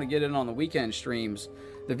 guys, if you want to get in on the weekend streams,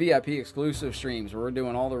 the VIP exclusive streams, where we're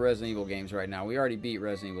doing all the Resident Evil games right now. We already beat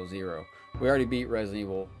Resident Evil 0. We already beat Resident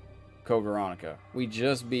Evil Code Veronica. We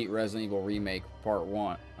just beat Resident Evil Remake Part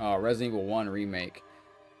 1. Resident Evil 1 Remake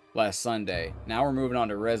last Sunday. Now we're moving on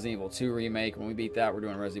to Resident Evil 2 Remake. When we beat that, we're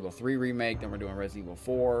doing Resident Evil 3 Remake. Then we're doing Resident Evil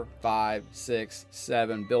 4, 5, 6,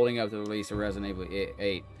 7, building up to the release of Resident Evil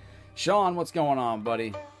 8. Sean, what's going on,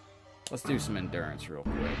 buddy? Let's do some endurance real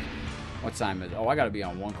quick. What time is it? Oh, I gotta be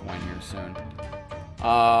on 1 coin here soon.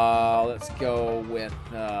 Let's go with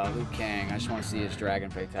Liu Kang. I just want to see his dragon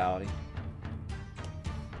fatality.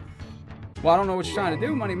 Well, I don't know what you're trying to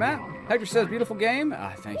do, Money Matt. Hector says, beautiful game.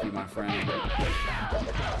 Ah, thank you, my friend.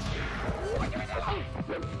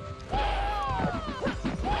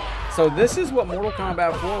 So this is what Mortal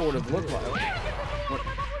Kombat 4 would have looked like.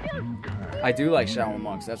 I do like Shaolin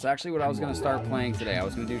Monks. That's actually what I was going to start playing today. I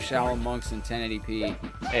was going to do Shaolin Monks in 1080p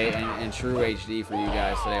and true HD for you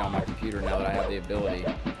guys today on my computer now that I have the ability.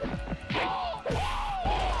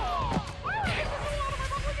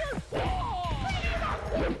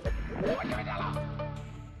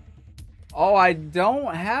 Oh, I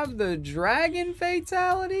don't have the dragon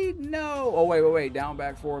fatality? No. Oh, wait. Down,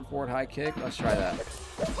 back, forward, high kick. Let's try that.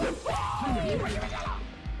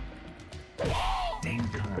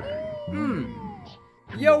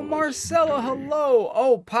 Yo, Marcella, hello.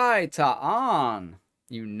 Oh, Pi Ta'an.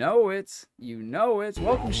 You know it. You know it.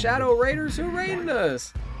 Welcome, Shadow Raiders. Who raided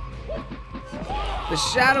us? The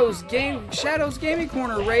Shadows Gaming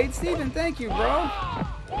Corner raid. Steven, thank you, bro.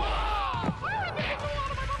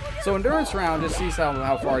 So endurance round just sees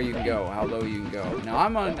how far you can go, how low you can go. Now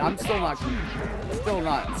I'm still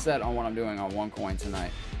not set on what I'm doing on OneCoin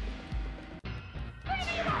tonight.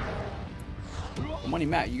 Money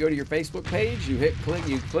Matt, you go to your Facebook page, you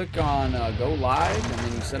click on go live, and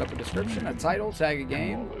then you set up a description, a title, tag a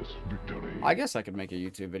game. I guess I could make a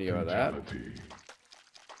YouTube video of that.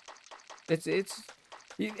 It's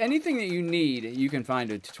anything that you need, you can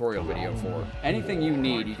find a tutorial video for. Anything you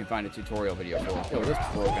need, you can find a tutorial video for. Yo, this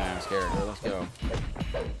broken ass character. Let's go.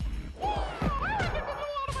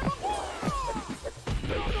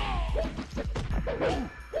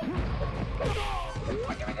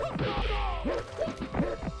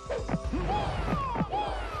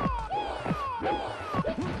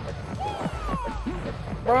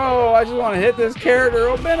 Bro, I just want to hit this character.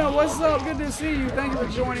 Oh, Benno, what's up? Good to see you. Thank you for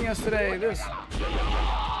joining us today.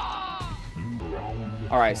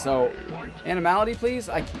 Alright, so animality, please.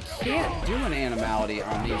 I can't do an animality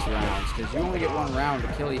on these rounds because you only get one round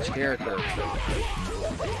to kill each character.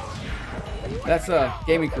 That's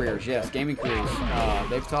gaming careers. Yes, gaming careers.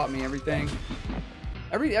 They've taught me everything.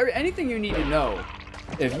 Anything you need to know.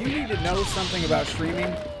 If you need to know something about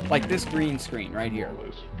streaming, like this green screen right here.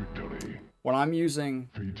 What I'm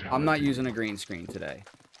not using a green screen today.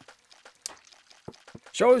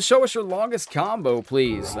 Show us your longest combo,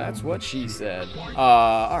 please. That's what she said.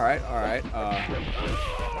 All right.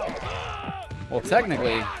 Well,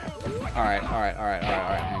 technically, all right.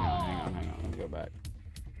 Hang on. Let me go back.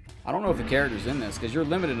 I don't know if the character's in this because you're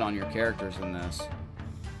limited on your characters in this.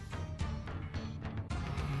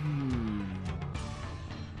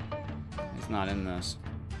 It's not in this.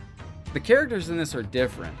 The characters in this are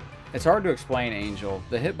different. It's hard to explain, Angel.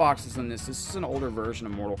 The hitboxes in this is an older version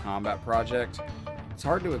of Mortal Kombat Project. It's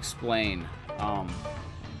hard to explain. Let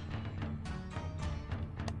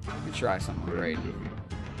me try something great.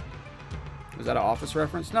 Was that an Office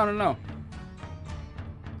reference? No.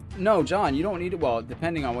 No, John, you don't need it. Well,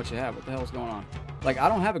 depending on what you have. What the hell's going on? Like, I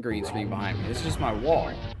don't have a green screen behind me. This is just my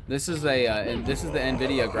wall. This is the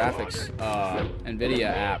NVIDIA graphics, NVIDIA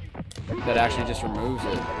app that actually just removes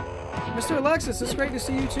it. Mr. Alexis, it's great to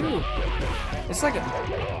see you too. This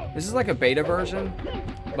is like a beta version,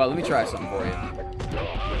 but let me try something for you.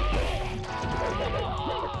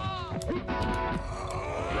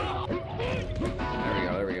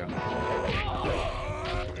 There we go.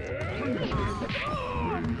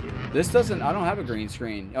 This doesn't, I don't have a green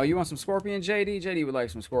screen. Oh, you want some Scorpion, JD? JD would like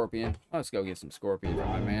some Scorpion. Let's go get some Scorpion from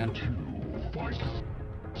my man.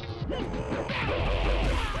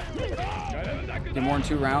 Get more than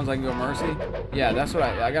 2 rounds, I can go Mercy? Yeah, that's what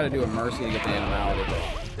I gotta do a Mercy to get the animality.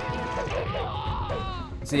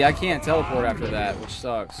 See, I can't teleport after that, which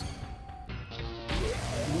sucks.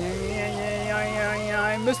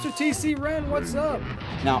 Yeah. Mr. TC Ren, what's up?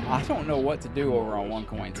 Now, I don't know what to do over on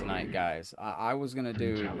OneCoin tonight, guys. I was gonna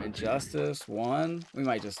do Injustice 1. We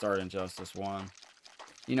might just start Injustice 1.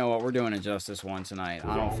 You know what? We're doing Injustice 1 tonight.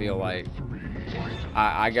 I don't feel like...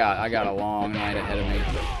 I got a long night ahead of me.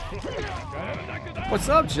 What's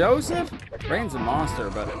up, Joseph? Rain's a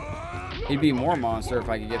monster, but he'd be more monster if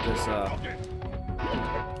I could get this,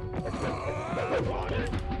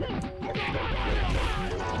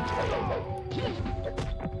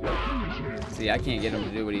 See, I can't get him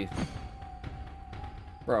to do what he...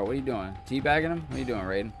 Bro, what are you doing? Teabagging him? What are you doing,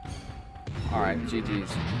 Raiden? Alright,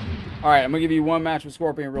 GG's. Alright, I'm going to give you one match with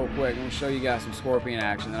Scorpion real quick. I'm going to show you guys some Scorpion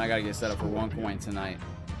action. Then I got to get set up for OneCoin tonight.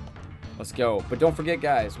 Let's go. But don't forget,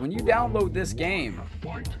 guys, when you download this game,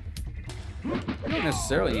 you don't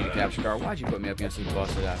necessarily need a capture card. Why'd you put me up against this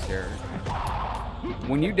busted-ass character?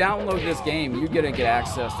 When you download this game, you're going to get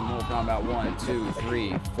access to Mortal Kombat 1, 2,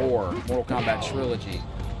 3, 4, Mortal Kombat Trilogy,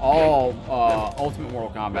 all Ultimate Mortal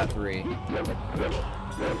Kombat 3.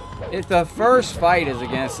 If the first fight is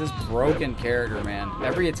against this broken character, man,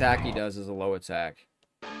 every attack he does is a low attack.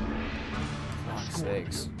 For fuck's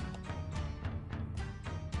sakes.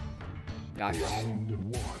 Gosh.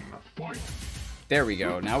 There we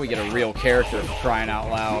go. Now we get a real character for crying out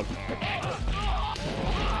loud.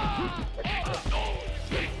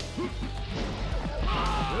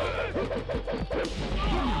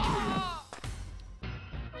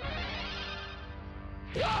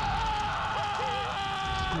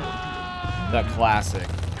 The classic.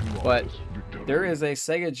 But there is a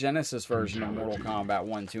Sega Genesis version of Mortal Kombat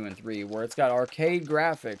 1, 2, and 3 where it's got arcade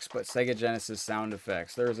graphics but Sega Genesis sound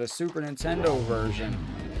effects. There's a Super Nintendo version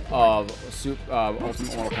of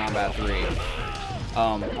Ultimate Mortal Kombat 3.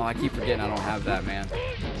 Oh, I keep forgetting I don't have that, man.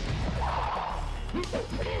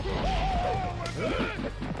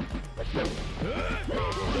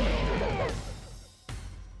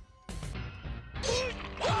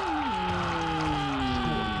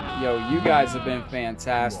 Yo, you guys have been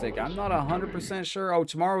fantastic. I'm not 100% sure. Oh,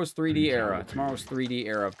 tomorrow is 3D era. Tomorrow's 3D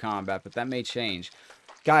era of combat, but that may change.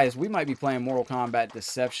 Guys, we might be playing Mortal Kombat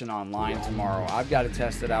Deception online tomorrow. I've got to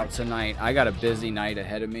test it out tonight. I got a busy night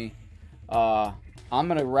ahead of me. I'm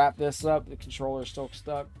going to wrap this up. The controller's still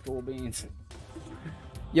stuck. Cool beans.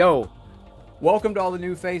 Yo, welcome to all the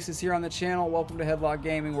new faces here on the channel. Welcome to Headlock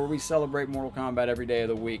Gaming, where we celebrate Mortal Kombat every day of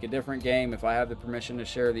the week. A different game. If I have the permission to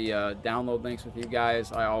share the download links with you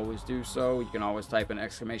guys, I always do so. You can always type an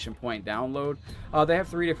exclamation point download. They have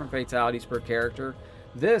 3 different fatalities per character.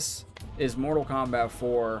 This is Mortal Kombat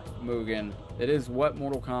 4 Mugen. It is what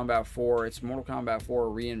Mortal Kombat 4. It's Mortal Kombat 4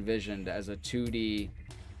 re-envisioned as a 2D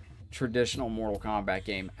traditional Mortal Kombat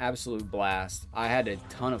game. Absolute blast. I had a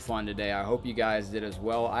ton of fun today. I hope you guys did as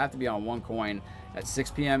well. I have to be on one coin at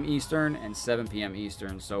 6 p.m. Eastern and 7 p.m.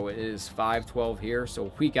 Eastern, so it is 5:12 here,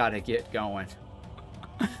 so we got to get going.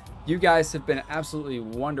 You guys have been absolutely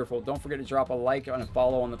wonderful. Don't forget to drop a like and a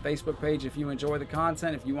follow on the Facebook page if you enjoy the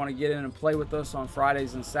content. If you want to get in and play with us on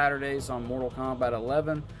Fridays and Saturdays on Mortal Kombat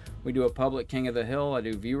 11, we do a public King of the Hill. I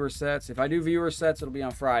do viewer sets. If I do viewer sets, it'll be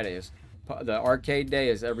on Fridays. The arcade day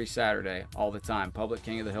is every Saturday, all the time. Public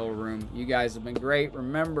King of the Hill room. You guys have been great.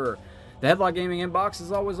 Remember, the Headlock Gaming inbox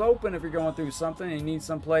is always open if you're going through something and you need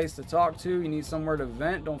some place to talk to, you need somewhere to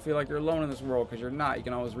vent. Don't feel like you're alone in this world, because you're not. You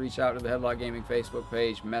can always reach out to the Headlock Gaming Facebook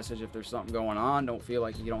page, message if there's something going on. Don't feel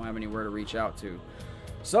like you don't have anywhere to reach out to.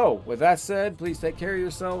 So, with that said, please take care of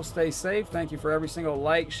yourselves. Stay safe. Thank you for every single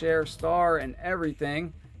like, share, star, and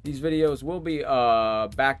everything. These videos will be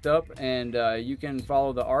backed up, and you can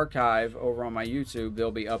follow the archive over on my YouTube.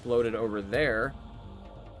 They'll be uploaded over there.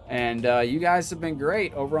 And you guys have been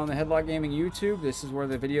great over on the Headlock Gaming YouTube. This is where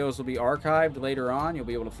the videos will be archived later on. You'll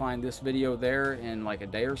be able to find this video there in like a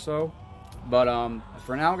day or so. But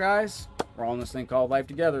for now, guys, we're all in this thing called life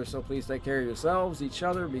together. So please take care of yourselves, each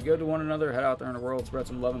other, be good to one another, head out there in the world, spread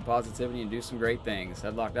some love and positivity, and do some great things.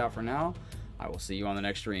 Headlocked out for now. I will see you on the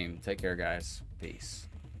next stream. Take care, guys. Peace.